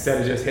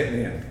Instead of just hitting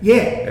the end. yeah,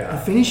 Yeah.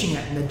 and finishing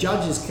it, and the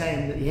judges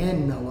came at the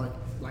end, and they were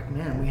like,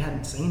 man, we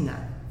hadn't seen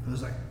that. It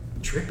was like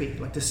trippy,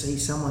 like, to see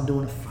someone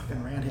doing a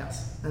fucking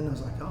roundhouse. And I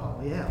was like,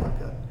 oh yeah, like,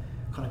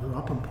 kind of grew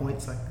up on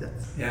points like that.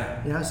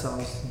 Yeah. You know, so I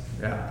was.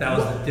 Yeah. That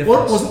was the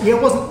difference. Well,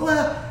 it wasn't.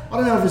 Well, I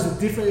don't know if it was a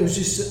different. It was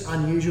just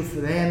unusual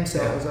for them.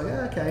 So I was like,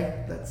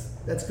 okay,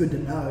 that's good to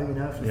know. You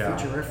know, for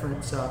future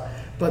reference. So,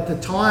 but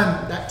that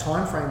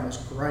time frame was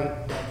great.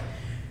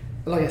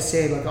 Like I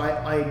said, like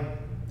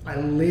I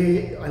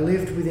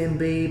lived with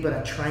MB, but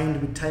I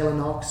trained with Taylor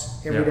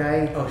Knox every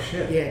day. Oh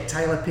shit. Yeah,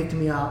 Taylor picked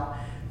me up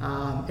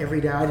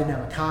every day. I didn't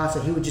have a car, so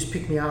he would just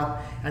pick me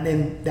up, and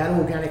then that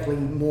organically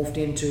morphed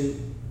into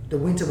the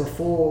winter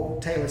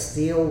before. Taylor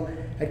Steele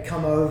had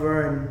come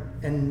over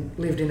and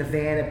lived in a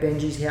van at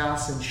Benji's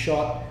house and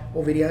shot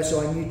all videos.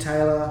 So I knew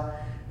Taylor,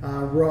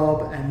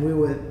 Rob, and we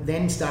were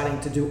then starting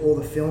to do all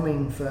the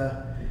filming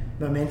for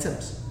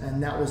Momentums,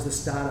 and that was the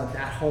start of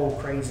that whole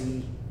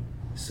crazy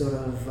sort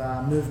of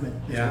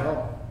movement as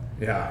well.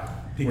 Yeah.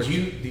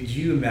 Did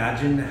you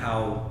imagine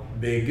how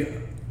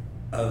big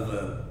of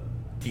a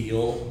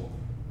deal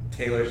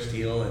Taylor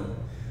Steele and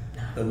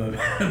the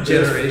Momentum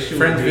generation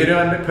Friends would be? Video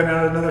and putting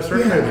out another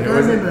surf movie? I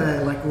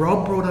remember like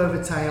Rob brought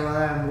over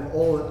Taylor and we're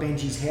all at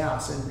Benji's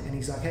house, and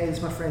he's like, hey, this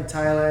is my friend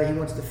Taylor, he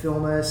wants to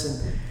film us,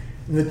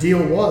 and the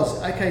deal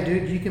was, okay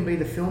dude, you can be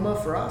the filmer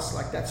for us,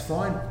 like that's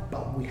fine,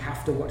 but we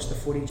have to watch the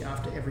footage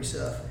after every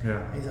surf.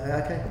 Yeah. He's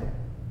like, okay,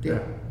 deal.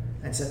 Yeah.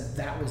 And so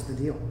that was the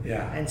deal.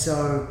 Yeah. And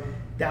so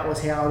that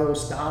was how it all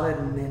started,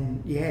 and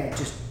then it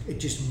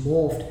just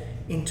morphed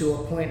into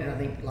a point, and I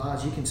think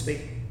Lars, you can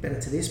speak better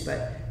to this,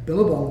 but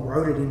Billabong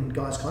wrote it in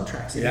guys'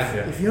 contracts.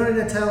 If you're in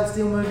a Taylor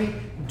Steele movie,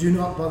 do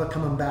not bother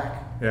coming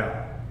back.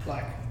 Yeah.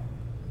 Like,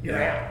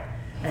 you're out.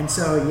 And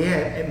so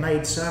it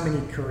made so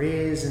many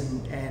careers,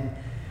 and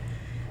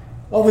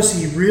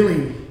obviously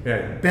really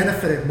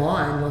benefited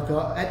mine. Like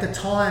at the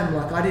time,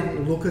 like I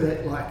didn't look at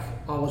it like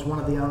I was one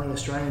of the only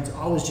Australians.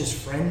 I was just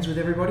friends with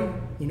everybody,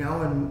 you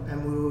know,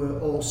 and we were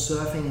all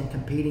surfing and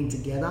competing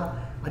together.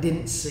 I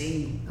didn't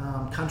see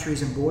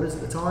countries and borders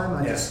at the time.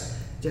 I just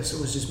it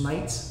was just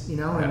mates, you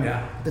know. And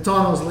at the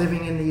time I was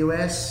living in the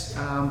US,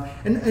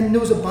 and there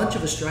was a bunch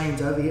of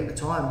Australians over here at the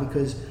time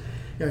because,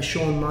 you know,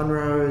 Sean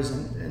Munros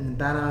and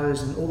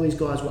Banos and all these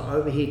guys were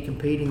over here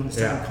competing in the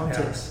same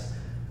contest.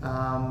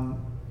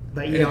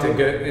 But and it's a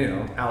good, you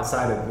know,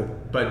 outside of the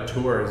Bud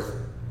Tour is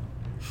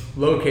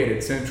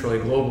located centrally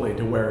globally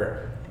to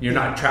where you're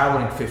not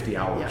traveling 50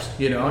 hours.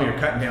 You know, you're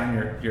cutting down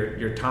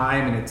your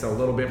time, and it's a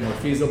little bit more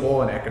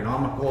feasible and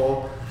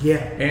economical. Yeah.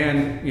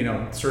 And you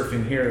know,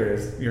 surfing here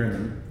is you're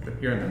in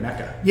the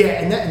Mecca.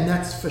 Yeah, and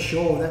that's for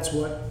sure. That's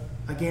what,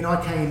 again,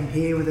 I came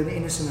here with an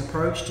innocent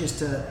approach, just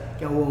to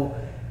go, well,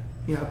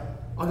 you know,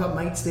 I got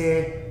mates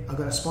there, I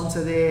got a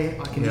sponsor there,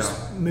 I can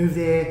just move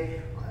there.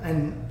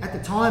 And at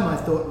the time I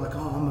thought like,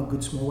 oh, I'm a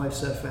good small wave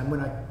surfer. And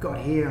when I got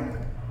here, I'm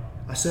like,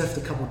 I surfed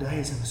a couple of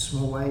days in the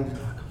small waves, and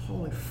I'm like,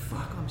 holy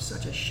fuck, I'm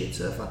such a shit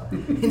surfer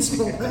in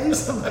small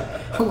waves. I'm like,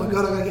 oh my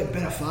God, I gotta get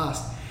better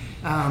fast.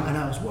 And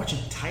I was watching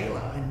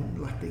Taylor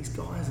and like these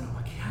guys, and I'm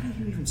like, how do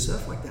you even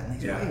surf like that in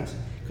these waves?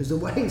 Because the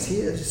waves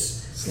here are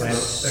just so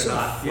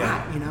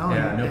flat, you know.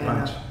 Yeah, no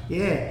punch.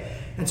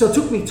 And so it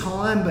took me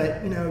time,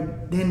 but you know,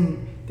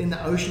 then the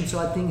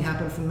Oceanside thing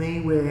happened for me,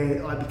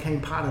 where I became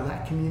part of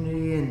that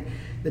community, and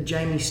the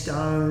Jamie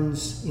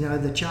Stones, you know,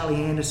 the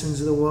Charlie Andersons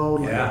of the world.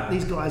 Like,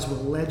 these guys were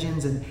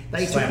legends, and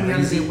they took me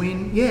under their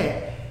wing.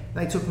 Yeah,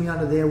 they took me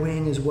under their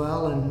wing as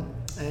well,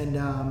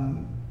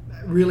 and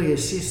really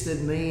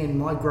assisted me in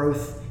my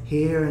growth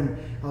here. And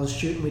I was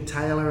shooting with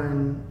Taylor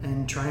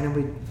and training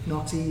with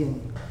Noxie.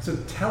 And so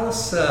tell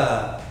us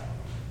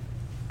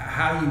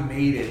how you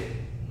made it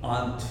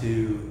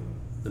onto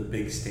the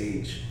big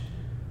stage.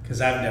 Because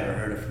I've never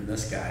heard it from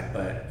this guy,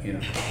 but you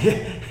know.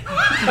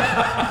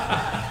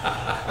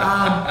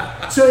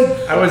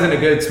 So I wasn't a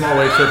good small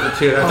wave surfer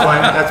too.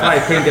 That's why I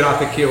couldn't get off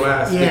the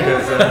QS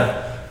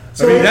because.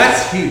 So I mean,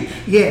 that's huge.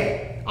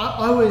 Yeah,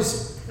 I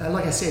was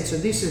like I said. So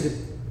this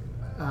is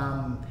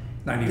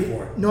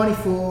 94.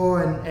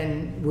 94,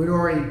 and we're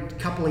already a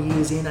couple of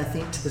years in, I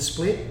think, to the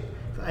split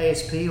for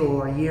ASP,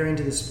 or a year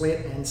into the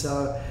split, and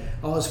so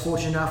I was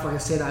fortunate enough. Like I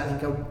said, I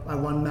think I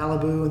won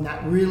Malibu, and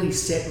that really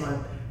set my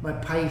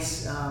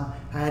pace. I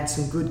had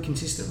some good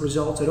consistent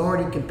results. I'd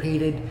already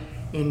competed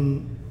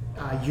in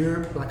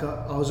Europe. Like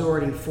I was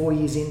already 4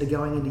 years into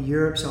going into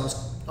Europe, so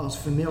I was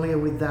familiar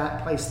with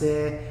that place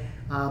there.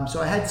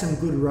 So I had some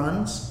good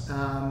runs,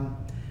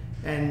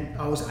 and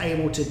I was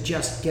able to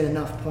just get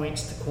enough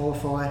points to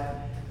qualify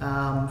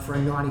for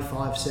a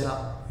 95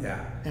 setup.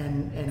 Yeah.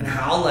 And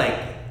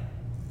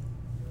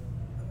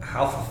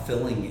how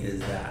fulfilling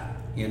is that?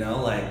 You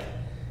know, like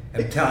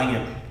I'm telling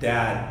your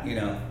dad, you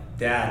know,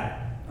 Dad,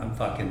 I'm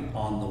fucking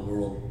on the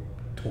world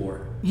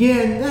tour.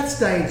 Yeah, and that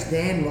stage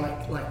then,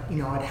 like you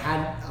know, I'd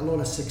had a lot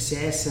of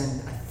success,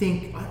 and I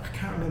think I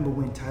can't remember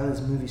when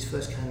Taylor's movies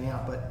first came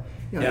out, but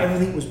you know,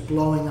 everything was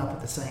blowing up at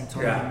the same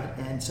time,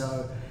 and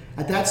so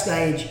at that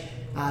stage,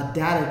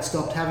 Dad had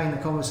stopped having the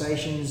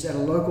conversations at a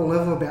local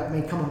level about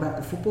me coming back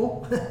to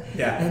football.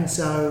 And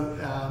so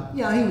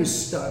he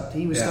was stoked.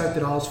 He was stoked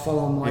that I was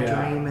following my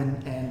dream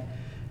and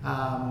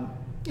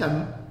you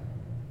know,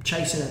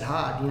 chasing it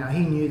hard. You know,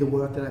 he knew the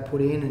work that I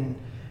put in, and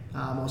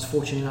I was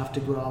fortunate enough to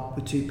grow up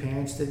with two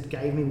parents that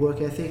gave me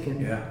work ethic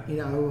and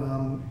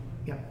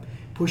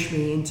pushed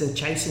me into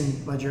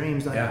chasing my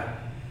dreams.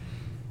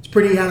 It's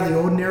pretty out of the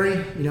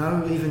ordinary,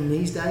 even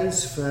these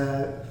days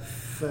for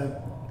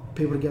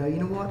people to go, you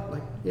know what,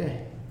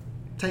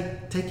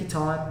 take your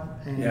time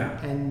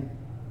and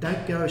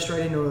don't go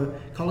straight into a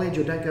college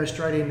or don't go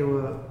straight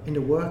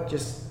into work.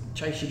 Just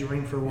chase your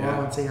dream for a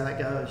while and see how that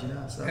goes,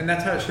 So. And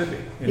that's how it should be.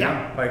 You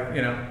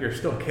know? You're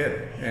still a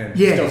kid, and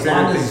as still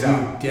long figuring as things you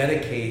out.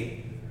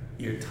 dedicate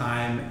your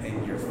time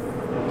and your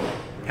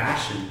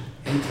passion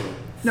into it.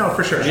 No,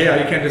 for sure.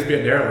 Yeah, you can't just be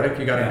a derelict.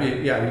 You got to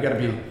be. Yeah, you got to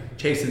be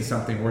chasing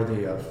something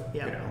worthy of.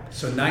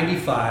 So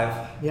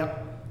 95.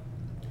 Yep.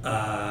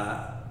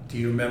 Do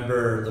you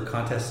remember the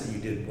contest that you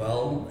did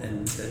well?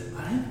 And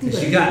I don't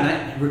think you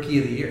got Rookie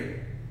of the Year.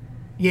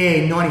 Yeah,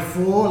 in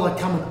 94,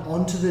 coming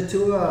onto the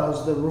tour, I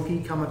was the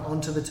rookie coming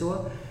onto the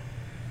tour.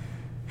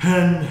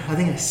 And I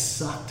think I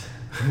sucked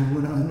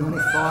when I was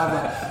 95.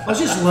 I was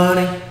just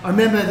learning. I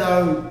remember,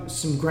 though,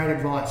 some great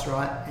advice,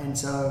 right? And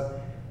so,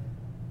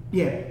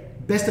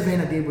 best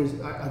event I did was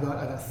I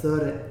got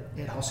third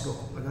at Hossegor.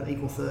 I got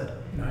equal third.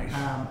 Nice.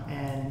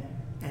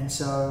 And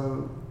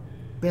so,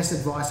 best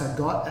advice I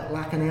got at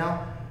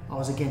Lacanau, I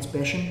was against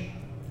Beshan,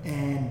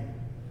 and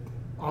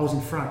I was in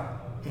front.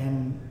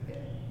 And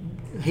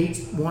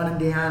heats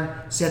winding down,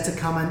 sets are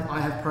coming,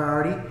 I have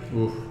priority.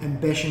 Oof.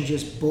 And Beshan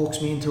just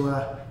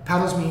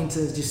paddles me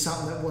into just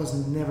something that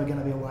was never going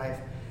to be a wave.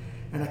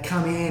 And I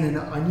come in and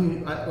I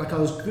knew, I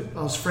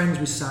was friends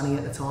with Sonny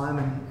at the time,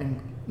 and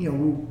we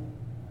were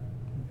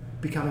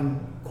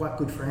becoming quite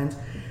good friends.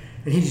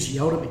 And he just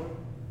yelled at me.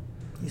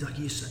 He's like,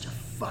 "You're such a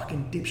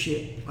fucking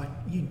dipshit,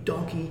 you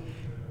donkey.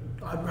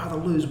 I'd rather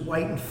lose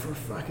weight for a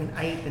fucking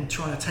 8 than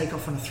trying to take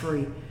off on a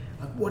 3.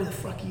 What the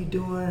fuck are you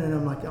doing?" And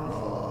I'm like,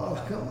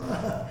 "Oh, come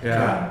on.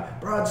 Yeah.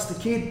 Bro, it's the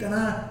kid,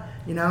 dunno."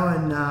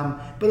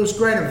 But it was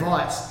great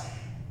advice.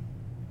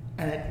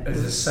 And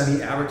Is this Sonny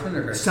Aberton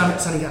or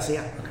Sonny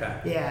Garcia. Okay.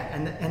 Yeah,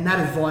 and that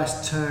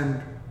advice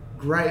turned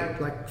great,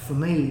 for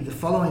me, the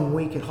following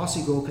week at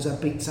Hossegor, because I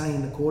beat Sonny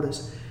in the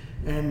quarters.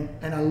 And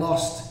I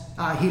lost.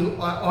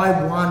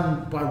 I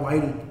won by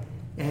waiting,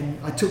 and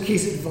I took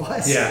his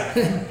advice.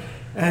 Yeah.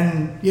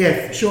 And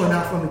sure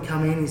enough, when we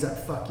come in, he's like,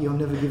 "Fuck you, I'm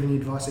never giving you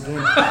advice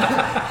again."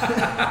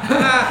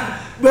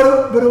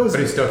 but it was. But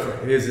he's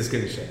stoked. He is just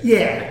good as shit.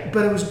 Yeah,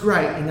 but it was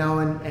great, and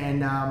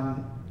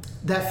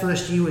that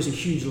first year was a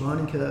huge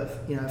learning curve,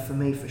 for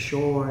me for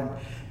sure.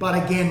 But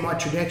again, my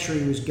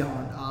trajectory was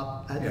going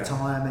up at the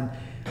time, and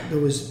there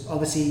was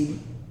obviously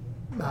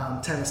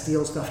Taylor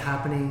Steele stuff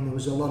happening. There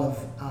was a lot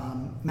of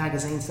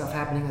magazine stuff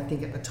happening. I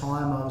think at the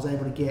time I was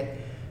able to get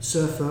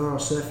Surfer or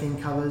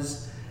Surfing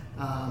covers.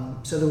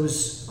 So there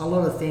was a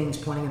lot of things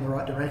pointing in the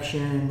right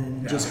direction,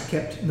 and just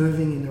kept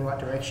moving in the right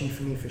direction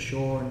for me for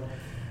sure. And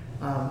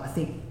I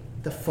think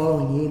the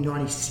following year,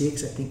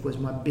 96, I think was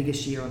my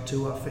biggest year on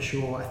tour for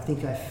sure. I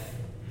think I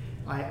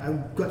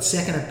got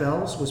second at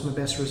Bells, was my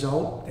best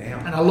result. Damn.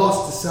 And I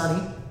lost to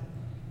Sonny.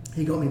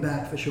 He got me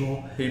back for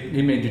sure.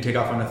 He made you take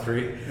off on a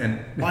 3, and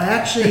I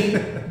actually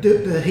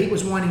the heat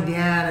was winding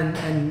down,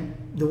 and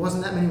there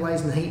wasn't that many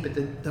ways in the heat, but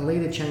the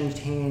leader changed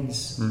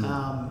hands.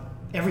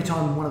 Every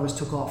time one of us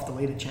took off, the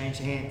leader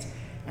changed hands.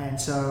 And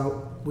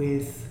so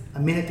with a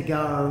minute to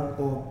go,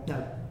 or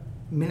a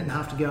minute and a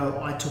half to go,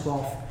 I took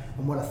off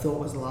on what I thought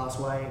was the last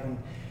wave. And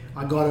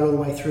I got it all the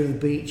way through the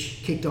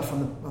beach, kicked off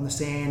on the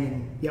sand,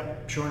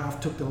 and sure enough,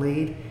 took the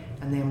lead.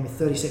 And then with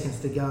 30 seconds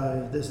to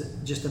go, there's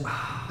just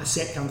a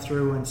set come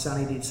through, and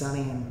Sonny did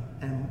Sonny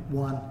and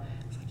won.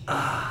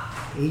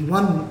 He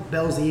won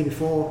Bells the year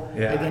before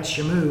against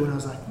Shamu, and I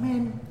was like,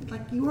 "Man,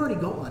 you already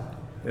got one.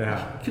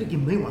 Yeah. You could have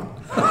given me one."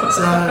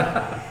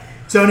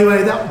 So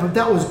anyway,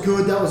 that was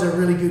good. That was a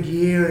really good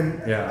year,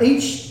 and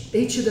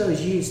each of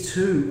those years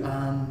too,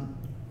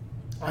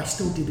 I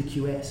still did the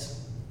QS.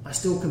 I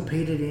still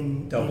competed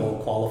in double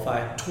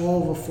qualified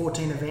 12 or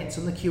 14 events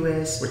on the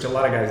QS, which a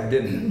lot of guys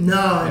didn't.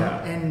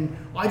 No, and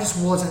I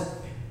just wasn't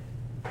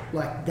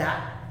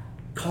that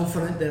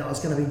confident that I was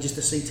going to be just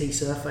a CT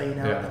surfer,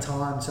 at the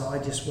time. So I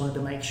just wanted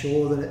to make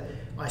sure that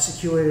I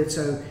secured it.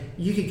 So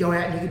you could go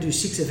out and you could do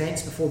 6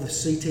 events before the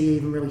CT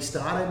even really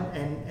started,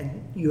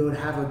 and you would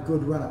have a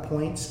good run of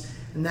points,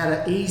 and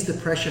that eased the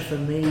pressure for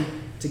me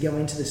to go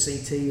into the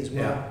CT as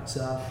well. Yeah.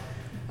 So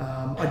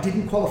I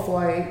didn't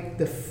qualify.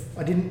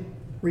 I didn't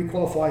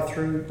re-qualify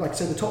through.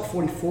 So the top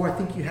 44, I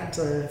think you had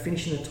to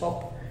finish in the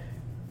top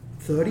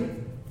 30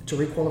 to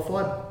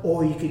re-qualify,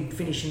 or you could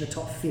finish in the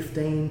top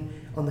 15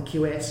 on the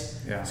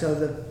QS. Yeah. So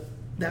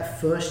that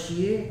first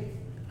year,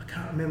 I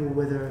can't remember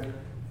whether.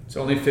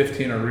 So only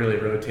 15 are really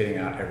rotating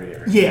out every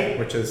year. Yeah.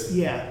 Which is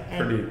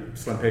pretty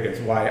slim pickings.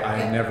 Why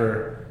I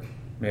never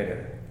made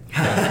it.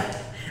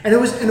 And it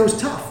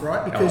was tough,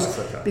 right? Because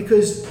so tough.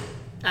 because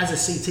as a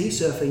CT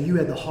surfer, you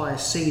had the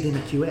highest seed in the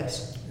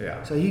QS.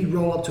 Yeah. So you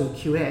roll up to a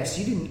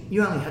QS,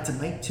 you only had to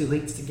make 2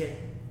 heats to get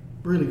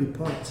really good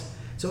points.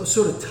 So it was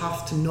sort of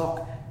tough to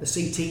knock the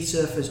CT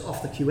surfers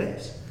off the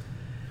QS.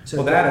 So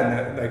well,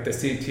 that and the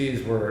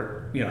CTs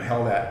were, you know,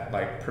 held at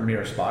like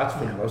premier spots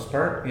for the most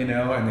part, you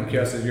know, and the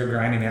QSs you're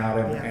grinding out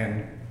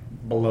and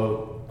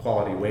below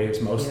quality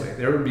waves mostly.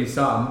 There would be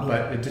some,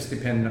 but it just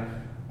depended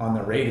on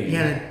the rating.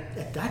 Yeah, and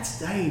at that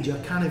stage, I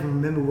can't even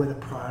remember whether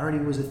priority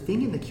was a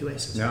thing in the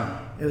QSs. No.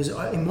 It was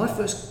in my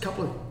first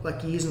couple of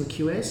like years in the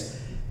QS,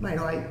 mate.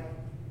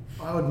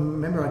 I would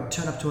remember I'd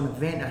turn up to an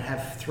event. I'd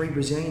have 3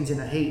 Brazilians in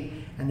a heat,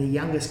 and the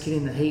youngest kid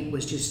in the heat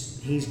was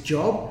just his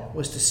job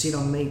was to sit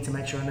on me to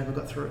make sure I never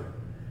got through,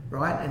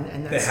 right?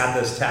 And They had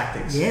those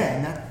tactics. Yeah,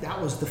 and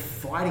that was the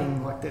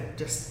fighting, like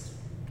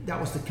that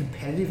was the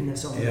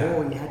competitiveness on the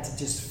wall. You had to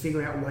just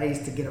figure out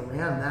ways to get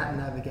around that and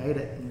navigate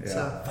it. And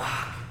so,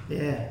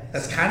 yeah,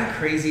 that's kind of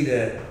crazy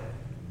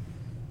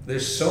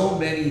there's so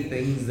many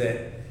things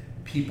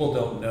that people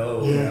don't know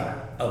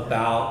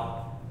about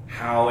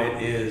how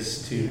it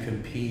is to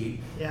compete.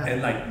 Yeah.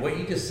 And like what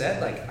you just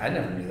said, like I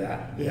never knew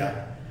that.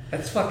 Yeah.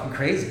 That's fucking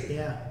crazy.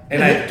 Yeah.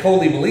 And I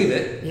totally believe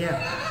it. Yeah.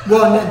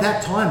 Well, and at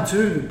that time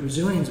too, the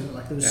Brazilians were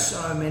like, there was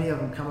so many of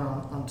them coming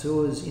on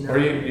tours, you know. Or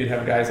you'd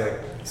have guys like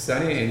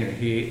Sonny in your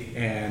heat,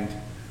 and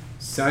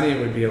Sonny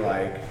would be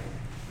like,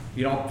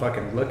 you don't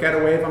fucking look at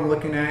a wave I'm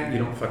looking at, you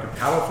don't fucking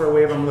paddle for a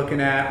wave I'm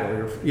looking at,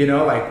 or, you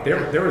know, like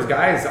there was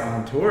guys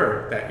on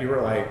tour that you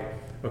were like,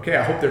 okay,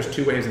 I hope there's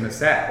 2 waves in a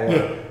set,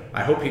 or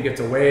I hope he gets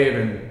a wave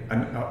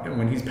and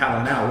when he's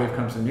paddling out, a wave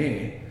comes to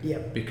me.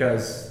 Yep.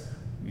 Because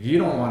you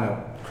don't want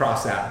to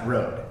cross that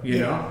road, you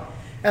know?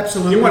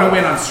 Absolutely. You want to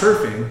win on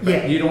surfing,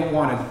 but you don't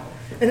want to.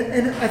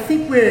 And I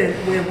think where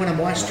one of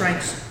my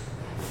strengths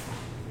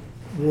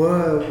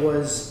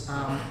was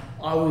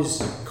I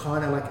was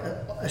kind of like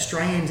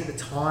Australians at the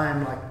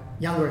time, like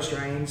younger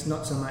Australians,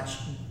 not so much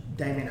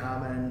Damien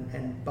Harmon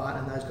and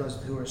Barton and those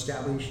guys who were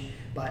established,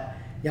 but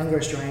younger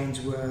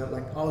Australians were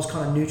like, I was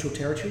kind of neutral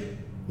territory,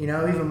 you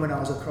know, even when I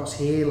was across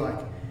here, like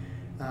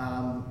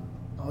I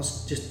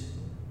was just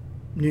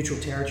neutral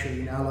territory,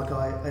 you know, like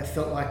I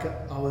felt like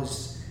I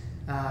was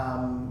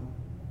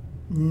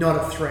not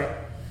a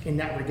threat in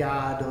that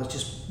regard. I was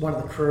just one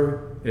of the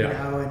crew, you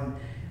know, and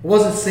it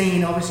wasn't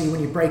seen, obviously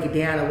when you break it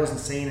down, I wasn't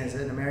seen as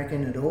an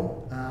American at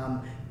all,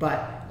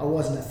 but I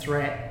wasn't a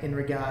threat in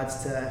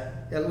regards to,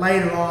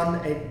 later on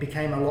it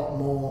became a lot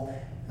more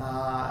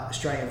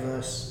Australia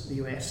versus the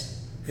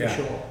US, for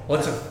sure. Well,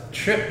 it's a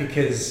trip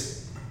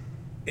because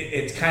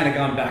it's kind of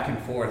gone back and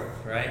forth,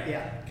 right?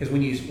 Yeah. Because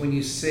when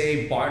you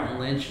say Barton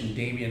Lynch and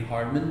Damien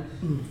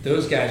Hardman,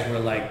 those guys were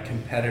like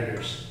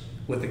competitors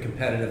with a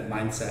competitive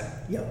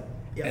mindset. Yep.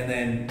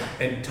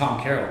 And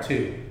Tom Carroll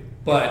too.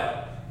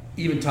 But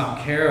even Tom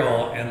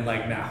Carroll and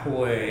like Matt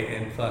Hoy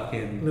and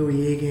fucking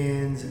Louis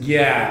Higgins.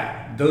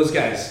 Those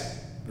guys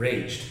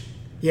raged.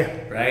 Yeah.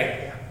 Right?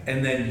 Yeah.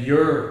 And then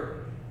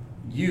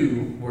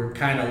you were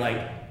kind of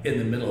like in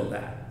the middle of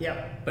that.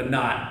 Yep. But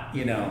not,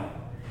 you know.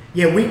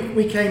 Yeah,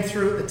 we came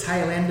through at the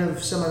tail end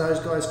of some of those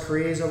guys'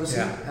 careers,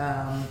 obviously.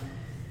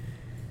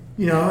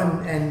 You know,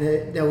 and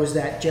there was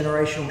that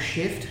generational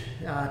shift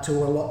to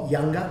a lot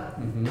younger.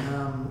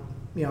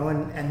 You know,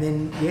 and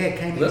then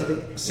came into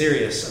the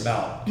serious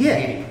about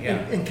competing.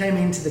 And came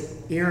into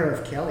the era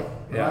of Kelly.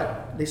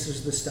 Right, this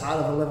was the start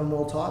of 11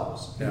 world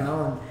titles. You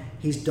know, and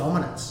his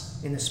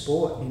dominance in the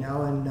sport. You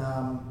know, and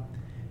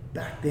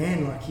back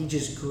then, like he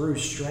just grew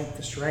strength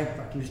to strength.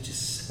 Like he was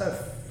just so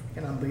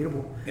fucking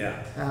unbeatable.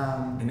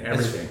 In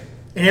everything.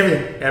 In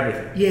everything.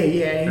 Everything.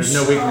 Yeah. There's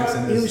no weakness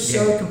in this. He was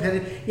so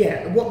competitive.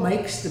 Yeah. What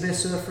makes the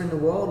best surfer in the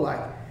world,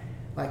 like,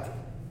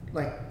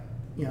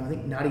 you know, I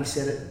think Nutty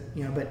said it,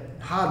 you know, but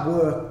hard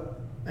work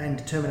and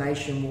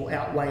determination will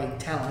outweigh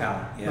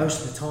talent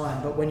most of the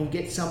time. But when you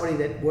get somebody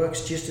that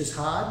works just as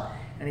hard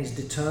and is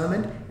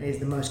determined and is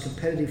the most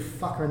competitive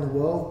fucker in the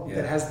world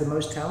that has the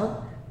most talent,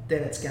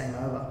 then it's game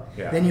over.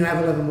 Then you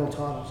have 11 more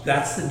titles.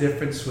 That's the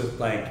difference with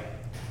like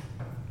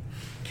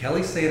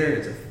Kelly Slater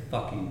is a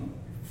fucking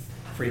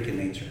freak in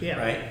nature,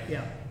 right?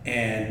 Yeah.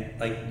 And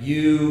like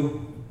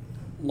you,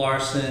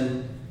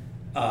 Larson,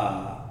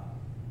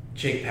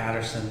 Jake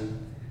Patterson,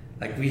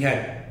 like we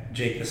had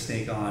Jake the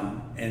Snake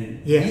on,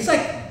 and he's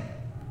like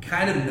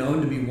kind of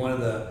known to be one of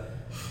the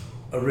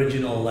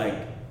original, like,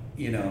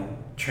 you know,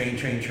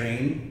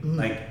 train.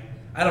 Like,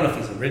 I don't know if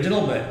he's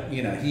original, but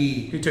you know,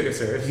 he took it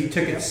serious. He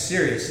took it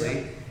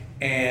seriously,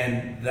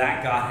 and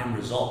that got him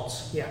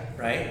results.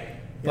 Right.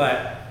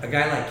 But a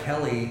guy like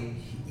Kelly,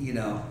 you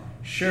know,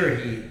 sure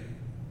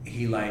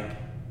he like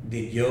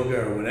did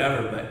yoga or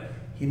whatever, but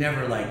he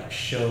never like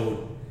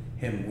showed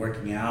him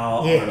working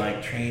out or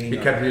like training.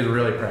 Because he was a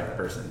really practical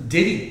person.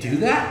 Did he do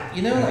that?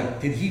 You know, like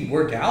did he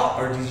work out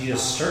or did he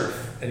just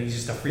surf and he's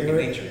just a freak of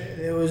nature?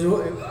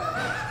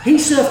 He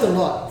surfed a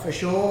lot for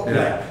sure.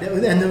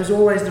 And there was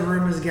always the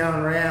rumors going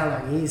around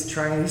like he's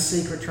training, he's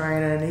secret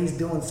training, and he's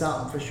doing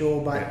something for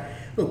sure. But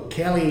look,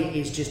 Kelly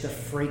is just a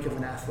freak of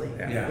an athlete.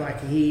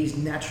 Like he's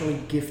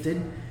naturally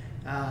gifted.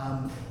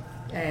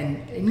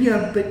 And you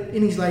know, but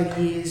in his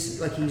later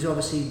years, like he's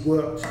obviously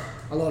worked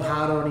a lot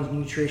harder on his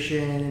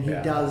nutrition, and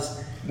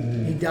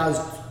he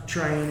does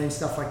train and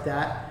stuff like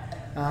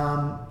that.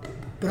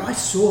 But I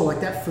saw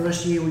like that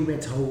first year we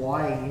went to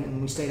Hawaii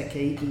and we stayed at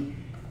Keiki.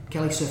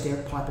 Kelly surfed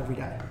air pipe every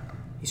day.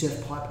 He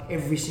surfed pipe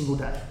every single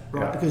day,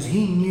 right? Yeah. Because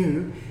he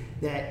knew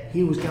that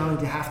he was going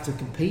to have to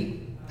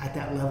compete at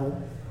that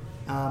level,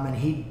 and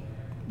he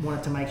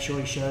wanted to make sure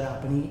he showed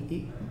up. And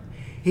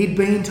he'd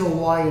been to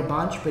Hawaii a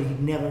bunch, but he'd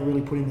never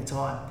really put in the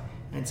time.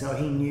 And so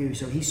he knew.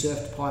 So he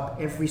surfed pipe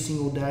every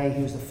single day.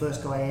 He was the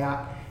first guy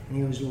out, and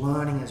he was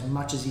learning as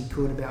much as he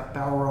could about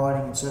barrel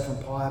riding and surfing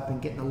pipe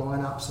and getting the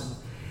lineups,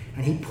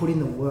 and he put in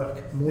the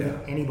work more than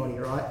anybody,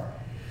 right?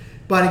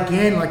 But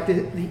again, like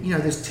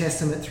there's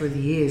testament through the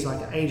years. Like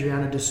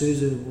Adriano de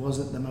Souza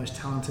wasn't the most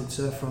talented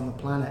surfer on the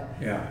planet,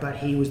 but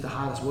he was the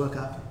hardest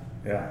worker,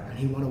 and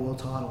he won a world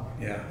title.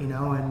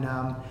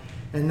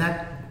 And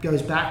that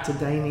goes back to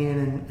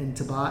Damien and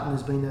Tabarton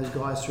has been those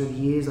guys through the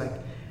years. Like,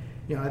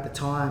 at the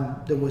time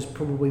there was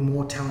probably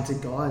more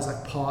talented guys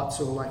like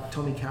Potts or like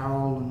Tommy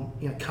Carroll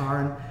and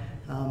Curran,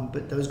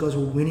 but those guys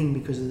were winning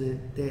because of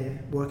their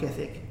work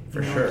ethic,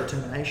 for sure, and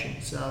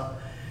determination. So.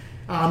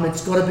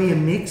 It's got to be a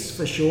mix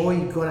for sure.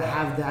 You've got to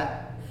have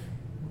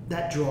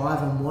that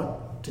drive and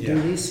want to do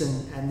this,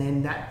 and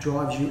then that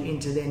drives you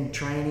into then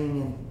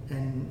training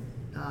and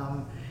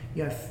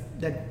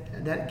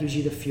that gives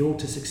you the fuel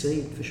to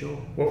succeed for sure.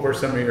 What were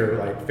some of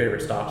your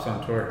favorite stops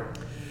on tour?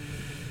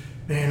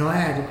 Man, I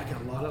had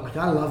a lot of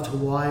I loved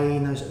Hawaii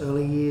in those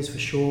early years for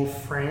sure.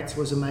 France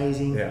was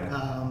amazing.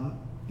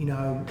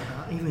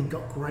 Even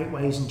got great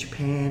waves in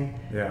Japan.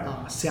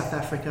 South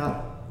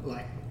Africa,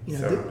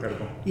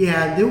 incredible.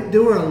 Yeah,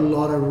 there were a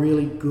lot of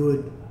really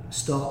good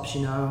stops.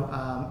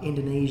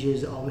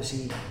 Indonesia's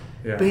obviously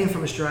being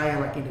from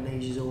Australia,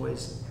 Indonesia's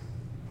always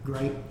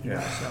great.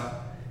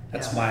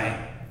 That's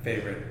my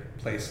favorite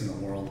place in the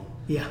world.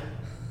 Yeah.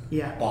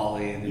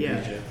 Bali,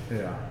 Indonesia.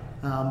 Yeah.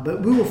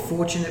 But we were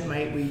fortunate,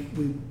 mate.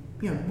 We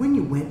when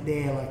you went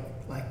there,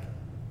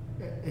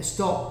 a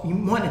stop, you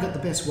might have got the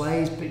best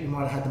waves, but you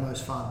might have had the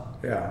most fun.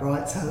 Yeah.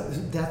 Right. So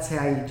that's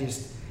how you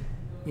just.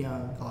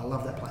 I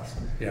love that place.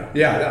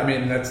 Yeah. I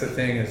mean, that's the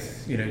thing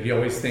is, you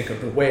always think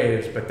of the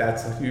waves, but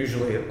that's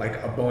usually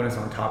a bonus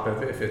on top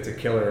of it if it's a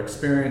killer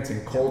experience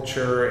and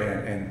culture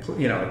and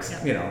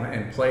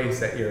and place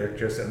that you're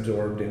just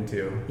absorbed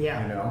into.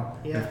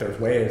 If there's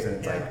waves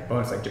and it's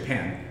bonus, like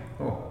Japan.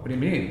 Oh, what do you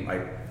mean?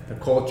 The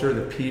culture,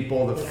 the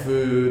people, the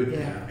food,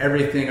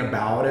 everything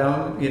about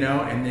them.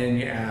 And then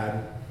you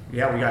add.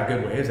 Yeah, we got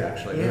good waves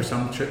actually. There's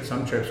some trips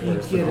where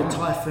you get a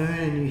typhoon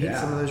and you hit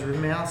some of those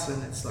rim mouths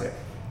and it's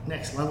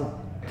next level.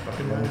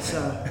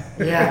 So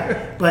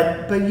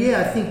but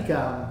I think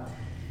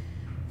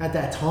at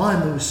that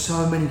time there was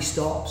so many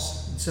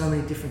stops in so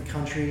many different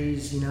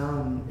countries,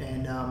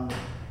 and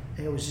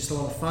it was just a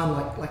lot of fun.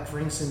 Like for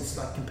instance,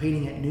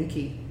 competing at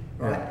Nuki,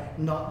 right?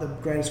 Not the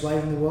greatest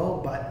wave in the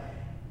world, but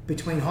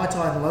between high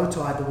tide and low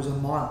tide there was a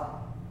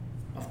mile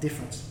of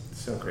difference.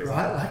 So crazy,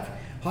 right?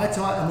 High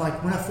tide. I'm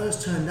when I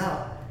first turned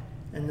up,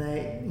 and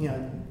they,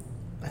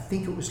 I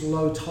think it was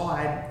low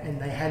tide, and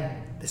they had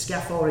the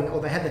scaffolding, or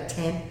they had the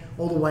tent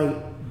all the way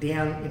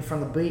down in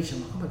front of the beach.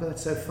 I'm like, oh my God,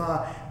 that's so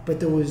far. But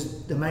there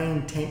was the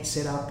main tent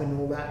set up and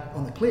all that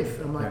on the cliff.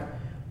 And I'm like,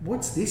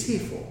 what's this here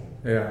for?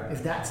 Yeah.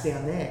 If that's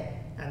down there.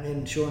 And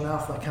then sure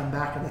enough, I come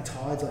back and the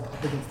tide's up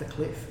against the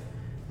cliff.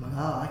 I'm like,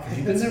 oh, okay. Have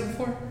you been there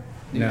before?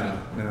 No.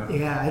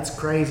 Yeah, it's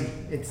crazy.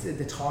 It's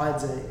the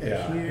tides are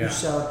huge. Yeah.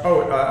 So.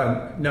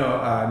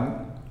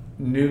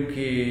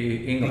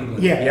 Nuki,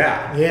 England.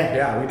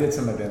 Yeah. We did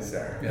some events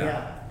there.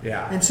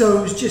 Yeah. And so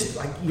it was just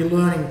you're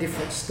learning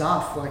different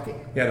stuff.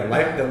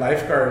 The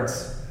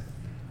lifeguards,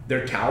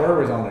 their tower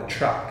was on a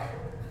truck,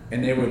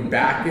 and they would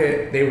back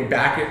it. They would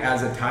back it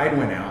as the tide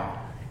went out,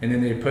 and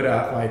then they put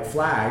up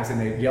flags, and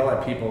they'd yell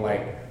at people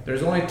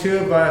 "There's only 2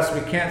 of us.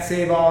 We can't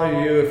save all of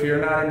you. If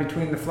you're not in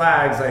between the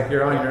flags,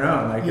 you're on your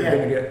own. You're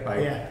gonna get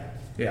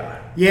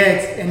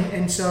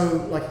and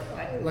so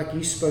like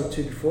you spoke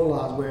to before,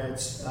 Lars, where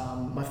it's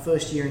my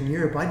first year in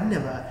Europe. I'd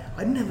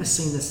never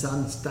seen the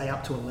sun stay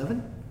up to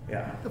 11.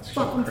 Yeah. The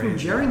fuck, I'm from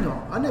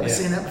Gerringong. I'd never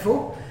seen that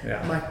before.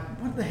 Yeah. I'm like,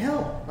 what the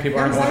hell? People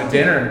aren't going to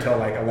dinner until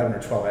 11 or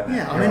 12 at night.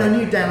 Yeah, I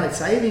knew daylight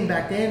saving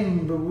back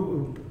then,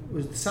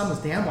 but the sun was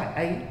down by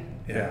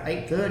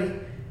 8:30.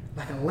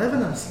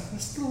 11, I'm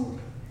still.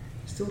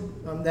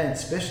 Then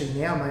especially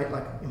now, mate.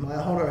 In my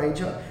older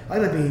age, I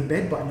gotta be in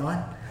bed by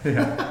 9.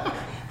 Yeah.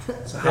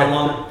 So how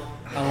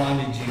long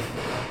did you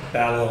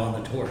battle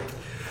on the tour?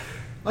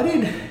 I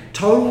did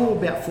total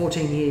about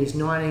 14 years,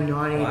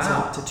 1990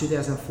 Wow. to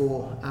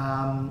 2004,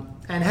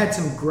 and had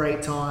some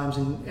great times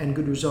and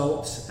good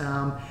results.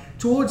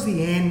 Towards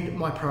the end,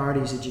 my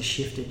priorities had just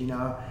shifted.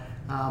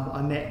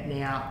 I met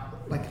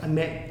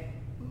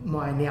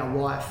my now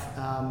wife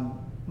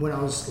when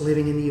I was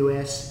living in the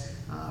US,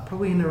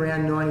 probably in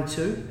around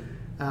 92.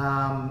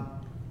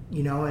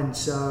 And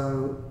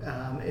so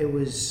it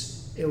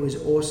was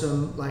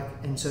awesome.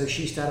 And so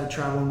she started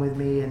traveling with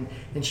me,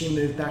 and she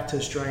moved back to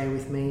Australia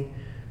with me.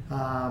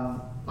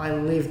 I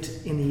lived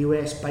in the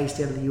US, based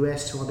out of the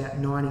US till about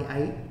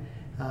 98,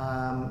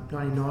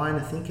 99 I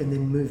think, and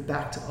then moved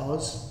back to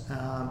Oz.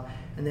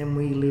 And then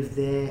we lived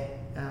there,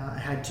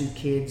 had 2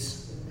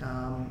 kids,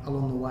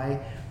 along the way.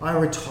 I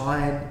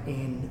retired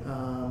in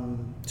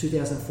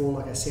 2004,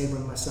 like I said,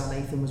 when my son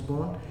Ethan was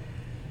born,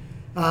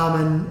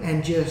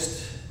 and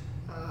just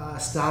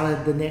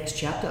started the next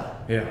chapter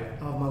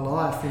of my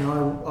life.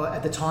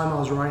 At the time I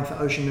was riding for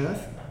Ocean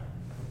Earth,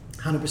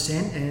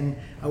 100%, and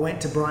I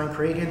went to Brian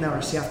Cregan. They were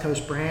a South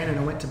Coast brand, and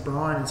I went to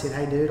Brian and said,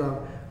 "Hey, dude,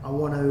 I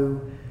want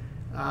to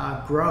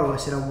grow." I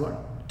said, "I want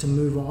to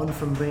move on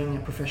from being a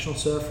professional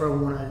surfer. I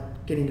want to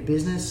get into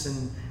business,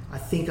 and I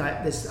think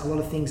there's a lot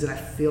of things that I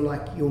feel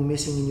like you're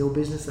missing in your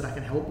business that I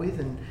can help with."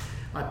 And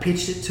I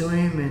pitched it to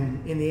him,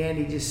 and in the end,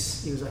 he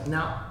was like,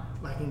 "No,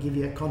 I can give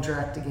you a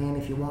contract again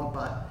if you want,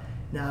 but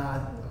nah,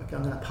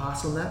 I'm going to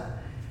pass on that."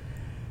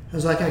 I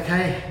was like,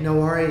 "Okay, no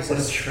worries." What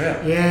a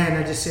trip. Yeah, and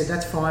I just said,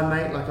 "That's fine,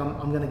 mate. Like,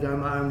 I'm going to go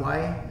my own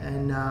way."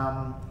 And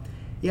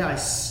I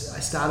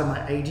started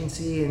my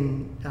agency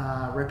and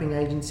repping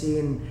agency,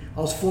 and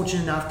I was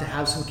fortunate enough to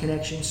have some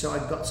connections, so I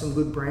got some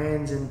good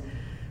brands. And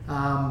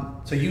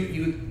so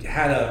you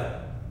had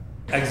a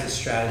exit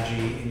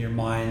strategy in your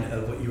mind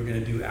of what you were going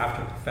to do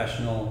after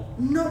professional?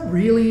 Not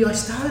really. I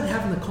started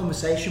having the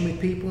conversation with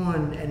people,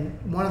 and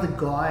one of the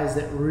guys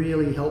that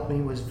really helped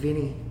me was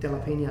Vinny Della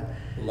Pena.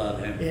 Love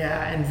him.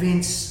 Yeah, and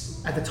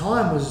Vince at the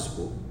time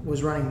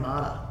was running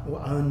Marta,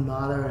 or owned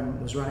Marta,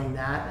 and was running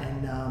that.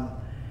 And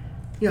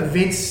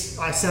Vince,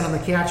 I sat on the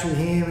couch with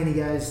him, and he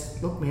goes,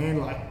 "Look, man,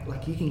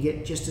 like you can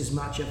get just as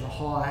much of a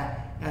high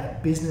out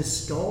of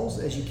business goals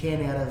as you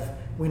can out of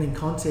winning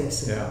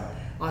contests." And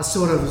I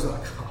sort of was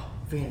like, "Oh,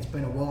 Vin, it's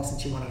been a while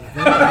since you won an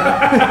event."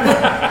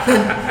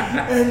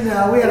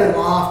 and we had a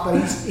laugh, but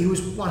he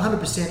was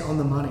 100% on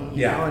the money.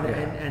 You know?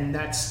 And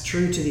that's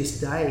true to this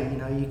day.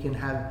 You can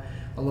have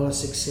a lot of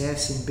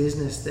success in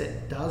business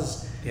that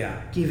does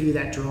give you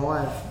that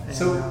drive.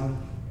 And,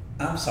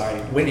 I'm sorry,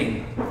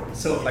 winning.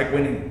 So like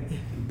winning.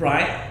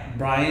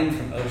 Brian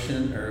from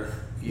Ocean Earth,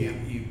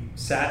 you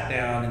sat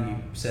down and you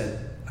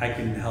said, "I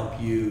can help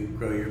you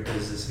grow your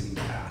business," and you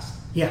passed.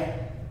 Yeah.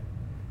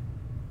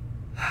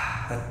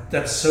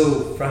 That's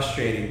so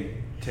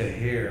frustrating to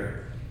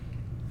hear.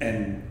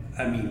 And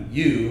I mean,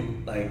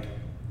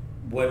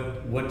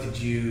 what did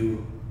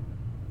you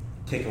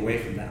take away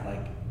from that?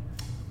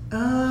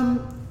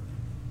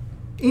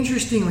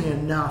 Interestingly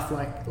enough,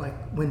 like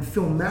when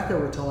Phil Macca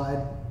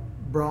retired,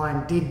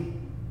 Brian did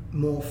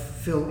morph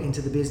Phil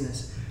into the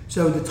business.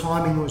 So the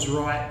timing was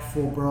right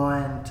for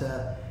Brian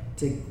to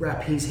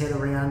wrap his head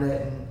around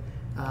it.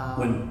 And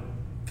when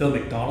Phil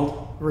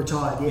McDonald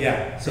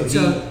retired, So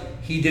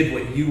he did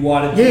what you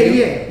wanted to do.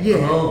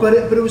 Yeah. Oh. But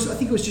it was, I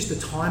think it was just a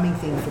timing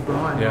thing for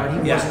Brian.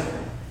 Yeah. Right?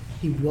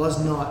 He was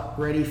not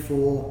ready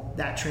for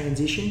that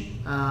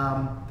transition,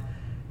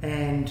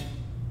 and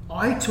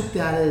I took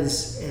that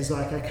as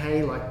like,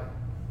 okay, like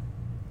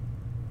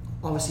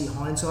obviously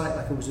hindsight,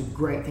 like it was a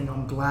great thing.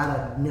 I'm glad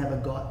I never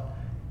got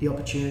the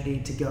opportunity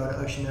to go to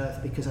Ocean Earth,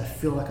 because I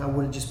feel like I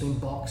would have just been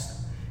boxed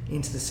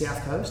into the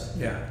South Coast.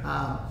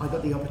 I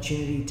got the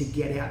opportunity to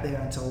get out there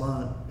and to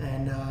learn.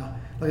 And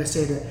like I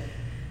said,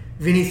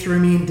 Vinny threw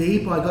me in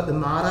deep. I got the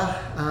Marta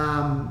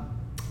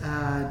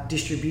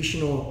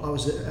distribution, or I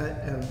was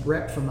a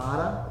rep for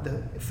Marta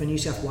for New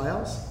South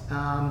Wales.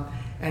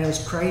 And it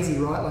was crazy,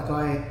 right? Like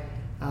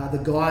the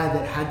guy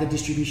that had the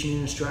distribution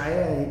in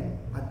Australia,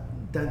 I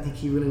don't think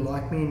he really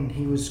liked me, and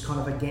he was kind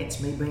of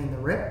against me being the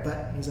rep,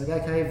 but he's like,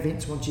 "Okay,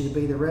 Vince wants you to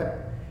be the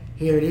rep.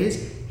 Here it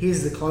is.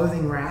 Here's the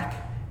clothing rack.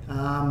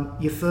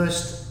 Your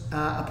first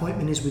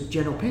appointment is with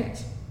General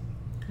Pants."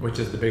 Which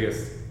is the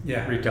biggest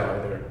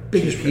retailer there.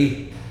 Biggest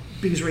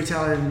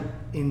retailer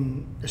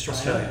in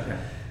Australia. Yeah.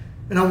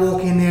 And I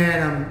walk in there,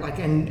 and I'm like,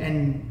 and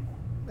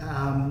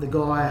the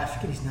guy, I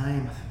forget his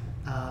name.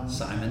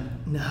 Simon?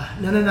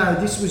 No.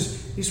 This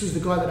was the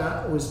guy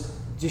that was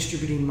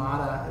distributing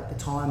Marta at the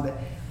time, but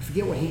I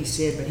forget what he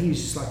said, but he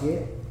was just like,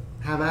 "Yeah,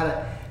 have at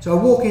it." So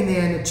I walk in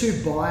there, and the two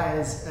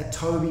buyers are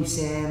Toby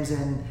Sams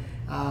and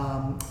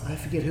I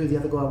forget who the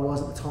other guy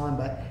was at the time,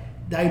 but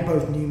they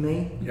both knew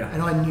me,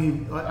 and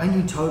I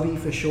knew Toby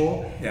for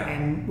sure,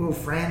 and we were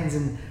friends,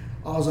 and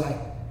I was like,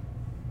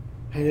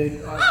 "Hey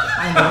dude,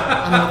 I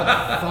know what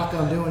the fuck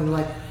I'm doing." And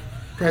like,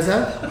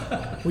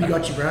 "Prezzo, we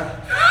got you, bro.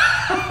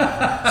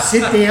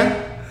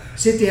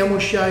 Sit down, we'll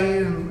show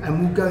you,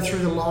 and we'll go through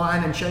the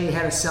line and show you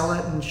how to sell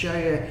it, and show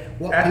you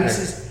what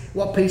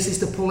pieces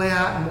to pull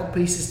out and what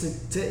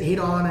pieces to hit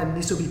on, and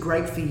this will be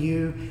great for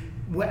you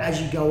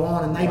as you go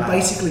on." And they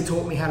basically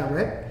taught me how to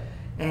rep.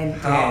 And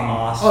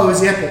awesome. Oh, it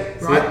was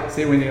epic, right?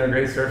 See when you're a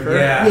great surfer?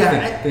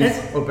 Things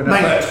open up.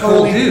 Mate,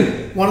 Cool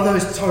dude. One of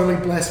those totally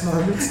blessed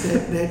moments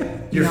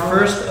that Your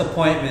first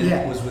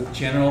appointment was with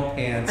General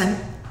Pants, and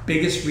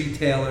biggest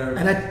retailer.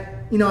 And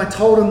I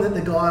told them that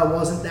the guy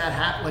wasn't that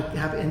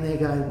happy, and they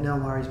go, "No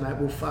worries, mate.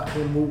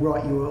 We'll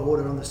write you an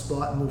order on the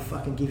spot, and we'll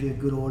fucking give you a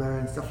good order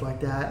and stuff like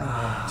that."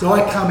 So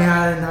I come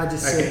out and I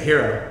just like said, a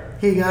hero.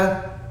 "Here you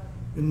go."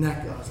 And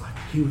that guy was like,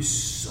 he was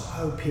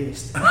so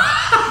pissed.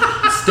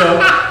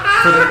 Stoked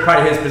for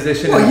probably his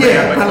position. Well,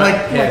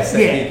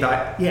 he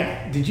thought.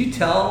 Did you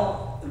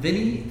tell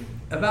Vinny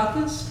about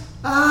this?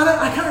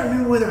 I can't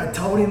remember whether I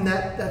told him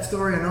that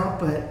story or not,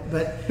 but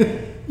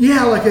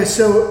Yeah,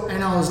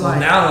 and I was Well, like,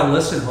 now they'll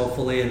listen,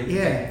 hopefully, and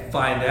Yeah.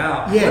 find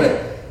out. Yeah.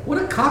 What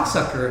a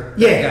cocksucker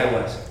Yeah. that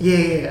guy was.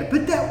 Yeah.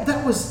 But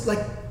that was like,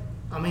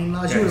 I mean,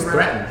 Lars, Yeah, you he's would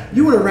have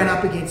threatened. ran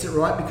up against it,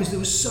 right? Because there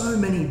was so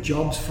many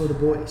jobs for the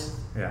boys,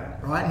 Yeah.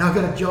 right? And I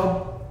got a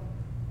job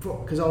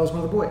because I was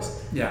one of the boys,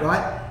 Yeah.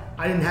 right?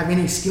 I didn't have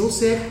any skill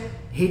set.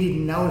 He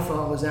didn't know if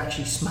I was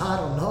actually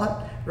smart or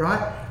not,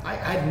 right? I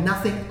had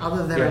nothing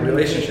other than Yeah, I knew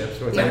relationships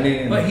with Yeah.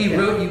 any. But he Yeah.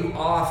 wrote you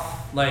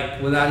off,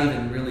 like, without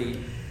even really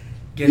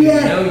getting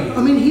to know you.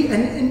 I mean,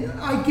 and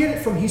I get it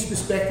from his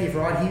perspective,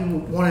 right? He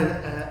wanted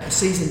a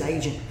seasoned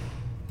agent.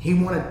 He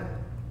wanted,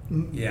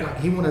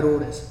 he wanted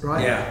orders,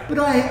 right? Yeah. But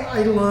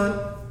I learned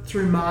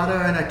through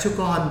MARTA, and I took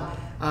on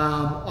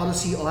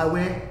Odyssey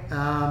Eyewear.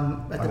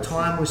 At the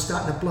time, was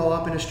starting to blow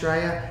up in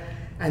Australia,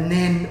 and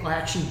then I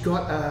actually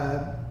got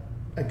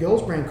a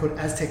girls' brand called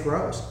Aztec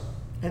Rose,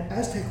 and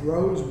Aztec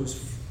Rose was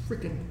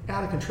freaking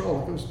out of control.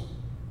 Like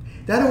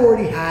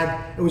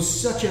it was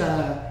such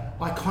a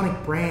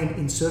iconic brand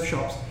in surf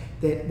shops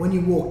that when you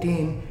walked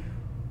in,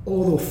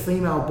 all the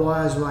female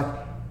buyers were like,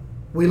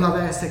 "We love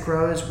Aztec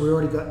Rose. We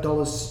already got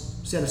dollars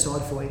set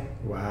aside for you.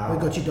 Wow. We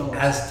got you dollars."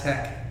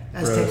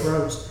 Aztec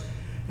Rose.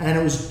 And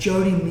it was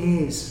Jody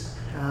Mears,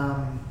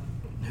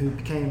 who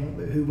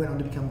went on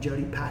to become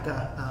Jody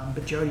Packer.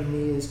 But Jody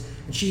Mears,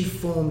 and she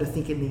formed, I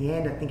think in the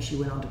end, she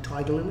went on to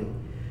Tiger Lily.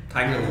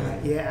 Tiger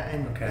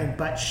Lily.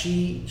 But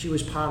she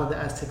was part of the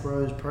Aztec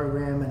Rose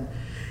program, and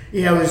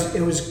yeah,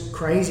 it was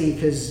crazy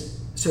because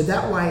so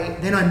that way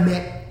then I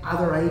met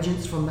other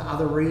agents from the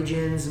other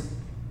regions,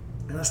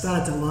 and I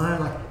started to learn.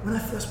 Like when I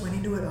first went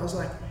into it, I was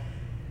like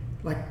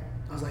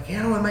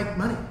how do I make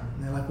money?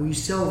 And they're like, well, you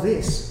sell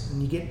this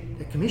and you get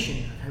a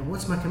commission. Okay,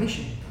 what's my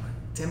commission? I'm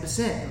like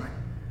 10%. I'm like,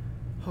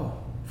 oh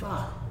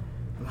fuck.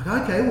 I'm like,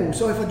 okay, well,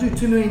 so if I do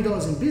 $2 million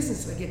in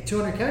business, I get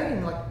 200K. And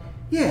I'm like,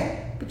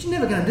 yeah, but you're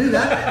never going to do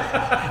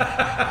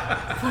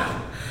that. Fuck.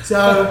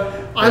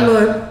 So I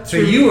learned. So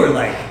you were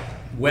like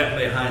wet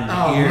behind the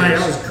ears.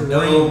 Man, I was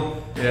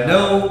great.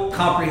 No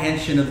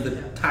comprehension of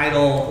the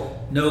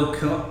title, no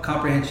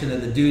comprehension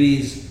of the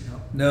duties,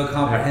 no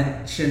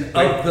comprehension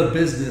of the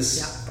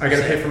business. I got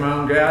to pay for my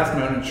own gas,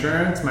 my own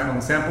insurance, my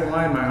own sample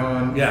line, my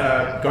own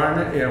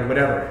garment,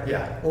 whatever.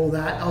 Yeah. All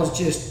that. I was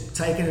just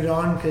taking it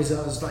on because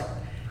I was like,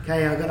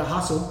 okay, I got to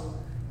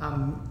hustle.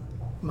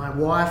 My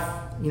wife,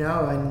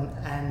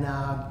 and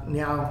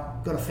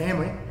now got a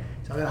family,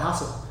 so I got to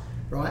hustle,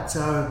 right?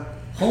 So.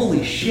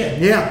 Holy shit.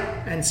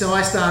 Yeah. And so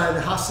I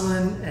started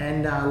hustling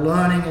and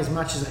learning as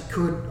much as I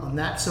could on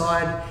that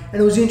side.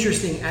 And it was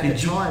interesting at the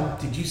time.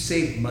 Did you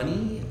save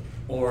money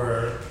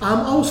or?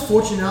 I was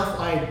fortunate enough.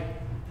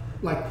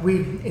 We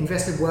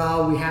invested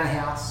well. We had a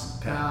house.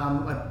 Okay.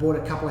 I bought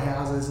a couple of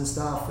houses and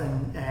stuff,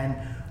 and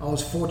I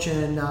was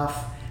fortunate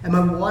enough. And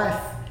my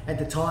wife at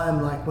the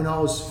time, like when I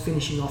was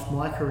finishing off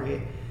my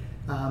career,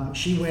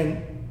 she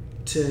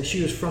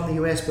was from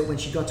the US, but when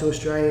she got to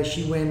Australia,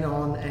 she went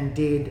on and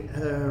did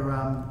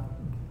her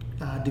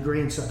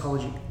degree in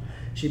psychology.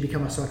 She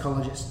became a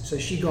psychologist. So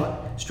she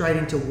got straight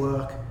into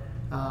work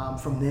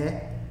from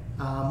there.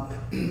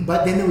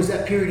 But then there was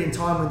that period in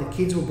time when the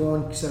kids were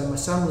born. So my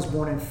son was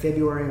born in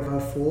February of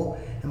 2004,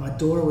 and my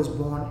daughter was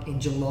born in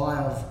July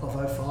of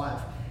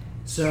 2005.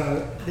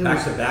 So there Back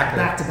was to back,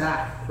 back to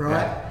back,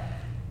 right?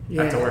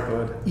 Yeah. Back to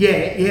workload.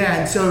 Yeah.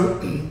 And so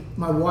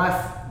my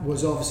wife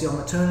was obviously on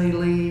maternity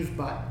leave,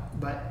 but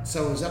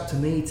so it was up to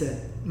me to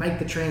make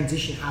the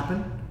transition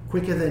happen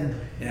quicker than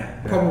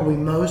probably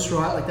most,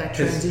 right? Like that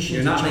transition.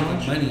 You're not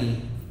making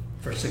money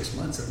for 6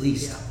 months at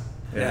least.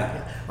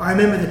 Yeah. I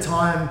remember the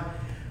time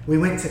we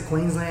went to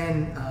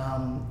Queensland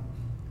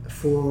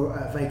for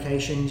a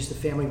vacation, just a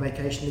family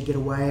vacation to get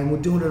away, and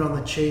we're doing it on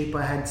the cheap.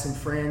 I had some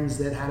friends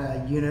that had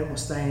a unit, were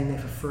staying there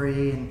for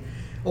free, and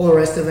all the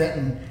rest of it.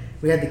 And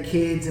we had the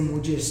kids, and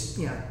we're just,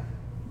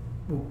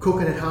 we're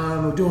cooking at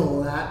home, we're doing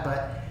all that.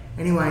 But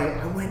anyway,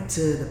 I went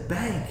to the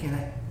bank and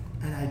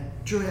I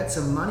drew out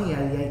some money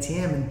out of the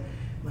ATM, and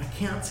my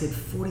account said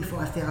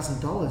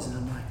 $45,000, and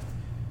I'm like,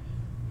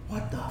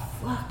 what the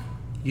fuck?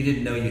 You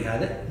didn't know you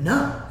had it?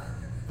 No.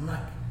 I'm like,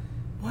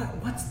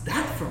 what's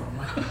that from?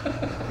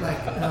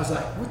 And I was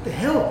like, what the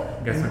hell?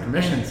 Got some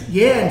commissions.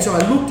 And so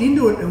I looked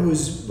into it, and it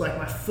was like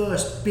my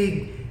first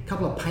big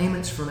couple of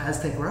payments from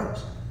Aztec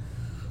Rose.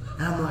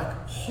 And I'm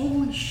like,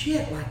 holy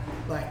shit, I'm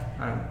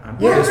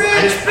Yeah,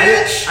 rich,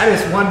 bitch! I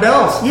just won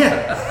bells.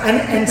 Yeah,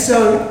 and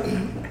so,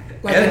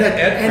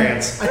 Ed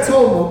France. I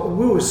told them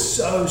we were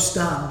so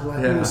stunned,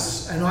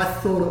 Yeah. and I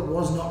thought it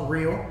was not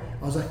real.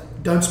 I was like,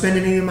 don't spend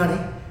any of your money,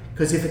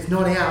 because if it's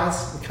not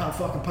ours, we can't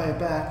fucking pay it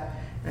back.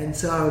 And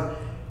so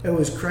it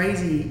was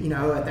crazy,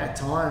 at that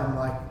time.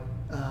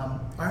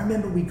 I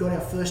remember we got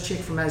our first check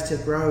from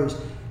Aztec Rose,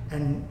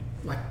 and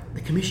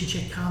the commission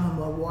check came on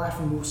my wife,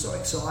 and we were so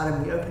excited.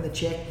 And we opened the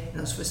check, and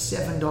it was for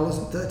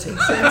 $7.13.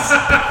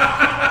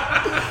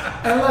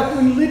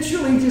 And we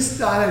literally just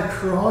started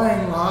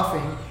crying,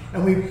 laughing,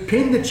 and we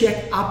pinned the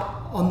check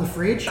up on the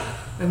fridge.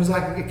 And was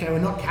like, okay, we're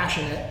not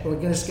cashing it.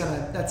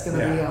 That's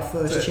gonna be our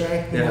first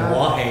check.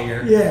 Wall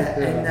hanger. Yeah.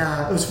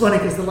 And it was funny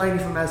because the lady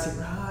from Aztec,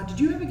 did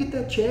you ever get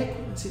that check?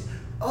 I said,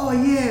 oh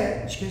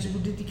yeah. She goes, well,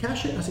 did you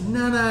cash it? And I said,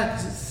 no,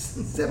 because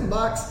it's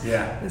 $7.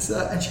 Yeah.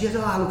 And she goes, oh,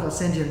 look, I'll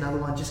send you another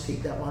one. Just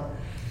keep that one.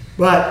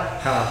 But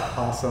How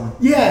awesome.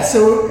 yeah,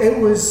 so it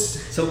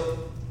was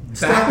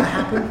starting to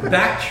happen.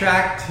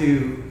 Backtrack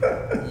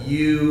to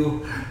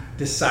you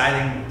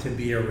deciding to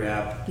be a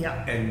rep.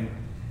 Yeah. And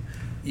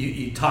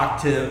you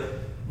talk to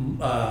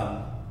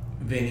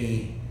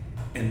Vinny,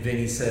 and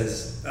Vinny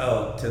says,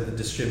 oh, to the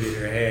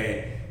distributor,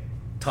 hey,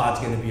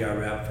 Todd's going to be our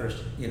rep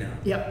first,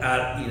 Yep.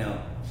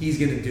 He's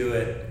going to do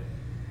it.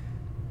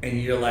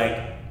 And you're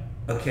like,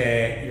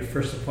 okay, your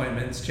first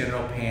appointment's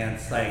General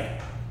Pants,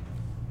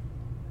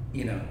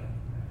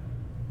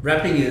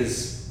 repping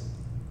is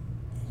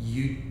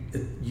you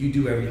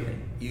do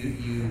everything.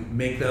 You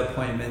make the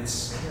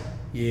appointments,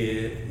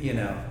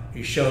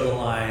 you show the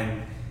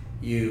line,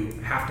 you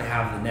have to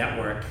have the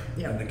network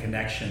and the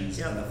connections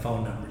and the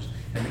phone numbers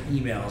and the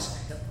emails.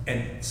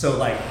 And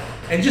so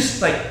and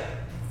just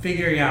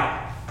figuring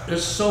out,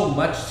 there's so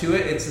much to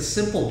it. It's a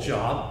simple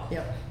job,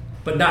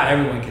 but not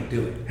everyone can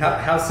do it.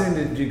 How soon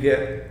did you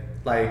get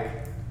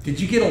Did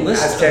you get a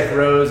list? Aztec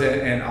Rose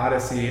and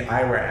Odyssey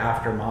Eyewear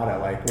after Mata?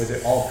 Was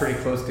it all pretty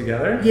close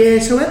together? Yeah,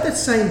 so at the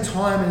same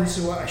time, and this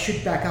is what I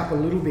should back up a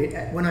little bit.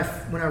 When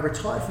I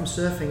retired from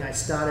surfing, I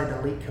started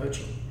elite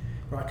coaching,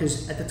 right?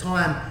 Because at the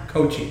time,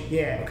 Coaching.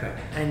 yeah, Okay.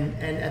 and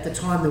at the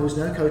time there was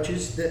no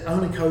coaches. The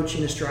only coach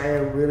in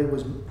Australia really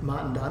was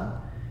Martin Dunn,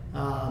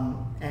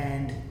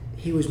 and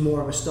he was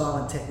more of a style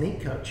and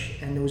technique coach.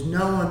 And there was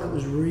no one that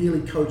was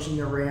really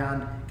coaching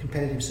around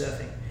competitive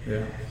surfing.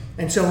 Yeah.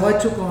 And so I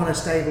took on a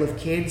stable of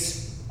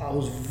kids. I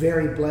was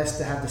very blessed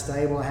to have the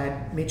stable. I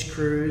had Mitch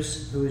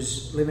Cruz, who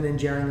was living in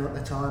Gerringong at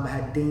the time. I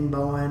had Dean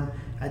Bowen.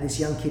 I had this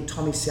young kid,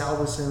 Tommy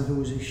Salverson, who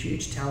was a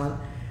huge talent.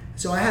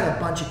 So I had a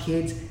bunch of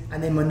kids.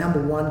 And then my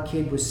number one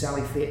kid was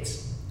Sally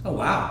Fitz. Oh,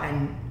 wow.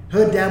 And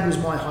her dad was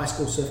my high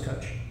school surf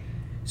coach.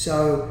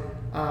 So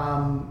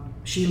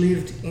she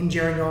lived in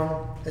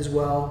Gerringong as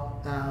well.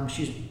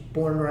 She was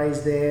born and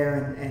raised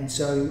there. And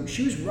so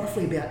she was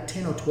roughly about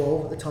 10 or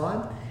 12 at the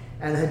time.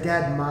 And her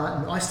dad,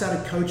 Martin, I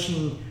started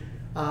coaching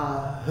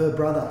her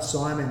brother,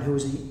 Simon, who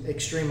was an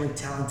extremely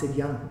talented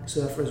young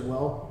surfer as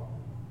well.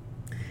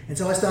 And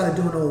so I started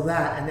doing all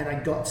that, and then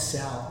I got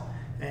Sal.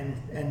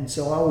 And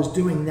so I was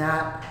doing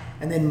that,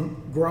 and then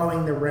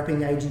growing the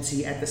repping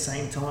agency at the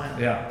same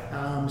time.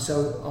 Yeah.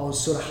 So I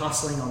was sort of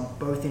hustling on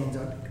both ends.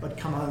 I'd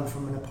come home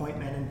from an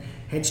appointment and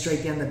head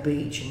straight down the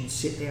beach and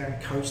sit there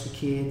and coach the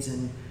kids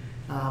and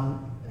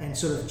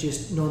sort of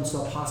just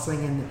non-stop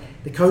hustling. And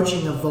the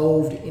coaching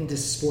evolved into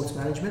sports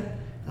management.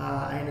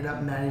 I ended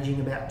up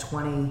managing about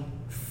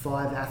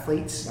 25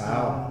 athletes.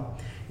 Wow.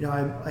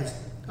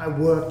 I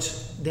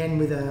worked then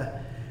with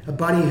a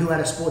buddy who had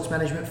a sports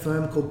management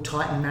firm called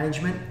Titan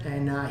Management,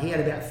 and he had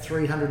about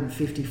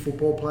 350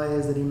 football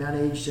players that he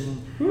managed,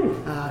 and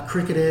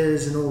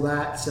cricketers and all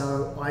that.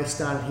 So I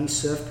started his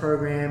surf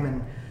program,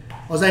 and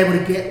I was able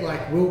to get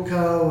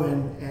Wilco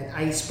and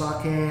Ace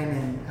Buchan,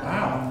 and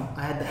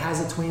I had the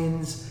Hazard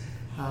twins.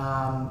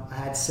 I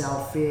had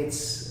Sal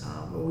Fitz.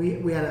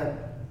 We had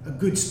a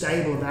good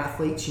stable of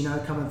athletes,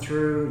 coming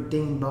through.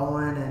 Dean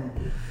Bowen, and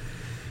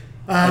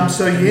This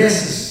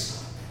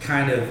is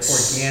kind of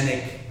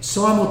organic.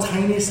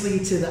 Simultaneously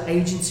to the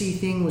agency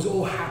thing was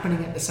all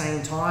happening at the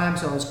same time.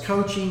 So I was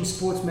coaching,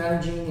 sports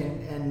managing,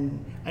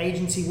 and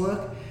agency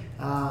work,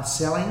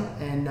 selling,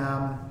 and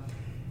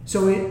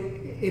so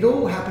it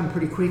all happened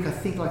pretty quick. I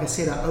think, like I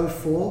said, at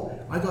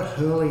 04, I got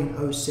Hurley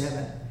in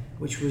 07,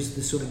 which was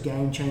the sort of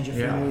game changer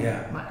for me.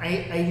 Yeah. My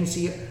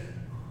agency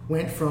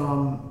went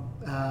from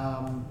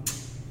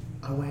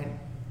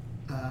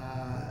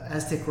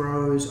Aztec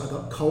Rose. I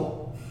got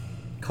Colt.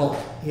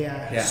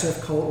 Yeah.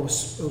 Surf Colt. It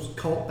was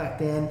Colt back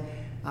then.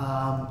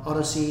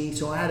 Odyssey.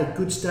 So I had a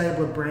good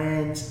stable of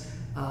brands.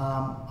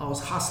 I was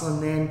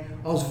hustling then.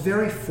 I was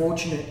very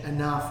fortunate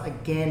enough,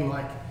 again,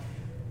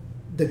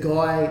 the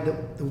guy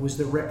that was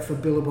the rep for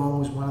Billabong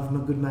was one of my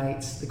good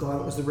mates. The guy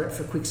that was the rep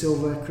for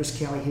Quicksilver, Chris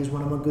Kelly, he was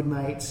one of my good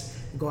mates.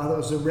 The guy that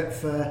was the rep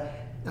for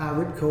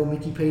Rip Curl,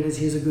 Mickey Peters,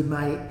 he's a good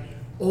mate.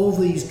 All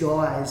these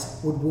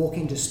guys would walk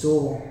into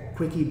store,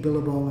 Quickie,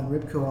 Billabong and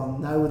Rip Curl,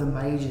 and they were the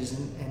majors,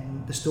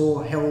 and the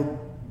store held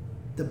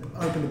the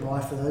open to buy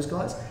for those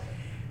guys.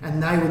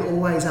 And they would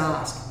always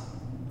ask,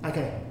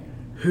 okay,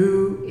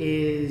 who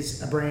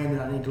is a brand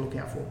that I need to look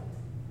out for?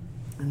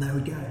 And they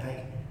would go,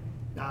 hey,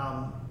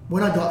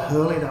 when I got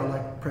Hurley, they were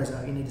like,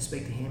 Prezzo, you need to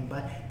speak to him.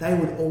 But they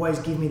would always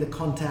give me the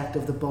contact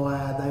of the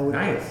buyer. They would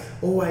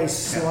always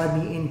slide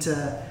me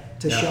into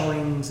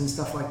showings and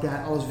stuff like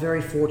that. I was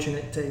very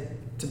fortunate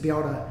to be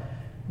able to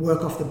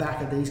work off the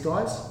back of these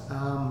guys.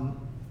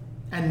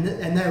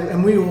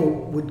 And we all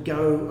would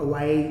go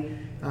away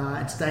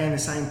and stay in the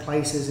same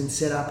places and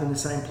set up in the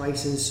same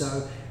places,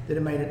 so that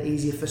it made it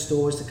easier for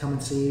stores to come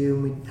and see you,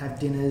 and we'd have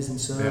dinners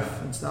and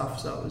surf and stuff.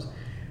 So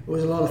it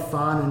was a lot of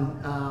fun.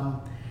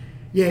 And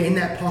in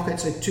that pocket.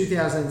 So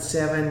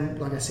 2007,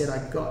 like I said, I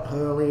got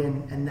Hurley,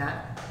 and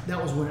that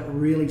was when it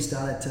really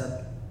started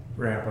to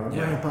ramp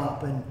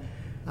up. And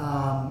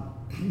I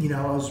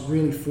was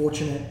really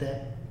fortunate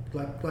that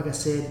like I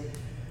said,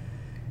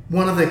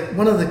 one of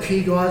the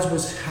key guys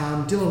was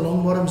Dylan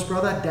Longbottom's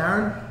brother,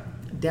 Darren.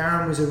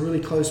 Darren was a really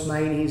close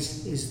mate.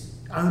 His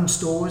own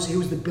stores. He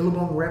was the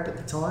Billabong rep at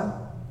the time,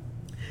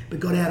 but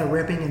got out of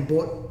repping and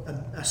bought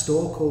a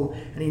store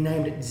and he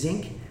named it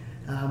Zinc.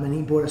 And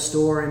he bought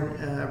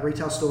a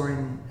retail store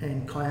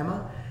in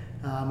Kiama.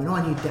 And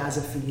I knew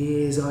Dazza for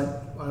years. I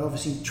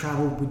obviously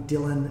travelled with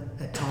Dylan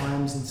at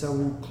times, and so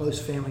we were close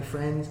family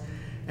friends.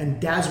 And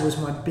Daz was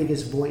my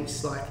biggest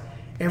voice. Like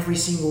every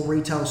single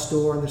retail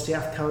store on the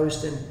South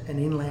Coast and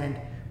inland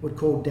would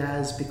call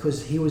Daz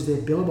because he was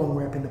their Billabong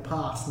rep in the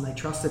past, and they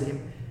trusted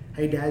him.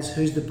 Hey Daz,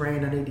 who's the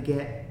brand I need to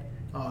get?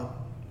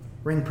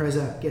 Ring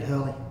Prezzo, get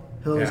Hurley.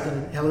 Hurley's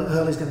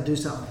going to do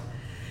something.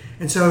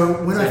 And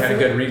so when I had a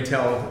good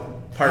retail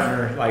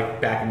partner like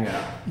backing me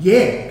up.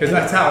 Yeah, because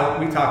that's how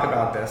we talk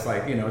about this.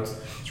 Like, you know, it's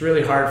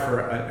really hard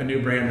for a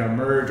new brand to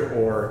emerge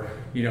or,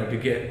 you know, to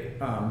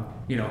get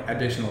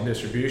additional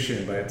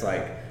distribution. But it's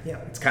like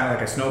it's kind of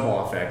like a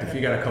snowball effect. If you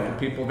got a couple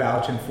people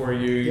vouching for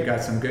you, you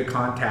got some good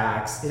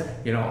contacts.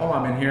 You know,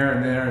 I'm in here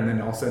and there, and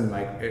then all of a sudden,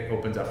 like, it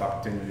opens up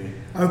opportunity.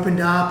 Opened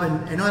up,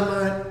 and I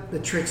learned the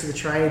tricks of the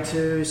trade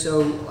too.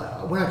 So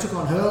when I took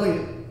on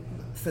Hurley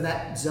for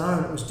that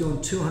zone, it was doing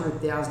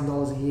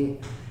 $200,000 a year.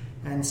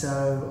 And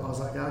so I was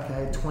like,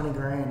 okay, 20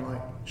 grand,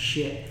 like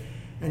shit.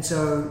 And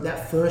so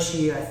that first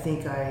year, I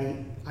think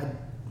I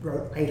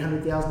wrote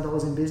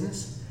 $800,000 in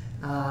business.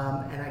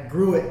 And I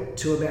grew it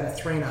to about a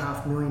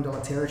 $3.5 million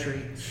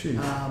territory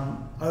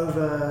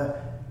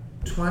over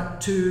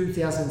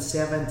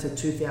 2007 to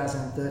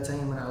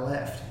 2013 when I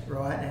left,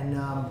 right? And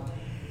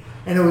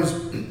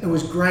it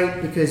was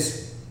great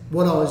because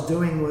what I was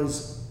doing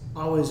was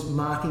I was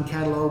marking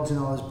catalogs and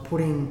I was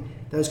putting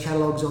those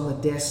catalogs on the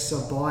desks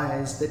of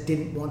buyers that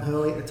didn't want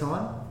Hurley at the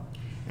time.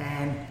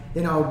 And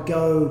then I would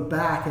go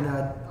back and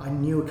I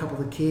knew a couple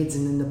of the kids,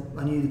 and then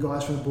I knew the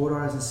guys from the border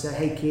and say,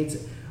 hey kids,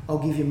 I'll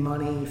give you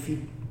money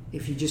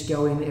if you just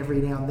go in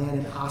every now and then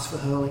and ask for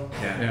Hurley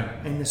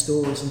in the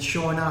stores. And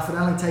sure enough, it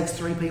only takes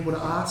 3 people to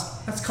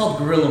ask. That's called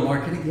guerrilla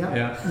marketing.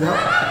 Yep.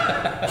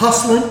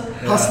 Hustling.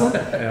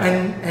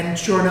 And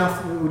sure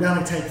enough, it would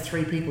only take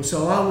 3 people.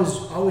 So I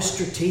was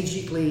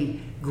strategically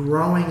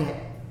growing it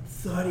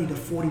 30 to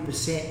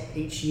 40%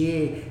 each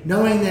year,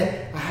 knowing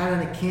that I had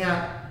an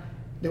account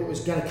that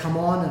was going to come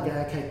on. I go,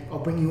 okay, I'll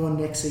bring you on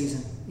next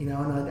season, you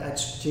know, and I'd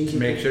strategically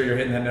make sure you're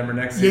hitting that number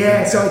next season.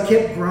 Yeah, so I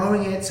kept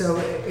growing it. So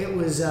it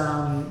was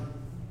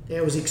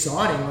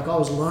exciting. Like I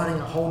was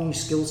learning a whole new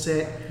skill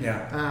set.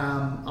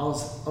 I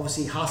was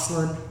obviously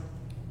hustling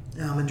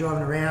and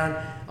driving around.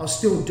 I was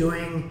still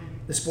doing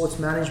the sports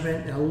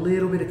management and a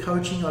little bit of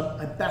coaching.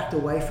 I backed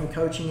away from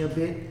coaching a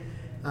bit.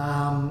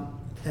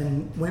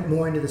 And went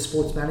more into the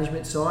sports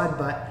management side,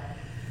 but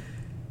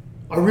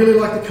I really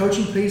liked the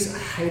coaching piece. I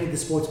hated the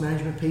sports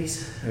management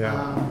piece.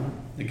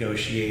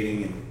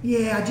 Negotiating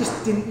and I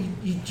just didn't.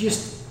 You're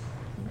just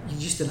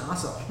an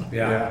arsehole.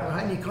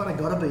 Right? And you kind of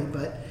got to be,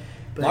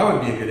 but I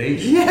would be a good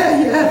agent.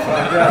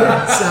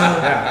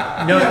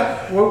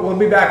 We'll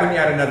be back when you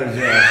had another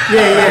zero.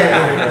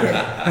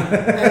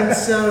 And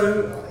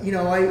so, you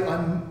know, I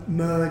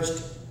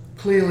merged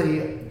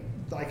clearly.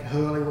 Like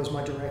Hurley was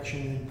my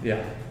direction.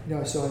 And, you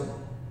know, so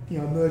I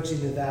merged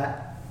into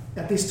that.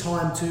 At this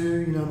time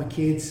too, you know, my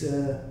kids,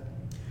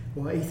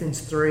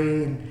 Ethan's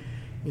 3 and,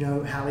 you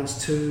know,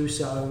 Hallie's 2.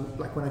 So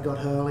like when I got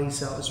Hurley,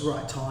 so it was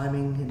right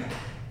timing.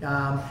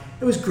 And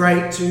it was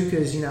great too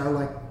because, you know,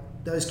 like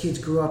those kids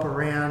grew up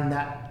around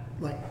that,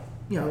 like,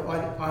 you know,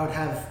 I would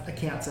have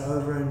accounts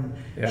over and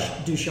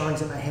do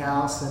showings at my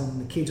house,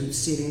 and the kids would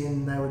sit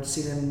in, they would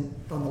sit in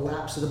on the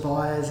laps of the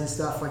buyers and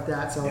stuff like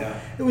that. So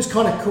it was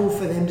kind of cool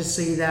for them to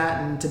see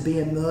that and to be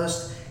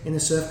immersed in the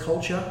surf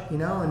culture, you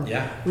know. And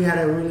we had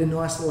a really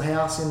nice little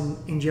house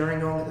in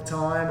Gerringong at the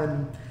time,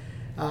 and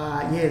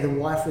the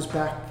wife was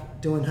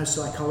back doing her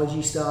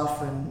psychology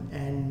stuff,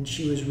 and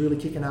she was really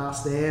kicking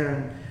ass there,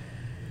 and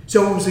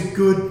so it was a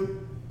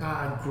good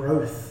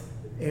growth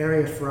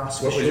area for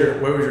us. What was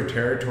your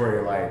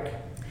territory like?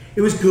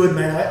 It was good,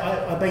 man.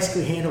 I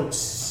basically handled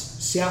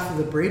south of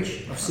the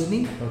bridge of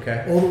Sydney,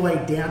 all the way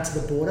down to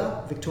the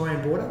border,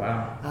 Victorian border.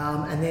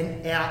 Wow. And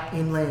then out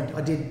inland,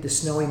 I did the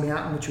Snowy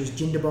Mountain, which was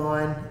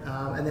Jindabyne,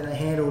 and then I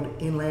handled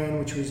inland,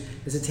 which was,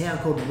 there's a town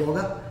called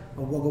Wagga,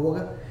 or Wagga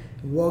Wagga.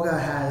 Wagga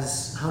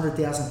has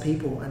 100,000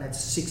 people, and it's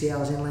 6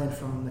 hours inland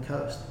from the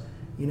coast,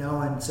 you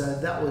know, and so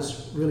that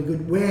was really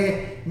good.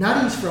 Where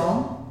Nutty's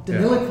from,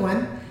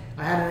 Deniliquin,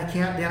 I had an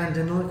account down in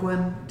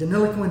Deniliquin.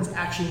 Deniliquin's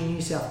actually in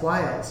New South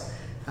Wales,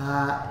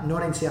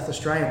 not in South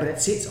Australia, but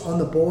it sits on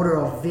the border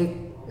of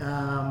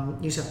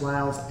New South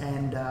Wales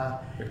and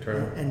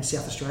Victoria and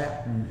South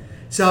Australia.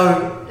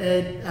 So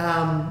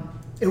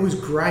it was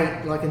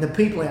great. Like, and the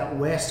people out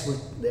west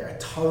they're a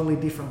totally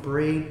different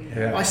breed.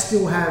 I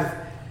still have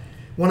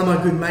one of my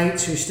good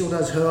mates who still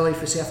does Hurley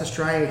for South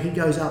Australia. He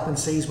goes up and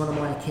sees one of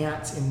my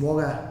accounts in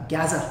Wagga,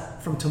 Gaza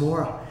from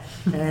Temora,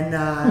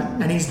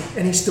 and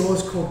his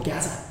store's called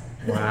Gaza.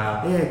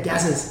 Wow.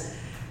 Gazas.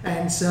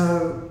 And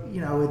so,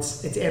 you know,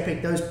 it's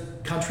epic. Those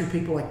country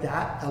people like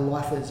that are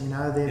lifers, you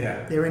know,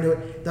 Yeah. they're into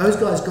it. Those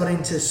guys got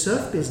into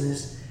surf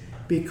business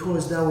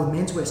because they were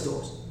menswear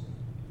stores.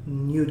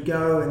 And you'd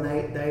go and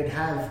they'd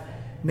have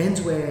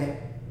menswear,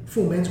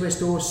 full menswear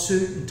stores,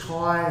 suit and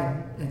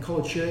tie and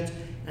collared shirts.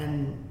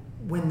 And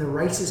when the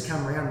races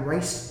come around,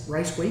 race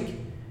week,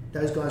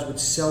 those guys would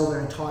sell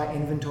their entire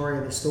inventory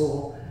of the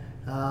store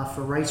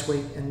for race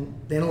week. And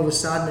then all of a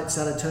sudden it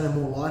started turning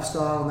more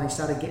lifestyle, and they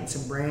started getting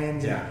some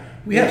brands. Yeah.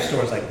 We have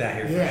stores like that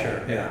here for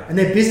sure. Yeah. And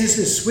their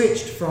businesses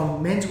switched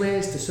from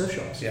menswears to surf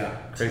shops. Yeah.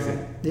 Crazy.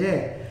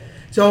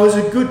 So it was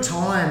a good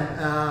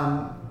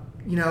time,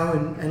 you know,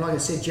 and like I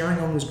said,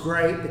 Gerringong was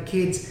great. The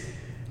kids,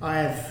 I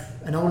have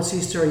an older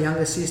sister, a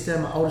younger sister.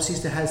 My older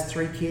sister has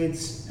 3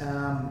 kids,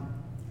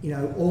 you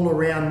know, all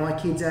around my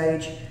kids'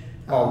 age.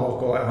 All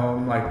local at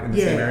home, like in the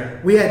same area?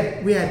 We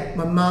had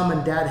my mum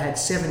and dad had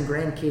 7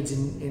 grandkids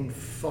in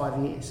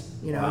 5 years,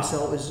 you know,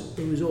 so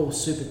it was all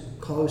super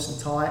close and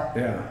tight.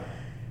 Yeah.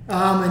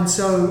 And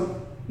so,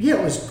 yeah,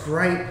 it was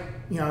great,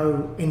 you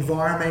know,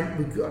 environment.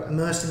 We got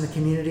immersed in the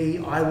community.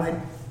 I went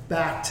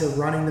back to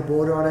running the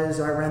board riders.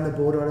 I ran the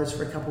board riders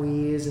for a couple of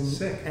years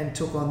and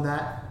took on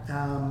that,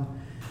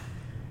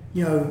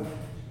 you know,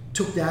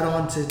 took that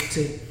on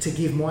to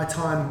give my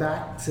time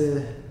back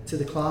to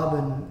the club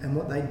and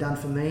what they'd done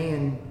for me.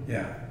 And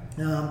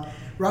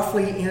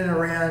roughly in and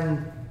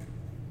around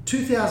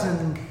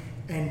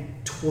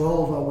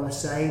 2012, I want to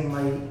say,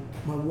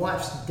 my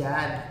wife's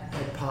dad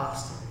had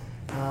passed.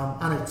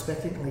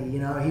 Unexpectedly, you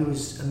know, he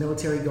was a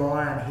military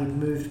guy and he'd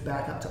moved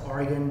back up to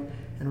Oregon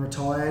and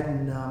retired,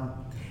 and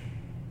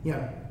you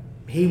know,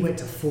 he went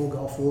to 4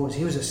 Gulf Wars.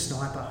 He was a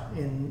sniper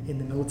in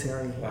the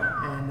military.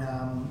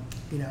 And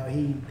you know,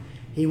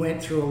 he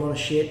went through a lot of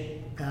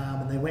shit,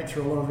 and they went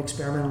through a lot of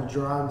experimental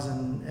drugs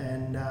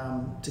and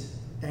to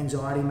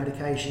anxiety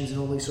medications and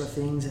all these sort of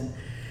things, and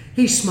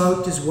he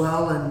smoked as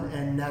well,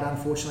 and that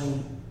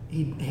unfortunately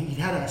he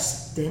had a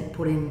stent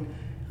put in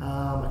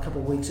a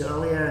couple of weeks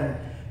earlier, and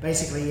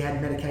basically he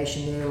had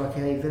medication there, like,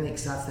 hey, if anything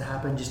starts to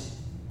happen, just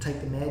take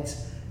the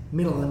meds.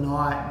 Middle of the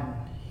night, and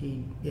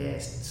he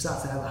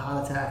starts to have a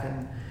heart attack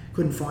and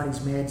couldn't find his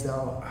meds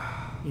though,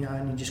 you know,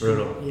 and he just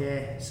brutal.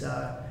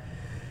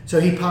 So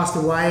he passed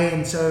away,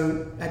 and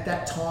so at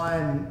that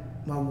time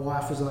my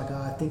wife was like,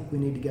 I think we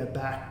need to go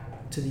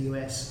back to the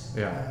US.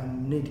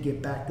 Need to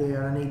get back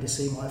there, and I need to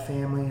see my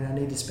family, and I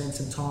need to spend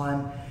some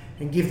time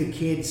and give the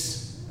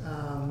kids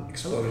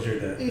exposure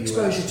to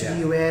the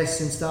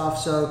US and stuff.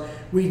 So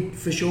we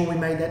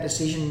made that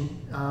decision,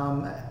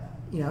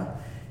 you know,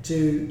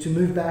 to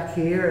move back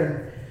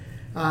here,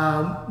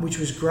 and which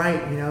was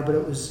great, you know, but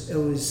it was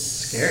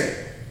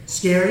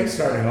scary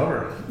Starting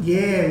over.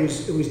 Yeah,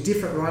 it was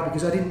different, right?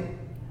 Because I didn't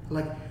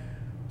like.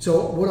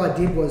 So what I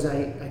did was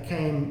I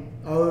came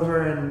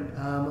over, and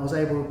I was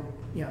able,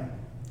 you know,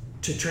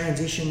 to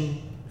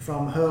transition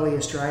from Hurley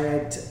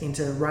Australia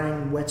into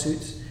running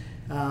wetsuits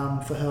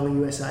for Hurley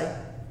USA.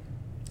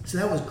 So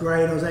that was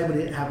great. I was able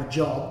to have a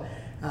job,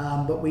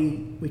 but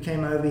we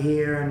came over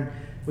here, and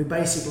we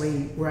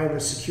basically were able to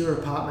secure an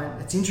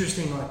apartment. It's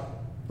interesting,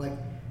 like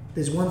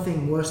there's one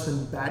thing worse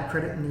than bad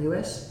credit in the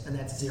US, and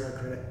that's zero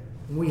credit.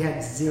 And we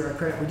had zero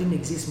credit. We didn't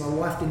exist. My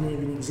wife didn't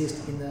even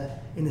exist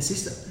in the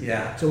system.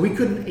 Yeah. So we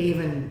couldn't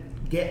even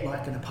get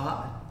like an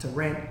apartment to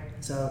rent.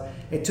 So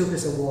it took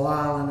us a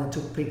while, and it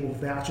took people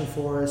vouching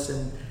for us,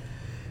 and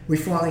we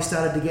finally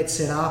started to get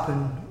set up.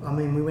 And I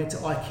mean, we went to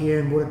IKEA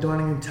and bought a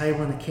dining room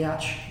table and a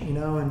couch, you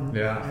know, and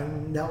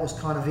that was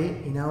kind of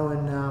it, you know.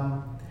 And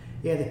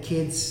the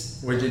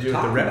kids. What did you do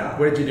with the rep?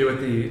 What did you do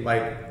with the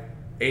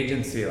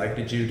agency? Like,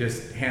 did you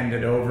just hand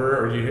it over,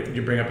 or did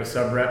you bring up a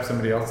sub rep,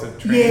 somebody else to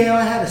train? Yeah,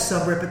 I had a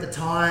sub rep at the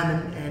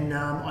time, and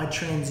I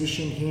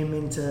transitioned him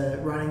into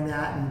running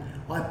that, and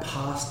I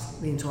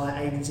passed the entire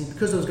agency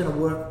because I was going to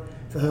work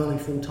for Hurley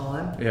full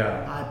time.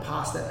 Yeah, I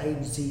passed that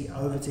agency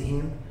over to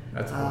him.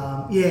 That's cool.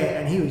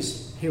 And he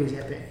was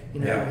epic, you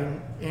know.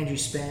 Andrew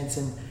Spence,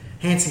 and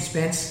Handsome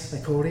Spence,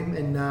 they called him,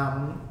 and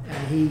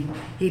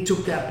he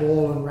took that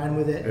ball and ran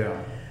with it.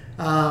 Yeah.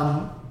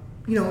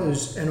 You know,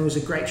 it was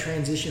a great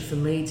transition for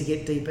me to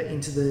get deeper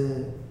into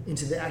the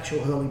actual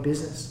Hurley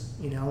business,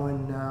 you know.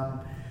 And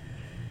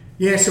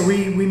so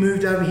we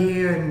moved over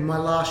here, and my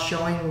last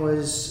showing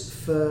was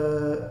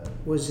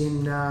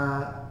in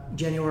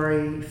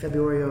January,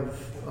 February of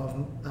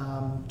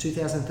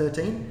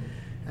 2013,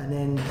 and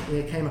then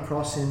came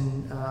across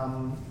in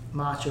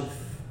March of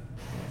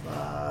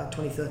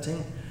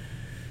 2013.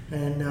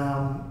 And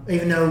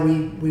even though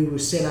we were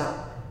set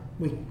up,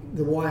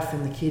 the wife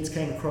and the kids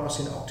came across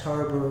in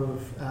October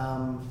of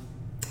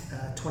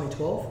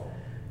 2012.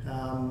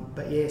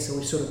 So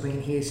we've sort of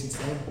been here since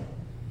then.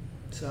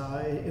 So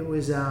it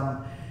was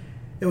a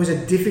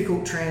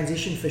difficult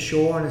transition for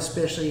sure, and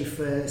especially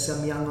for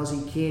some young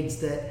Aussie kids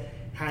that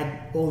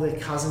had all their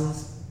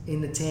cousins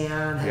in the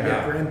town, had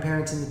their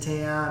grandparents in the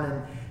town,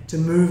 and to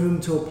move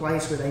them to a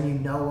place where they knew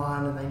no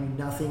one and they knew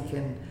nothing,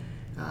 and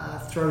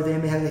throw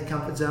them out of their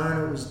comfort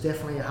zone. It was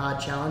definitely a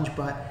hard challenge,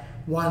 but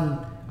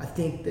one I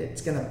think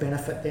that's going to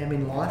benefit them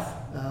in life,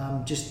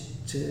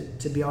 just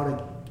to be able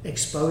to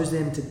expose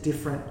them to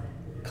different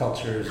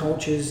cultures.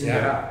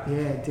 yeah,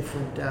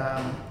 different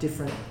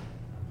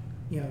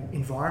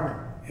environment,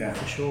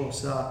 for sure.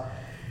 So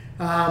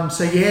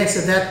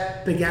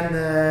that began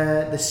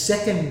the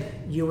second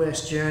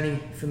US journey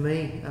for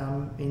me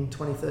in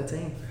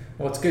 2013.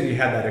 Well, it's good you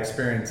had that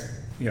experience,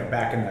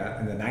 back in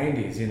the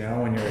 90s,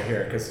 when you were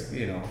here, because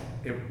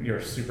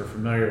you're super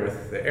familiar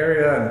with the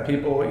area and the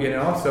people,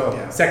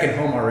 so second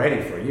home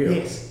already for you.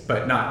 Yes,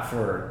 but not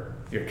for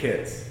your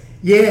kids.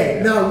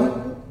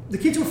 The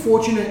kids were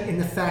fortunate in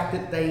the fact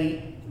that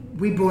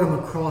we brought them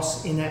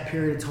across in that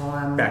period of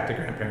time. Back to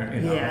grandparent,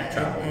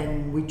 travel.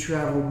 And we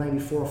traveled maybe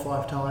 4 or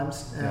 5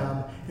 times.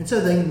 And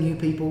so they knew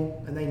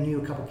people and they knew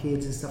a couple of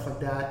kids and stuff like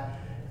that.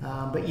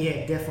 But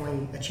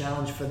definitely a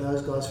challenge for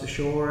those guys for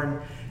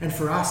sure. And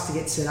for us to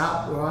get set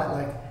up,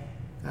 right?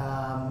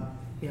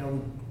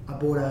 I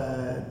bought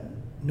a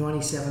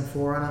 97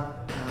 4Runner.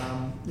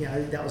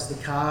 That was the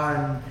car,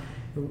 and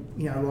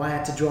I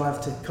had to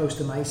drive to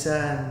Costa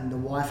Mesa, and the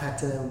wife had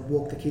to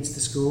walk the kids to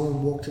school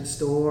and walk to the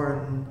store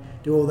and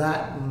do all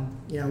that. And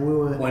we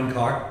were one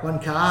car,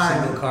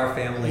 single car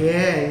family.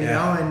 At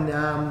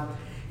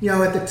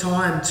the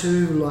time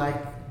too, like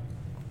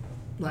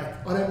I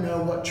don't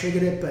know what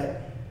triggered it, but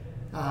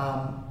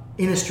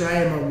in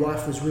Australia, my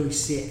wife was really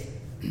sick,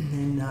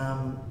 and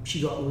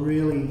she got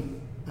really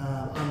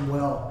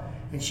unwell,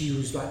 and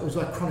it was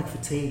like chronic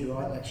fatigue,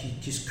 right? Like she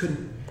just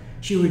couldn't.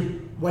 She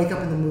would wake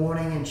up in the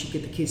morning and she'd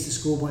get the kids to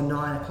school by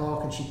 9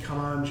 o'clock, and she'd come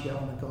home and she'd go,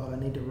 oh my God, I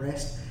need to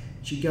rest.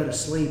 She'd go to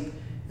sleep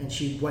and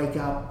she'd wake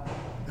up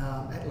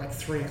at like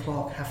 3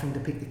 o'clock having to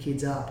pick the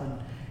kids up, and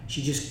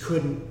she just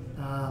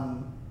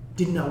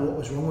didn't know what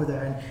was wrong with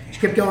her. And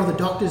she kept going to the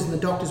doctors, and the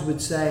doctors would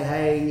say,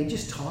 hey, you're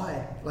just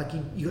tired. Like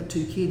you got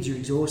 2 kids, you're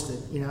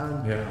exhausted,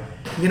 And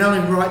you can only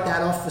write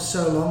that off for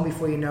so long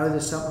before you know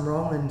there's something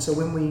wrong. And so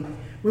when we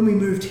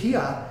moved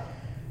here,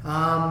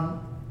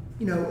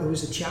 it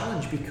was a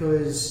challenge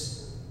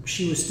because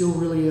she was still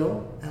really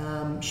ill.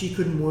 She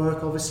couldn't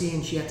work, obviously,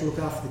 and she had to look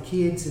after the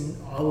kids. And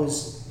I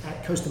was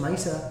at Costa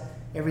Mesa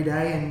every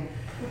day, and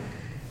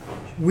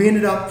we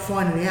ended up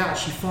finding out.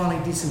 She finally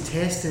did some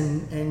tests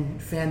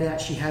and found out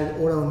she had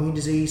autoimmune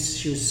disease.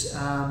 She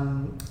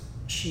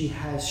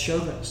has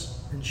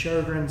Sjogren's, and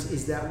Sjogren's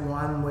is that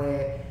one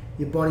where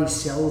your body's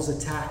cells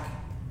attack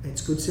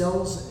its good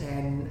cells,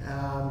 and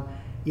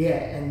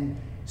and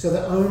so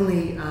the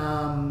only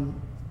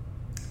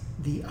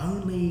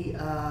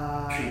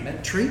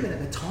treatment at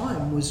the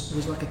time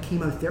was like a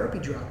chemotherapy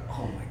drug.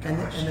 Oh my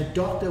gosh. And the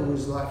doctor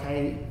was like,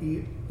 hey,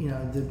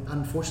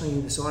 unfortunately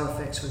the side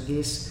effects for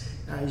this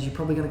is you're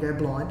probably going to go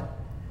blind.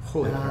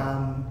 Holy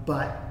crap.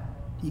 But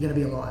you're going to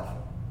be alive.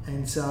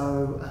 And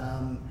so,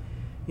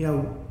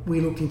 we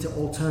looked into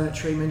alternate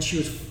treatments. She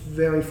was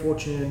very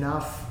fortunate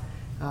enough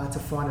to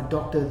find a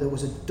doctor that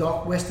was a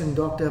Western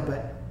doctor,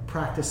 but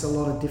practiced a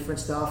lot of different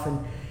stuff.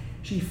 And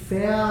she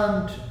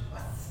found,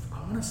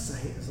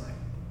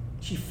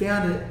 she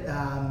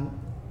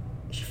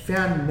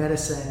found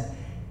medicine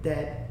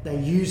that they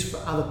used for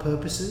other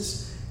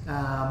purposes,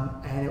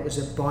 and it was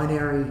a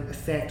binary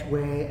effect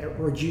where it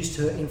reduced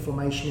her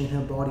inflammation in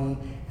her body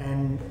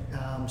and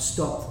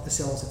stopped the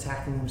cells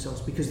attacking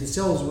themselves, because the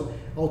cells were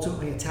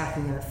ultimately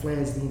attacking and it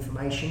flares the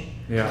inflammation.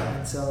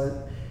 And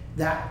so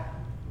that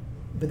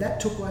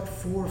took like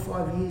 4 or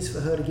 5 years for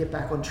her to get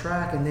back on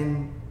track. And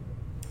then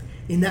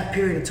in that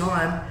period of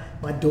time,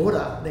 my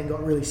daughter then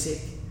got really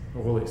sick.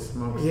 Holy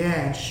smokes.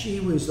 Yeah, and she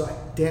was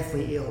like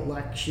deathly ill.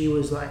 Like she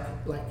was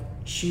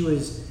she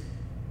was,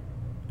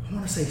 I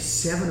want to say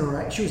 7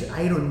 or 8. She was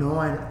 8 or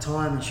 9 at the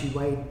time, and she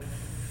weighed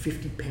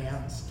 50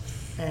 pounds.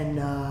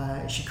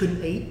 And she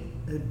couldn't eat.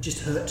 It just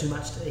hurt too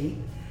much to eat.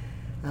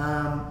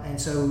 And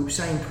so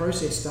same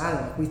process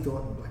started. Like we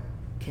thought like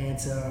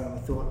cancer, and we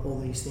thought all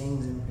these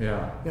things.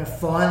 And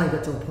finally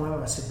got to the point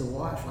where I said to the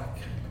wife, like,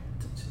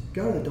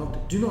 go to the doctor.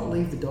 Do not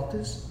leave the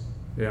doctors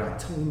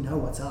until we know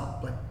what's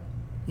up. Like,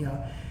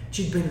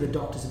 she'd been to the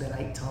doctors about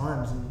 8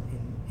 times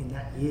in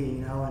that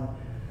year, and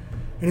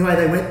anyway,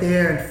 they went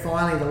there, and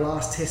finally the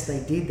last test they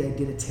did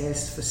a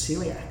test for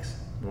celiacs.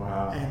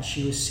 Wow. And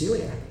she was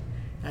celiac.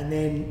 And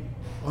then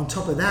on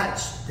top of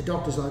that, the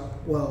doctor's like,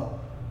 well,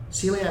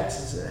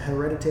 celiacs is a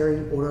hereditary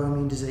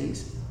autoimmune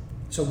disease.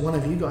 So one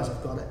of you guys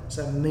have got it.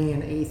 So me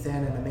and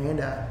Ethan and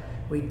Amanda,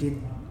 we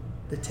did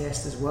the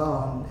test as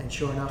well, and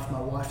sure enough,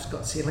 my wife's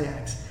got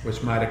celiacs,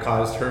 which might have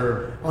caused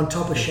her on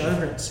top of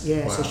Sjogren's.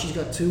 Wow. So she's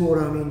got 2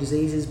 autoimmune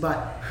diseases,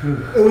 but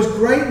it was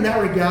great in that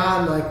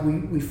regard. Like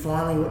we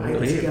finally were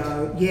able to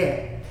go,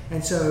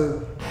 and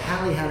so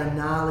Hallie had a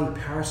gnarly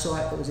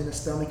parasite that was in her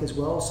stomach as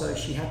well, so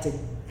she had to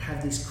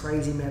have these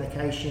crazy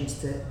medications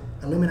to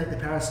eliminate the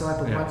parasite.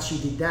 But once she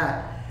did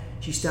that,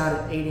 she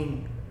started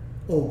eating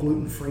all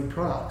gluten-free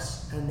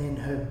products, and then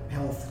her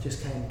health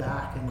just came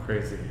back. And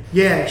crazy.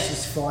 Yeah,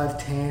 she's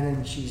 5'10",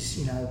 and she's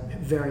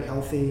very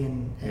healthy,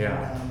 and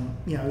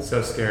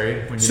so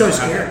scary. When you so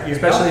scary,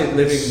 especially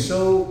living.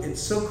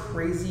 It's so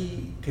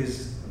crazy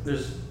because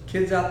there's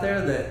kids out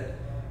there that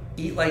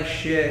eat like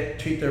shit,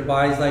 treat their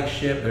bodies like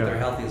shit, but they're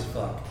healthy as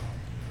fuck.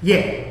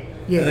 Yeah.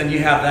 And then you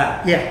have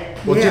that. Yeah.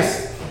 Well,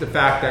 the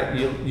fact that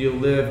you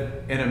live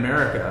in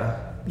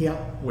America, Yeah.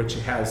 which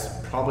has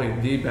probably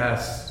the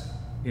best,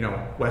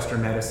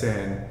 Western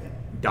medicine,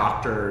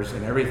 doctors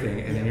and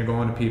everything, and then you're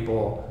going to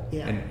people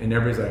and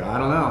everybody's like, I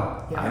don't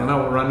know. Yeah. I don't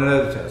know, we'll run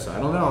another test. I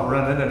don't know, we'll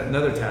run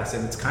another test.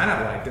 And it's kind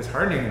of like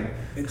disheartening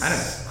and kind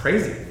of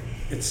crazy.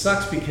 It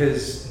sucks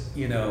because,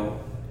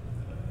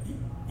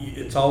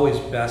 it's always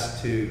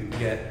best to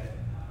get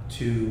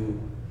to,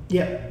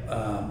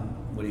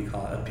 what do you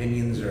call it,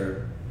 opinions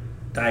or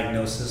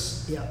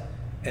diagnosis. Yeah.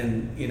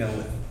 And,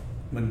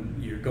 when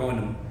you're going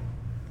to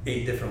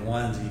 8 different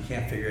ones and you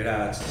can't figure it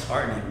out, it's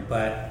disheartening.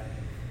 But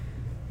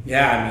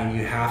yeah,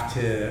 you have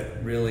to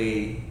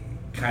really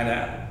kind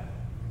of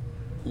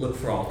look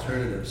for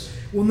alternatives.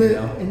 Well,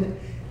 the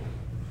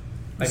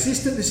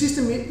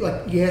system,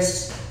 like,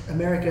 yes,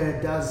 America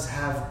does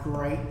have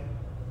great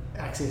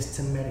access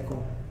to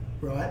medical,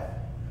 right?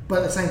 But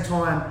at the same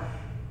time,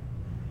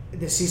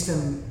 the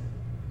system,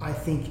 I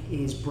think,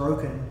 is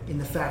broken in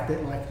the fact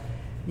that, like,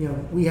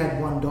 we had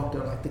one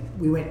doctor,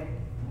 we went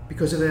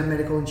because of our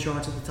medical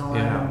insurance at the time,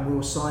 and we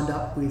were signed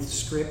up with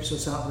scripts or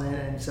something,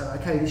 and so,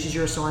 okay, this is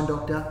your assigned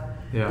doctor.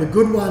 Yeah. The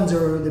good ones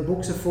the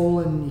books are full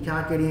and you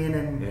can't get in,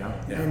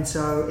 and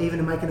so even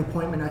to make an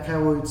appointment, okay,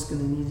 well, it's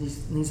going to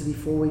needs to be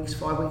 4 weeks,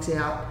 5 weeks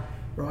out,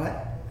 right?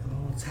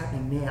 Well, what's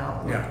happening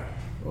now?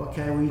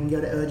 Okay, well, you can go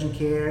to urgent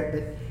care,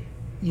 but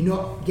you're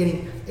not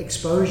getting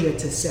exposure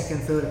to second,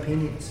 third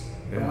opinions,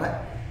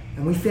 right?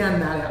 And we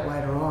found that out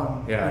later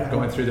on. Yeah,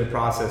 going through the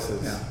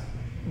processes. Yeah.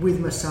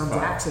 With my son's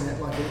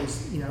accident, like, it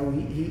was,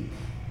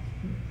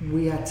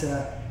 we had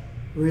to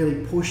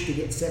really push to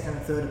get second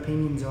and third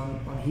opinions on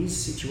his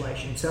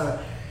situation. So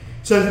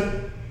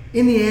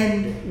in the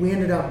end, we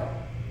ended up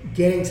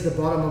getting to the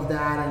bottom of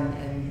that,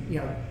 and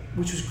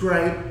which was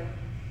great.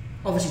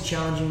 Obviously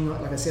challenging.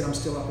 Like I said, I'm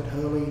still up at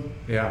Hurley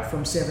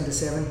from 7 to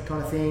 7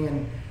 kind of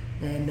thing,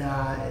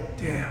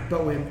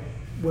 but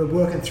we're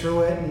working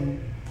through it,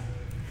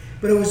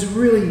 but it was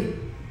really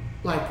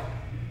like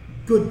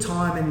good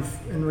time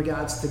in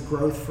regards to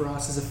growth for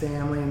us as a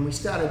family, and we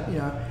started,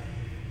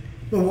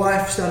 my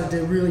wife started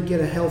to really get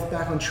her health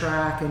back on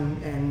track,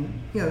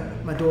 and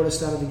my daughter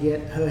started to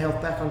get her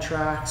health back on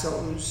track.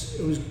 So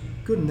it was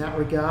good in that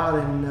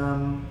regard,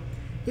 and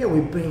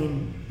we've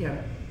been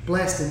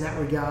blessed in that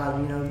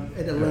regard.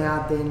 It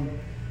allowed then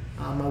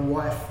my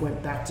wife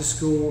went back to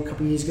school a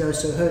couple of years ago,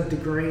 so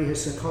her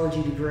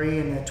psychology degree,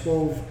 and her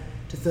 12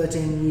 to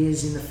 13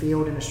 years in the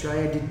field in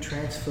Australia didn't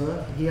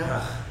transfer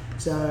here,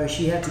 so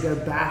she had to go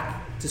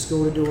back to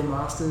school to do a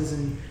master's,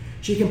 and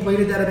she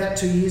completed that about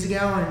 2 years ago,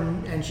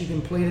 and she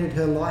completed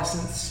her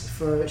license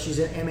she's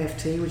an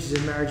MFT, which is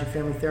a marriage and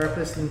family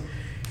therapist, and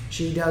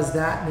she does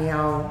that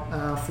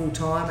now full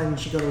time, and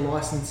she got a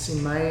license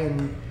in May,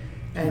 and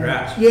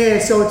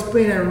Congrats. So it's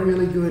been a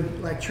really good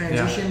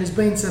transition. There's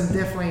been some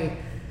definitely,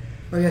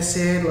 like I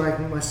said, like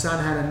my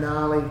son had a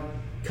gnarly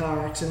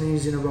car accident. He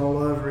was in a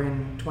rollover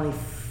in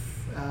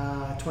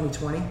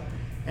 2020,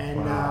 and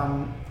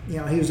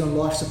he was on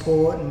life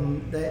support,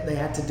 and they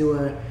had to do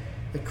a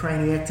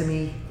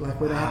craniectomy,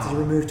 where they had to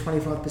remove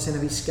 25%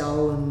 of his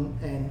skull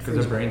and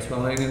because of brain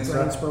swelling and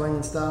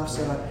stuff.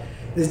 So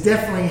there's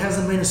definitely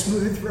hasn't been a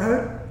smooth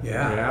road.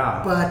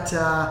 But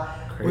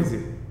crazy.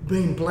 We've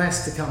been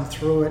blessed to come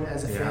through it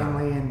as a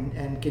family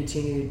and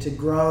continue to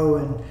grow,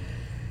 and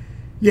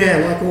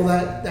all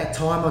that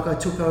time, I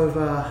took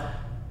over.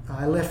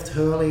 I left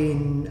Hurley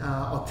in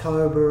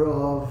October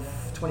of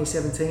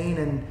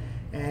 2017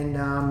 and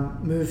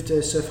moved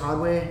to Surf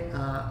Hardware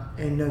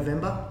in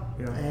November,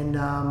 and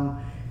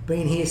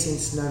been here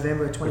since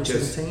November of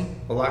 2017.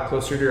 Which is a lot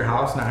closer to your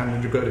house, not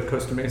having to go to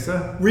Costa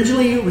Mesa.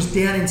 Originally, it was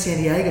down in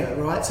San Diego,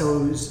 right? So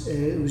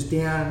it was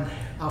down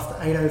after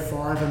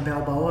 805 in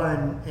Balboa,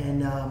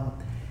 and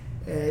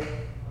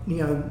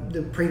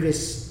the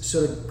previous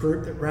sort of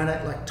group that ran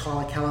it, like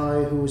Tyler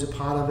Callow, who was a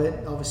part of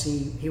it.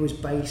 Obviously, he was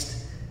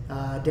based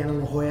down in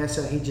La Jolla,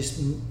 so he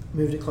just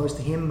moved it close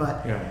to him.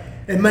 But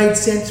it made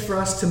sense for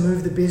us to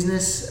move the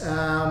business.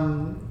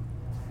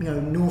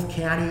 North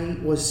County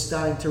was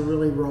starting to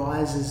really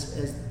rise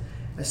as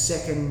a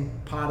second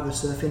part of the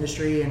surf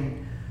industry,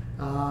 and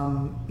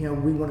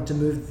we wanted to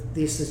move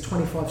this. There's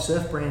 25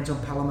 surf brands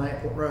on Palomar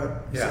Airport Road.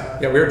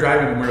 We were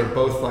driving and we were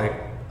both like,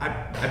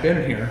 I've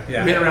been here.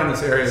 Yeah. Been around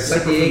this area. It's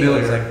super Diego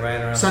familiar. is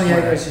right around. San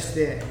Diego's just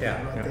there.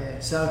 Right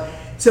there. So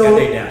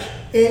Dash.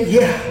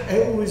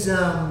 it was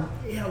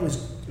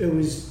it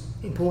was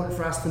important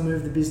for us to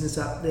move the business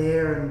up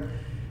there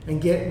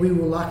and get. We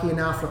were lucky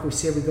enough, like we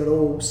said, we got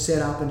all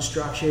set up and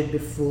structured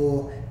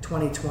before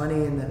 2020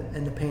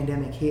 and the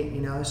pandemic hit.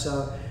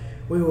 So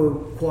we were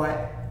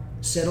quite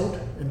settled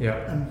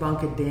and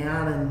bunkered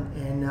down,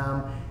 and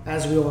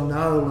as we all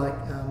know,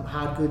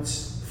 hard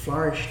goods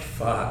flourished.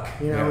 Fuck.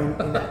 In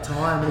that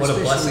time. What a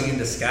blessing in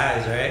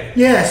disguise, right?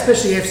 Yeah,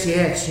 especially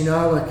FCX.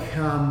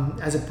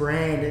 As a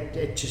brand,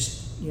 it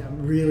just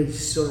really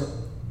sort of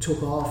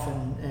took off,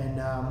 and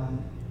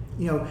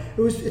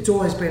it's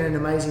always been an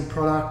amazing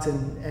product,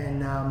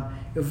 and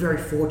we're very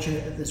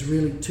fortunate that there's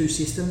really two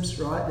systems,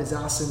 right? There's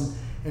us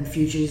and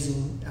Futures,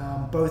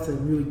 and both are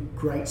really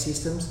great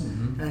systems,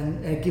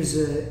 and it gives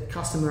a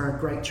customer a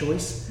great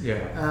choice.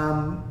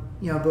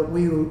 But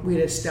we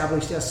had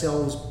established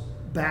ourselves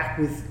back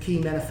with key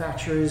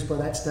manufacturers by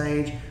that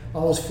stage. I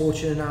was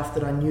fortunate enough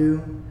that I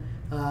knew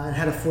and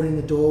had a foot in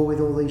the door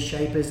with all these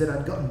shapers that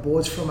I'd gotten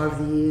boards from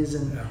over the years,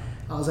 and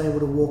I was able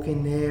to walk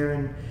in there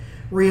and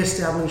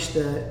re-establish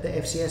the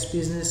FCS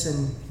business,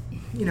 and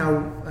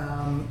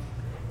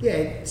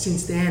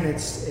since then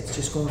it's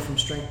just gone from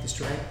strength to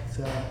strength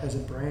as a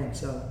brand.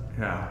 So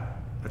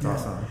that's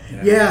awesome.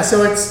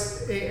 So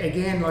it's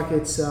again like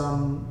it's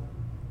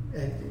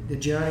the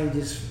journey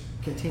just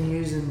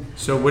continues. And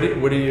so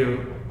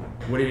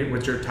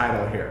what's your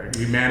title here?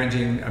 You're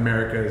managing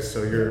Americas,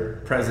 so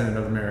you're president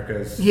of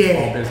Americas,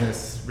 all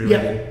business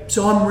related.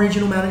 So I'm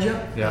regional manager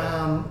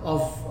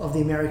of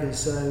the Americas,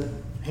 so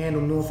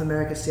handle North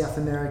America, South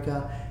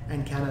America,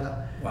 and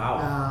Canada.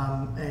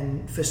 Wow.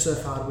 And for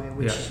Surf Hardware,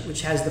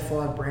 which has the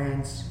 5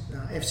 brands: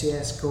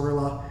 FCS,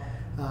 Gorilla,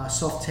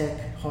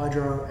 Softtech,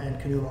 Hydro, and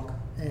Canoe Lock.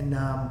 And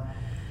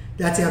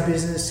that's our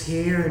business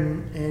here.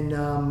 And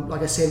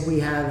like I said, we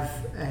have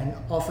an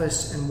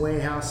office and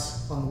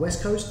warehouse on the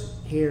West Coast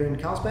here in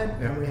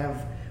Carlsbad, and we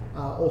have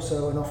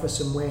also an office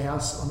and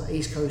warehouse on the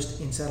East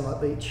Coast in Satellite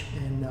Beach,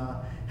 and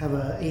have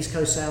an East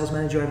Coast sales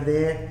manager over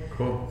there.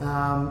 Cool.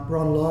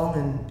 Ron Long,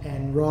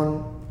 and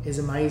Ron is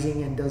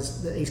amazing, and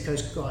the East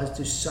Coast guys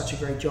do such a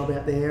great job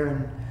out there.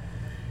 And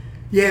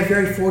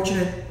very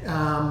fortunate,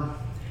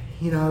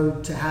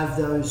 to have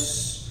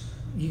those.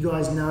 You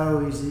guys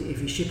know, is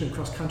if you're shipping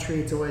cross country,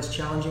 it's always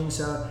challenging.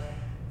 So,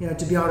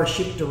 to be able to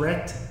ship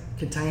direct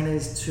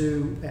containers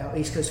to our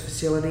East Coast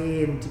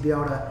facility, and to be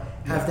able to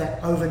have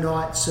that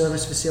overnight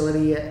service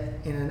facility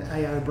in an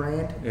AO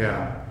brand.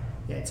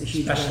 It's a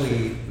huge especially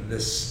benefit.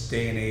 This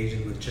day and age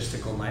of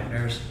logistical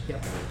nightmares.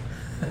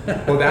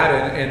 Well,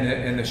 that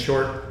and the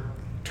short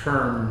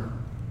term,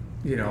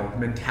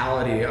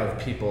 mentality of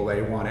people,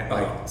 they want it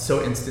like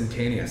so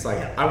instantaneous.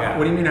 Like,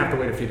 what do you mean I have to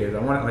wait a few days? I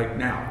want it like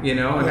now,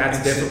 and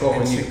that's difficult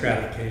when you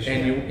gratification.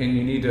 And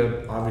you need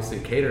to obviously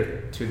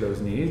cater to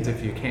those needs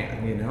if you can,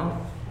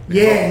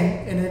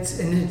 and it's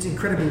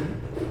incredibly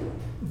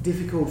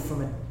difficult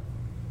from a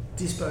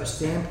dispo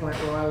standpoint,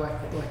 right?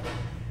 Like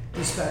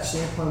dispatch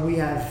standpoint, we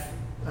have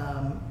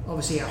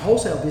obviously our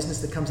wholesale business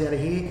that comes out of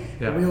here,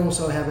 but we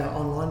also have our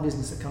online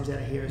business that comes out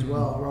of here as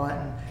well, right?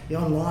 And the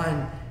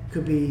online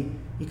could be,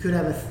 you could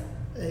have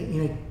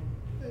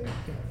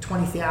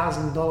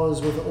 $20,000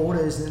 worth of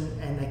orders,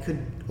 and they could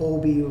all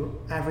be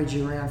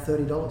averaging around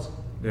 $30.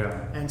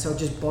 And so it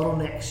just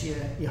bottlenecks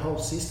your whole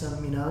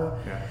system,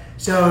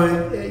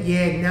 So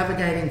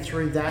navigating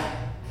through that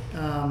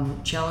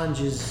challenge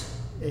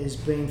has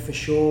been for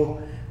sure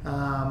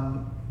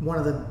one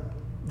of the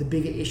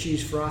bigger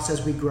issues for us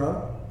as we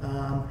grow.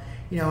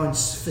 And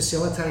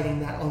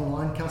facilitating that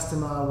online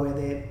customer where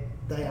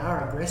they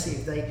are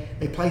aggressive.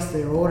 They place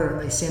their order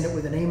and they send it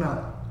with an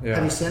email.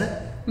 Have you sent it?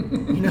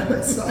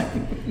 It's like,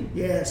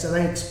 so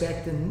they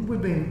expect, and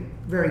we've been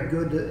very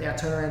good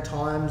at our turnaround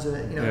times.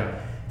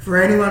 For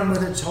anyone,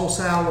 whether it's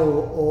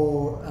wholesale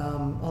or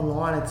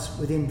online, it's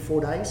within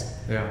 4 days.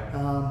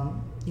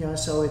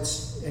 So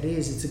it's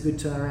a good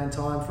turnaround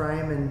time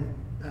frame, and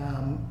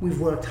we've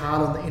worked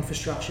hard on the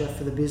infrastructure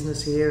for the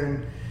business here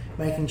and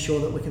making sure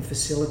that we can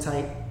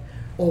facilitate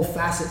all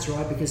facets,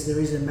 right? Because there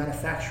is a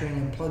manufacturing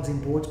and plugs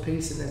and boards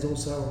piece, and there's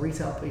also a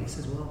retail piece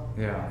as well.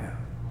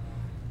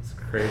 It's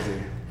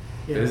crazy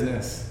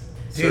business.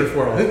 Surf Dude,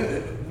 world.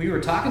 we were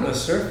talking to a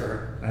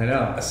surfer I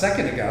know. a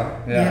second ago,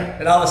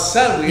 and all of a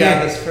sudden we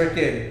got this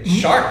freaking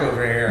shark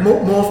over here.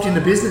 Morphed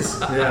into business.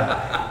 Look,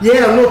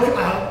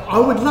 I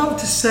would love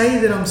to say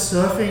that I'm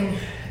surfing,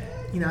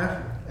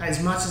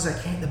 as much as I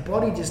can. The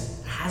body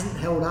just hasn't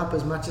held up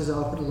as much as I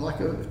would like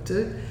it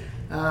to.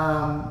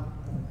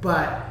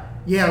 But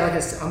like I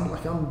said, I'm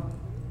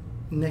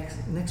next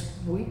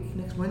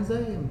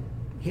Wednesday, I'm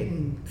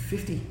hitting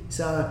 50.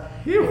 So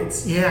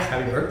it's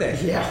Happy birthday.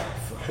 Yeah.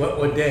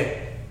 What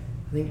day?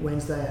 I think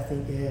Wednesday.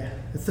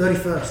 The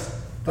 31st.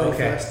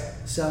 Okay.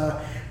 So,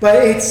 but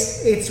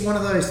it's one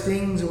of those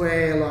things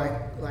where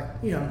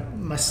like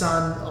my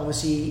son,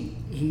 obviously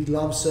he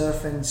loves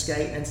surf and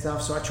skate and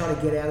stuff, so I try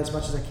to get out as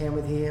much as I can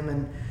with him,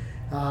 and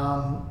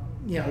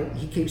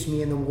he keeps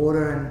me in the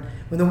water, and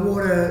when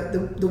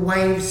the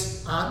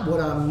waves aren't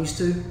what I'm used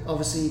to,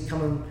 obviously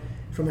coming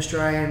from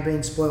Australia and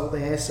being spoilt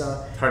there,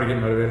 so It's hard to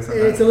get motivated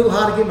sometimes. it's a little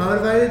hard to get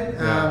motivated.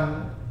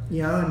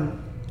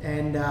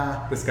 And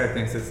this guy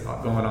thinks it's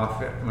going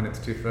off when it's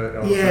 2 foot.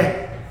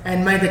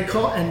 and made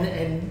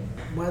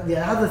the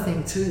other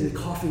thing too, the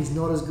coffee's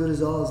not as good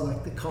as ours.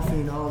 Like the coffee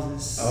in ours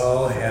is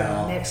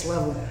next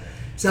level.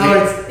 So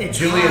it's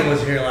Julian hard.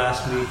 was here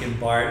last week, and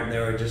Bart, and they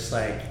were just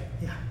like,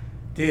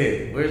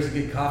 dude, where's a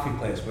good coffee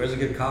place? Where's a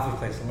good coffee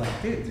place? I'm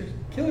like, dude, there's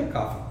killer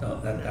coffee.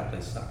 No, that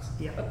place sucks.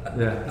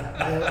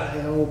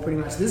 They're all pretty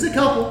much. There's a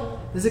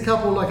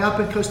couple like up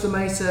in Costa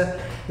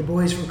Mesa, the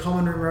boys from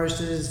Common Room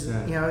Roasters,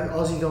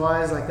 Aussie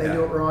guys, like they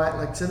do it right.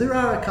 Like, so there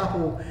are a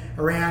couple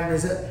around.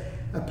 There's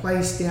a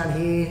place down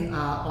here,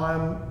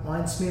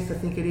 Ironsmith, I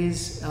think it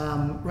is,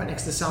 right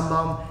next to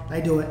Sunbum.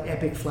 They do an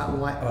epic flat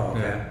white. Oh,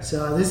 okay.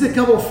 So there's a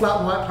couple of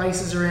flat white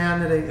places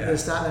around that are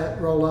starting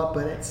to roll up,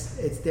 but it's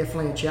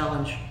definitely a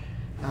challenge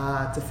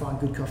to find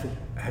good coffee.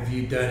 Have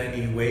you done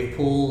any wave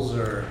pools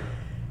or?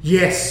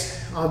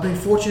 Yes, I've been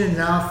fortunate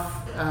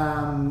enough.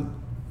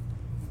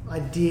 I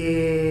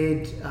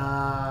did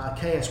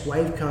KS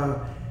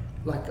Waveco.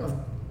 Like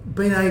I've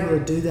been able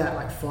to do that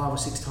like 5 or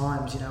 6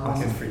 times. You know,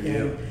 Good for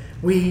you.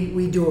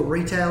 We do a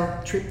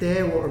retail trip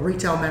there, or a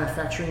retail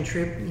manufacturing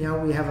trip. You know,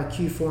 we have a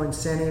Q4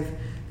 incentive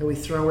that we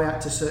throw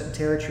out to certain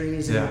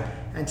territories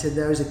and to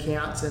those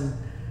accounts, and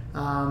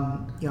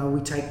you know,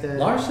 we take the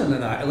Larson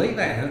and I, Elite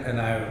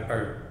and I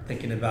are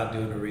thinking about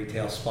doing a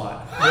retail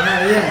spot.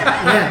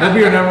 Yeah. We'll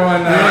be your number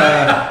one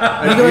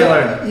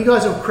dealer. You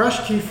guys will crush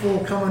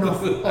Q4 coming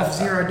off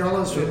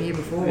 $0 from the year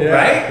before, Right?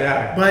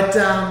 Yeah. But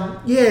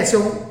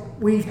so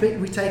we've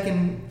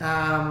taken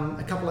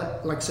a couple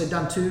of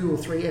done 2 or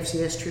 3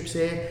 FCS trips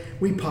there.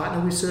 We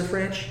partner with Surf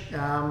Ranch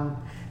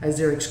as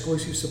their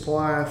exclusive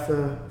supplier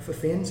for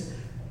fins,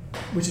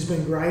 which has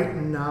been great.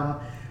 And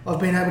I've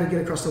been able to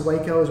get across to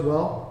Waco as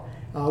well.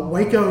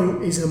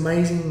 Waco is an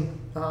amazing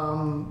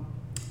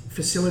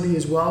facility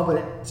as well, but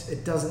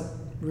it doesn't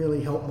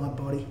really help my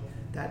body.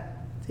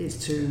 That is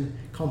too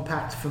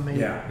compact for me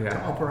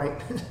to operate.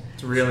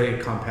 It's really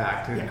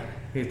compact.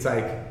 It's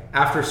like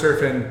after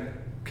surfing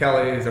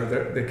Kelly's or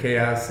the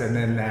KS and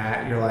then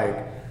that, you're like,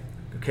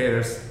 okay,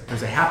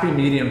 there's a happy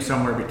medium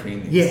somewhere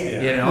between these.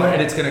 You know,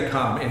 and it's gonna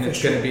come and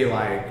it's gonna be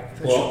like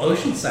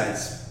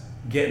Oceanside's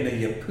getting the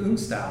Yapoon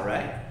style,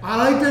 right?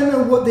 I don't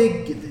know what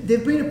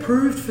they've been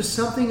approved for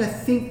something. I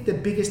think the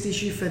biggest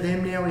issue for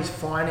them now is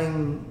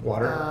finding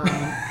water.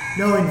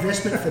 No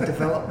investment for a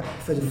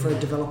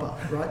developer,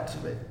 right?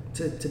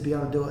 To be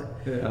able to do it.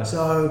 Yeah.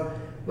 So,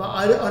 well,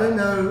 I don't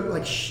know.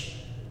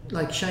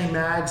 Like Shane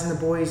Maggs and the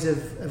boys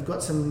have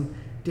got some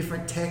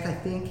different tech. I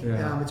think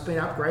it's been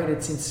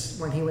upgraded since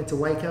when he went to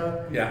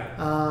Waco.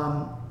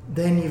 Yeah.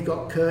 Then you've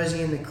got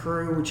Kersey and the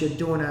crew, which are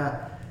doing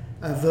a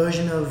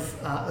version of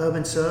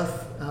urban surf.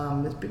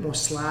 It's a bit more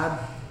slab.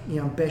 You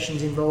know,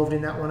 Beshan's involved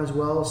in that one as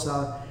well.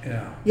 So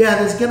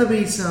there's going to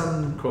be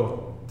some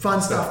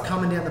fun stuff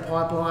coming down the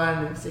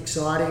pipeline. It's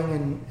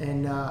exciting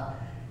and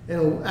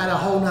it'll add a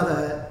whole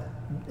nother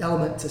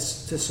element to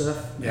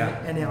surf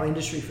and our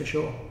industry for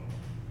sure.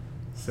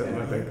 So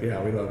I think, we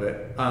love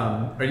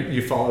it.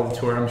 You follow the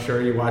tour, I'm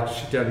sure. You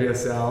watch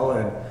WSL,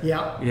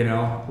 and you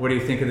know, what do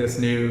you think of this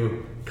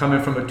new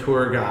coming from a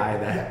tour guy?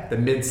 That the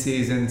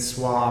mid-season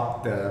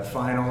swap, the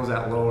finals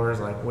at lowers.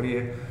 Like, what do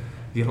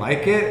you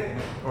like it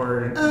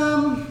or?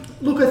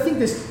 Look, I think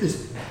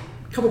there's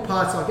a couple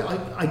parts. Like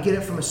I get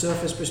it from a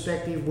surfer's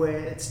perspective where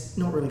it's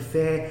not really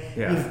fair.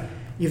 Yeah.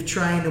 You've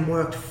trained and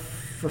worked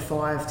for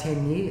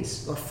 5-10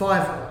 years, or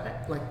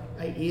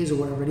 8 years or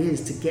whatever it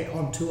is to get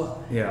on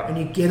tour. Yeah. And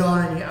you get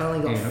on and you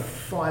only got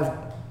 5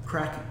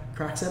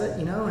 cracks at it,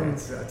 you know. And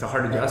it's a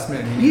hard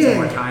adjustment. You need some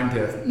more time to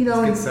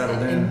get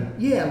settled in.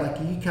 Like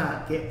you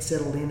can't get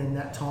settled in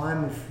that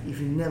time if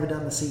you've never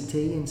done the CT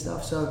and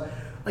stuff. So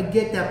I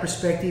get that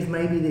perspective.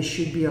 Maybe there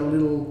should be a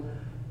little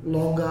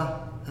longer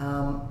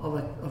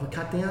of a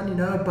cut down, you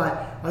know.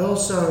 But I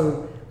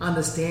also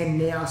understand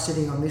now,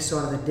 sitting on this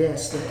side of the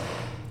desk, that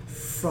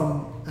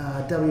from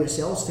a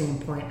WSL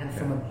standpoint and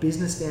from a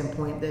business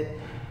standpoint, that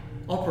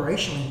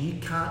operationally you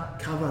can't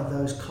cover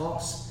those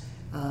costs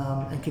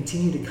and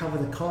continue to cover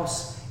the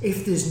costs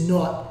if there's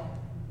not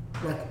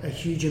like a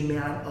huge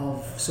amount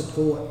of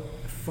support,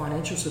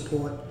 financial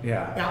support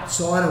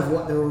outside of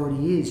what there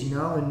already is, you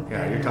know.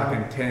 And you're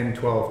talking 10,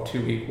 12,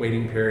 2-week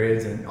waiting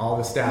periods and all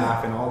the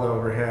staff and all the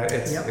overhead.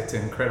 It's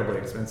incredibly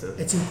expensive.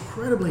 It's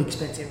incredibly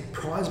expensive.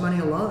 Prize money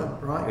alone,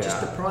 right?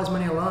 Just the prize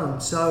money alone.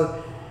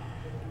 So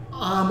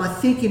I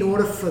think in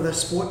order for the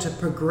sport to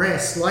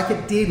progress, like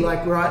it did,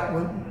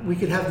 when we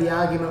could have the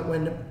argument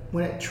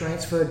when it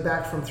transferred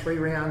back from 3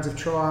 rounds of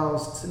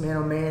trials to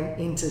man-on-man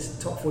into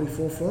top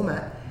 44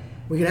 format,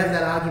 we could have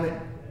that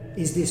argument,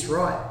 is this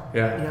right?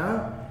 Yeah. You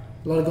know?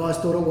 A lot of guys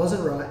thought it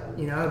wasn't right,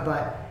 you know,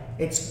 but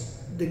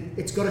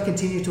it's got to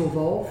continue to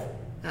evolve.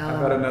 How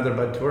about another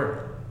Bud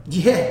Tour?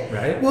 Yeah.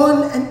 Right?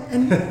 Well,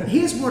 and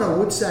here's what I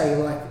would say,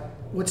 like,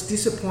 what's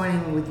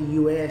disappointing with the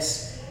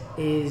US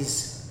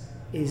is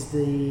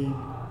the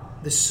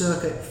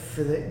circuit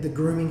for the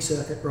grooming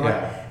circuit, right?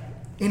 Yeah.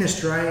 In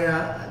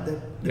Australia,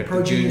 the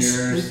Pro Junior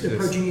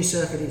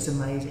circuit is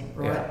amazing,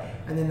 right? Yeah.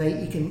 And then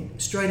you can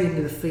straight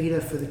into the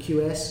feeder for the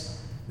QS.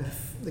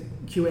 The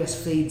QS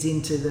feeds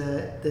into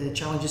the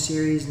Challenger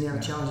Series, and now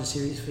the Challenger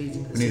Series feeds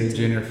into the We need a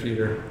junior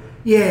feeder.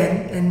 Yeah,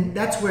 and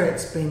that's where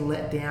it's been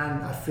let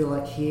down, I feel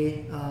like,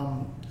 here.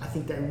 I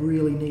think they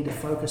really need to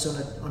focus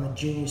on a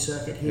junior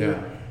circuit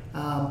here.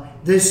 Yeah.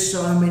 There's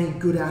so many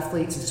good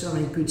athletes and so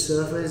many good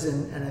surfers,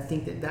 and I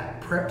think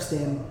that preps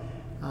them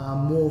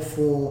more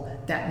for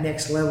that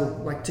next level.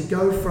 Like, to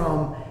go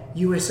from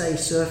USA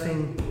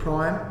Surfing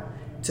Prime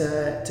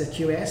to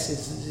QS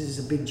is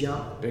a big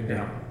jump. Big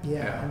jump.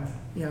 Yeah. And,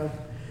 you know,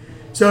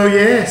 so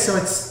it's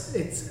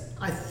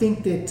I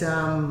think that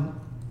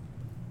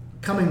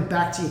coming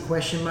back to your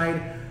question,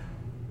 mate,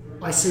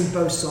 I see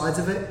both sides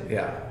of it.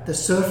 Yeah. The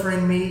surfer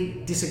in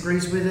me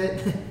disagrees with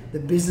it. The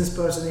business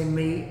person in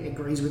me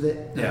agrees with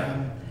it.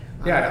 Yeah.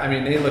 I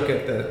mean, they look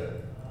at the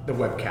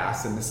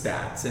webcasts and the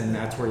stats, and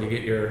that's where you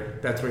get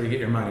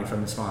your money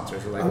from the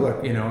sponsors. They're like,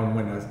 look,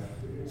 when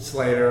a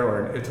Slater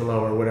or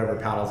Italo or whatever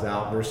paddles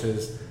out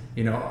versus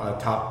a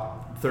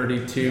top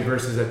 32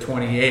 versus a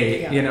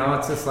 28.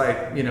 It's just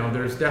like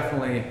there's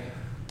definitely.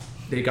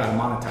 They got to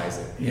monetize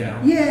it, Yeah,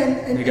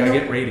 and they got to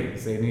get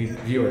ratings. They need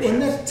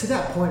viewership. And to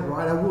that point,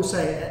 right? I will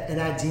say it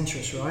adds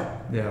interest, right?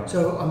 Yeah.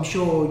 So I'm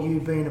sure you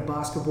being a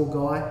basketball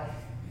guy,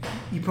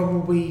 you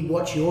probably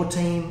watch your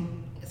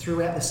team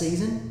throughout the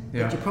season,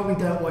 but you probably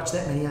don't watch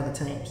that many other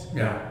teams.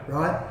 Yeah.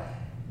 Right.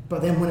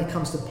 But then when it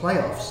comes to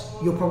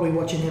playoffs, you're probably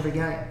watching every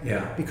game.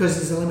 Yeah. Because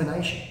there's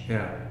elimination.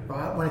 Yeah.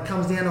 Right. When it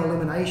comes down to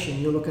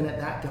elimination, you're looking at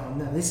that going,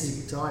 no, this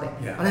is exciting.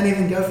 Yeah. I don't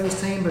even go for this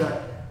team,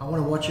 but I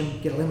want to watch them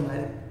get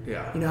eliminated.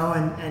 Yeah.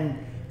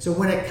 And so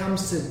when it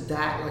comes to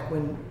that, like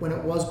when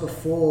it was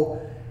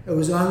before, it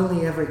was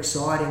only ever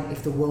exciting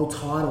if the world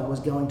title was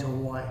going to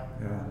Hawaii.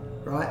 Yeah.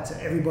 Right? So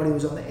everybody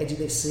was on the edge of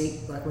their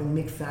seat. Like when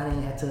Mick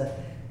Fanning had to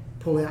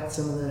pull out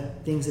some of the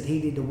things that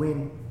he did to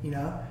win,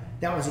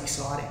 that was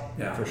exciting.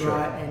 Yeah, for sure.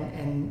 Right?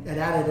 And it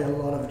added a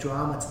lot of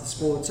drama to the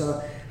sport.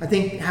 So I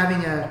think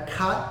having a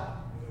cut,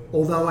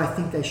 although I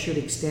think they should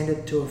extend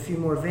it to a few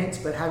more events,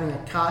 but having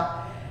a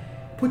cut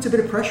puts a bit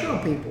of pressure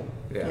on people.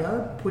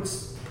 Yeah.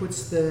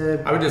 Puts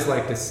the. I would just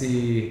like to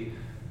see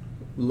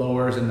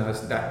lowers in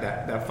those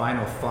that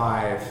final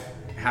five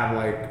have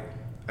like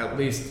at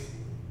least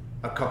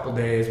a couple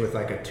days with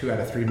like a 2 out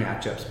of 3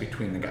 matchups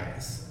between the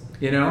guys.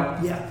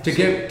 Yeah. To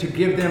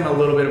give them a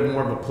little bit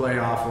more of a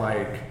playoff,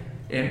 like,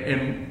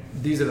 and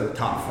these are the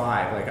top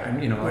 5. Like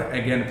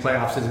again,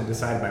 playoffs isn't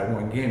decided by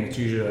one game. It's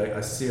usually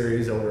a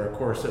series over a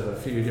course of a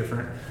few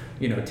different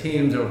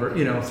teams over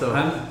So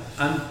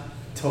I'm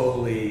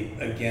totally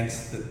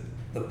against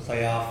the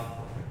playoff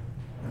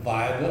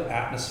vibe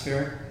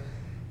atmosphere,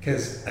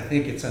 because I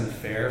think it's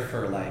unfair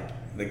for like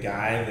the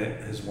guy that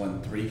has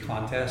won 3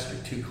 contests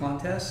or 2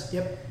 contests.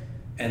 Yep.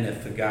 And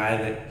if the guy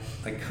that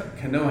like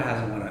Kanoa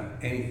hasn't won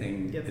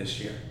anything this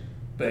year,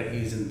 but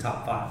he's in the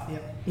top 5.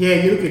 Yep. Yeah,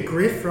 you look at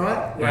Griff,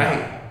 right?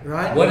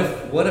 Right.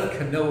 What if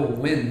Kanoa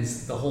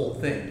wins the whole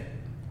thing?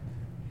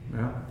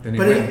 Yeah. Then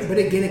But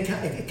again,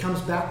 it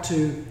comes back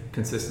to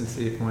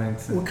consistency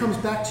points. Well, it comes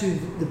back to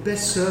the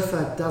best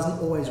surfer doesn't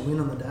always win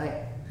on the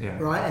day. Yeah.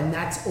 Right? And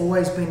that's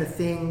always been a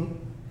thing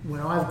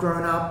when I've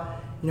grown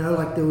up.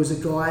 Like there was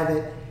a guy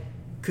that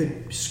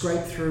could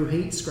scrape through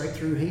heat,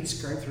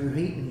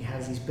 and he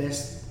has his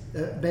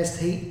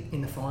best heat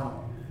in the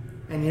final.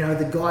 And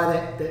the guy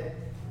that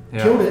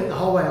killed it the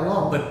whole way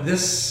along. But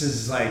this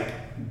is like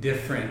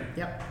different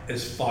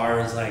as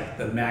far as like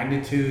the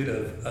magnitude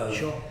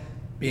of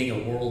being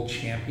a world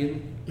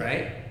champion,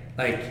 right?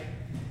 Like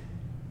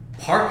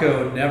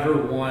Parko never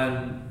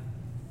won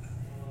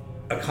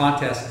a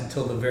contest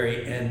until the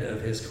very end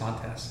of his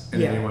contest.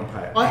 And then he won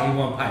pipe. He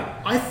won pipe.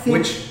 I think,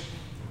 which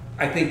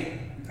I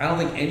don't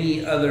think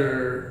any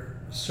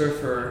other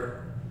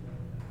surfer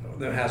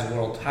that has a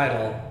world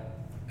title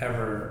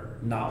ever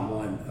not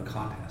won a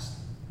contest.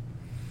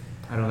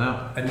 I don't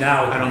know. And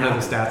now I don't know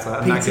the stats.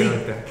 I'm not good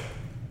with that.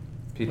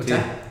 PT. What's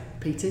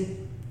that? PT.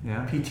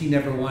 Yeah. PT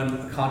never won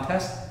a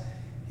contest.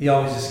 He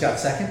always just got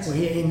seconds. Well,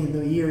 in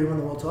the year he won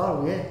the world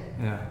title,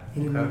 Yeah. he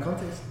didn't win a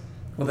contest.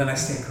 Well, then I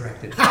stand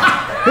corrected.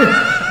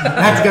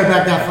 I had to go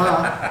back that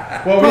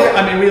far. Well,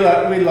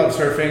 we love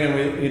surfing, and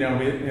we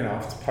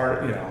it's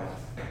part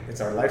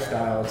it's our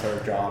lifestyle, it's our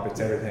job, it's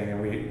everything,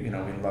 and we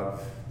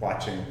love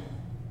watching.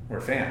 We're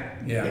a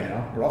fan.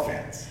 Yeah. We're all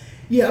fans.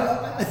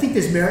 Yeah, I think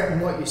there's merit in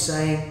what you're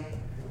saying,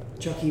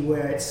 Chucky.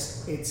 Where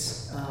it's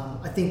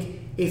I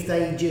think if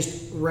they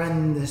just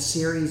ran the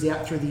series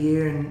out through the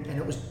year and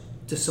it was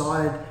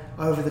decided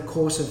over the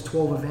course of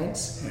 12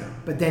 events,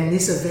 but then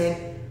this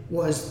event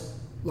was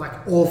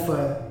like all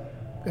for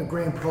a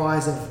grand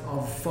prize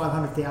of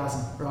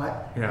 500,000, right?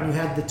 Yeah. And you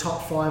had the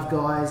top 5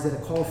 guys that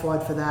are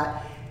qualified for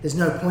that. There's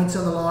no points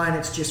on the line.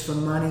 It's just for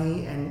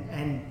money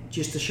and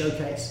just a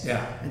showcase.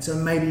 Yeah. And so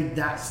maybe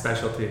that's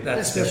Specialty.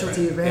 a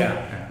specialty different.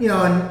 event.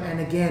 Yeah. And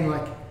again,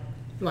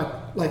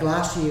 like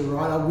last year,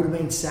 right? I would have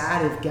been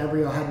sad if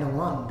Gabriel hadn't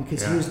won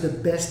because he was the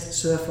best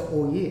surfer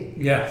all year.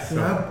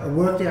 Yeah. It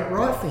worked out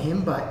right for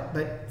him, but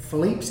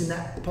Philippe's in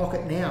that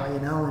pocket now,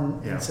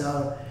 and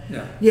so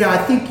I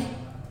think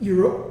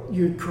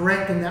you're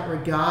correct in that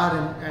regard,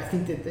 and I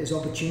think that there's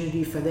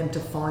opportunity for them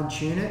to fine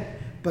tune it.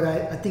 But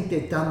I think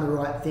they've done the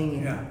right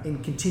thing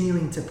in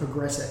continuing to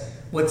progress it.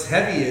 What's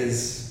heavy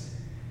is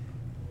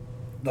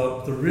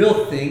the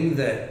real thing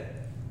that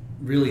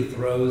really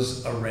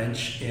throws a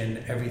wrench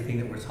in everything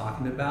that we're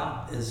talking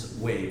about is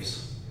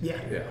waves. Yeah.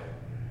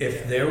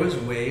 If there was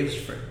waves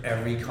for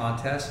every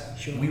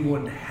contest, we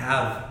wouldn't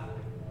have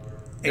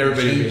any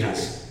Everybody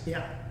changes.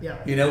 Yeah.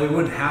 We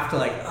wouldn't have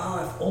to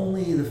if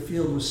only the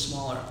field was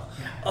smaller.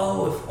 Yeah.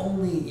 Oh, if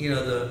only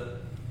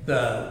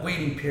the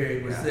waiting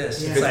period was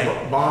this. Yeah. It's Because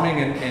like, bombing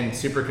and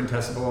super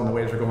contestable and the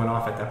waves are going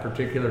off at that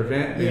particular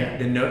event,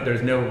 then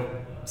there's no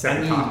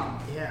second time.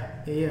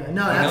 Yeah.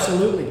 No,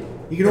 absolutely.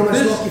 You can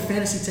almost lock your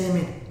fantasy team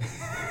in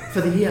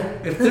for the year.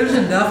 if there's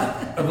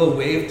enough of a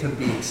wave to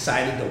be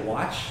excited to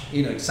watch,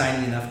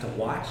 exciting enough to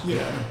watch,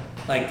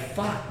 like,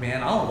 fuck,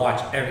 man, I'll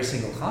watch every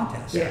single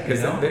contest. Yeah.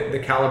 Because the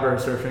caliber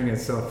of surfing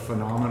is so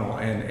phenomenal.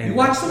 And You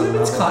watch the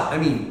women's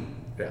level.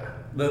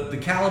 the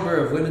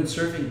caliber of women's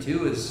surfing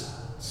too is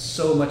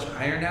so much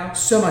higher now.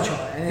 So much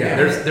higher. And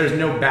There's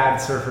no bad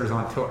surfers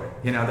on tour.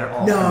 They're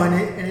all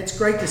and it's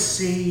great to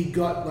see. You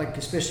got, like,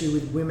 especially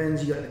with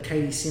women's, you got the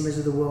Katie Simmers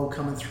of the world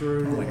coming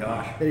through. Oh my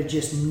gosh. That are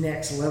just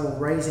next level,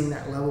 raising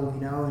that level,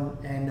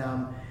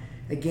 and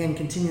again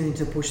continuing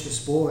to push the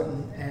sport.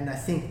 And I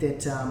think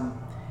that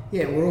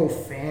we're all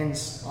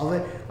fans of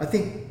it. I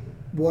think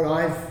what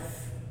I've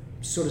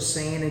sort of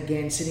seen,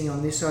 again, sitting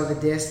on this side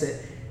of the desk, that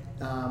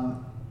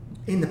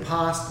in the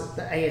past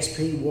the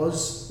ASP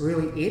was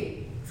really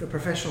it for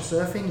professional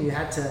surfing. You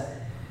had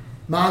to.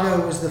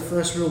 Margot was the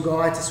first real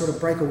guy to sort of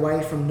break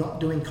away from not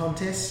doing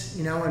contests,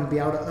 and be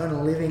able to earn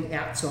a living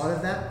outside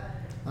of that.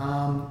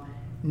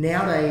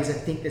 Nowadays, I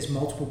think there's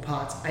multiple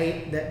parts.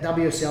 That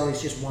WSL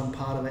is just one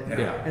part of it,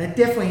 and it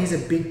definitely is a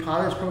big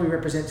part of it. It probably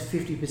represents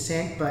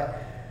 50%,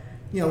 but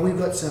we've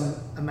got some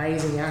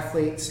amazing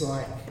athletes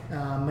like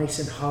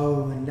Mason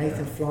Ho and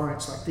Nathan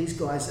Florence. Like, these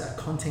guys are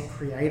content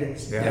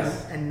creators,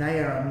 and they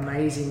are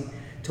amazing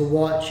to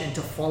watch and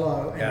to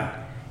follow. And,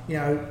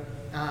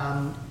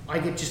 I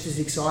get just as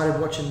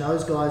excited watching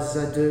those guys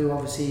as I do,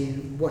 obviously,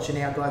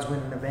 watching our guys win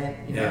an event.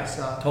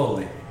 So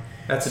Totally.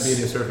 That's the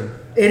beauty of surfing.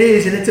 it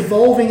is, and it's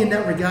evolving in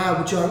that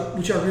regard,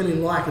 which I really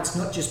like. It's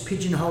not just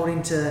pigeonholed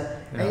into,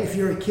 hey, if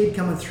you're a kid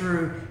coming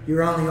through,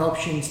 your only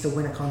option is to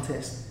win a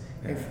contest.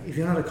 If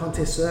you're not a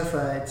contest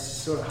surfer, it's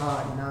sort of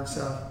hard,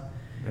 So,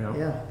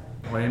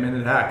 Well, amen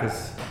to that,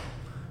 because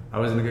I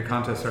wasn't a good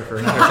contest surfer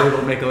and I was able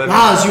to make a living.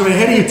 Lars, you were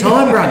ahead of your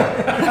time, brother.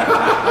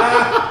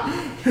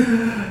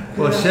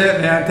 Well, shit,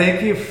 man.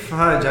 Thank you,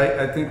 Fudge.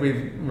 I think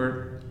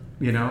we're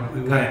kind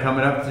of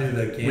coming up. through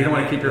the We don't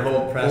want to keep your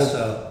whole press.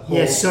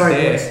 Sorry,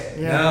 day. boys.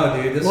 No,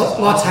 dude, this is Lots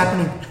awesome.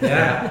 happening.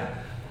 Yeah.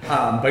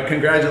 But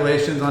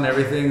congratulations on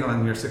everything,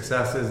 on your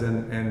successes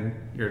and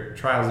your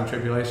trials and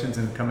tribulations,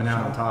 and coming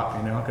out on top.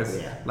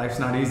 Because life's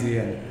not easy.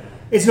 And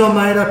It's not,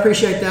 mate. I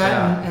appreciate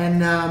that,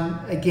 and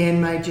again,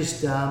 mate,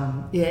 just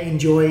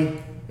enjoy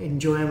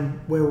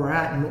where we're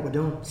at and what we're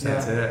doing. So,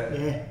 that's it.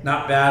 Yeah.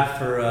 Not bad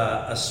for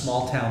a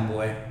small town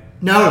boy.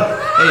 No.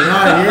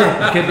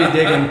 You could be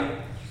digging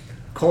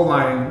coal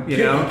mine.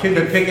 Could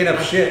be picking up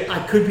shit.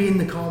 I could be in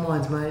the coal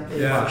mines, mate.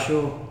 Yeah. For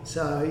sure.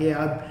 So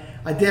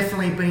I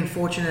definitely been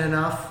fortunate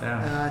enough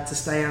to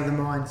stay out of the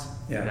mines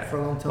for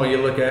a long time. Well, you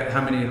look at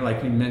how many,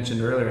 like you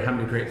mentioned earlier, how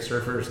many great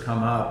surfers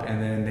come up and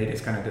then they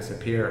just kind of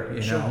disappear,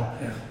 Sure.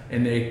 Yeah.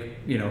 And they,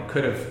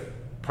 could have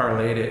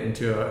parlayed it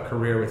into a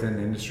career within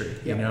the industry,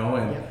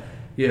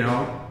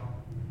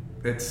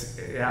 it's,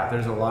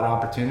 there's a lot of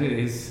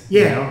opportunities,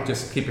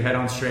 just keep your head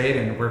on straight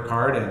and work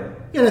hard and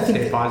I think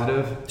stay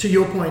positive. To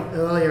your point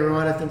earlier,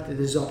 right, I think that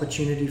there's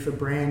opportunity for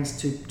brands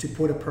to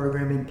put a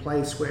program in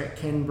place where it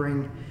can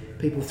bring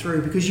people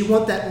through, because you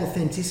want that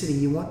authenticity.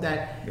 You want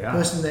that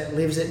person that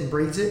lives it and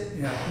breathes it.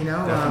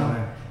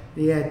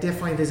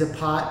 Definitely there's a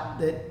part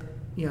that,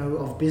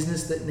 of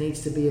business that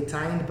needs to be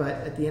attained, but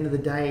at the end of the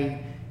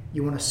day,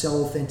 you want to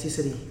sell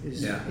authenticity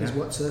is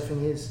what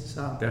surfing is.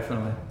 So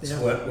Definitely. That's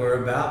what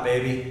we're about,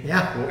 baby.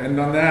 Yeah. We'll end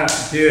on that.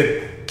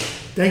 Dude,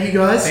 Thank you,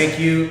 guys. thank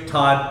you,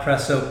 Todd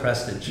Presso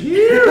Prestige.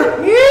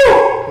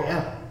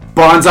 Yeah.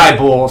 Bonsai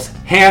Bowls,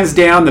 hands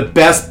down the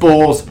best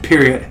bowls,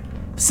 period.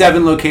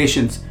 7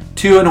 locations,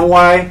 2 in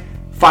Hawaii,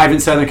 5 in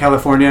Southern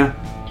California.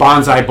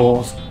 Bonsai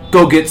Bowls,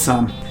 go get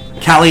some.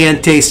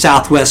 Caliente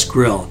Southwest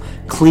Grill.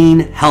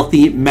 Clean,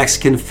 healthy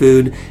Mexican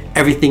food.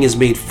 Everything is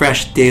made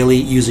fresh daily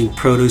using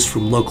produce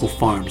from local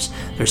farms.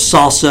 Their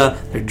salsa,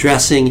 their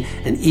dressing,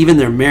 and even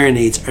their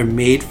marinades are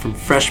made from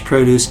fresh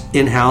produce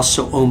in-house,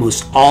 so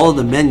almost all of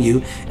the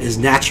menu is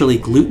naturally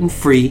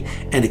gluten-free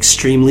and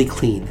extremely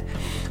clean.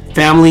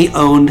 Family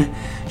owned,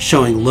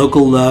 showing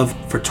local love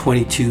for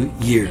 22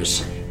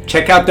 years.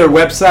 Check out their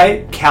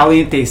website,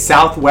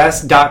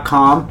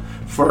 calientesouthwest.com,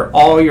 for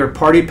all your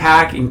party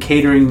pack and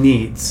catering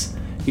needs.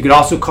 You could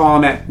also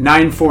call them at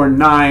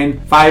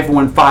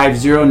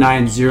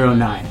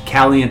 949-515-0909,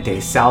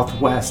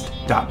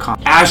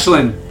 calientesouthwest.com.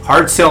 Ashland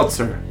Hard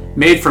Seltzer,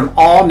 made from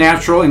all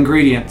natural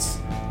ingredients.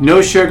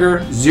 No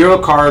sugar, 0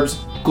 carbs,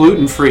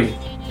 gluten-free.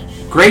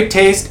 Great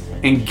taste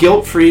and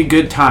guilt-free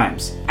good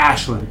times.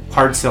 Ashland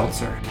Hard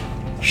Seltzer.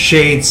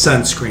 Shade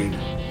Sunscreen.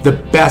 The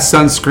best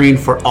sunscreen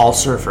for all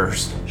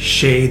surfers.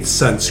 Shade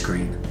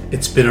Sunscreen.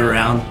 It's been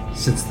around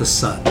since the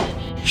sun.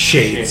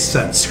 Shade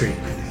Sunscreen.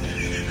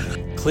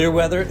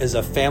 Clearweather is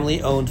a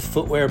family-owned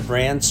footwear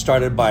brand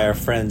started by our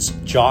friends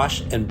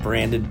Josh and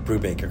Brandon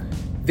Brubaker.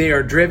 They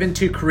are driven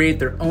to create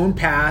their own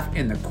path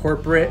in the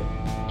corporate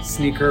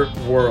sneaker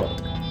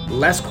world.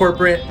 Less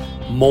corporate,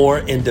 More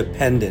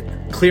independent.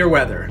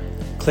 Clearweather.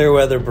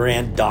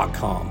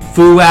 clearweatherbrand.com.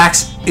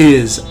 Foo-Wax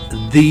is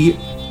the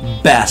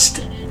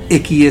best,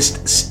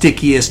 ickiest,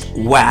 stickiest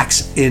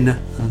wax in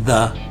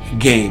the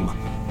game.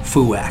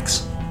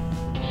 Foo-Wax.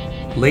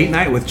 Late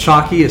Night with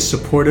Chalky is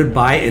supported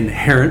by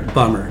Inherent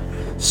Bummer.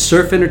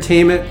 Surf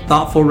entertainment,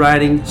 thoughtful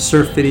writing,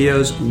 surf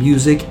videos,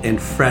 music, and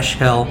fresh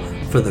hell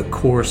for the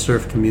core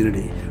surf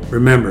community.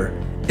 Remember,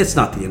 it's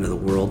not the end of the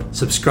world.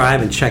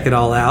 Subscribe and check it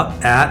all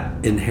out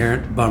at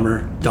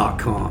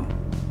inherentbummer.com.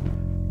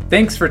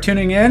 Thanks for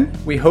tuning in.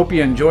 We hope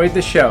you enjoyed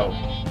the show.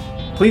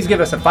 Please give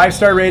us a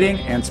 5-star rating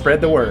and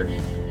spread the word.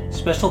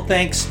 Special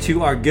thanks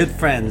to our good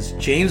friends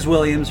James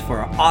Williams for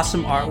our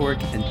awesome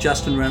artwork and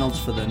Justin Reynolds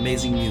for the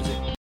amazing music.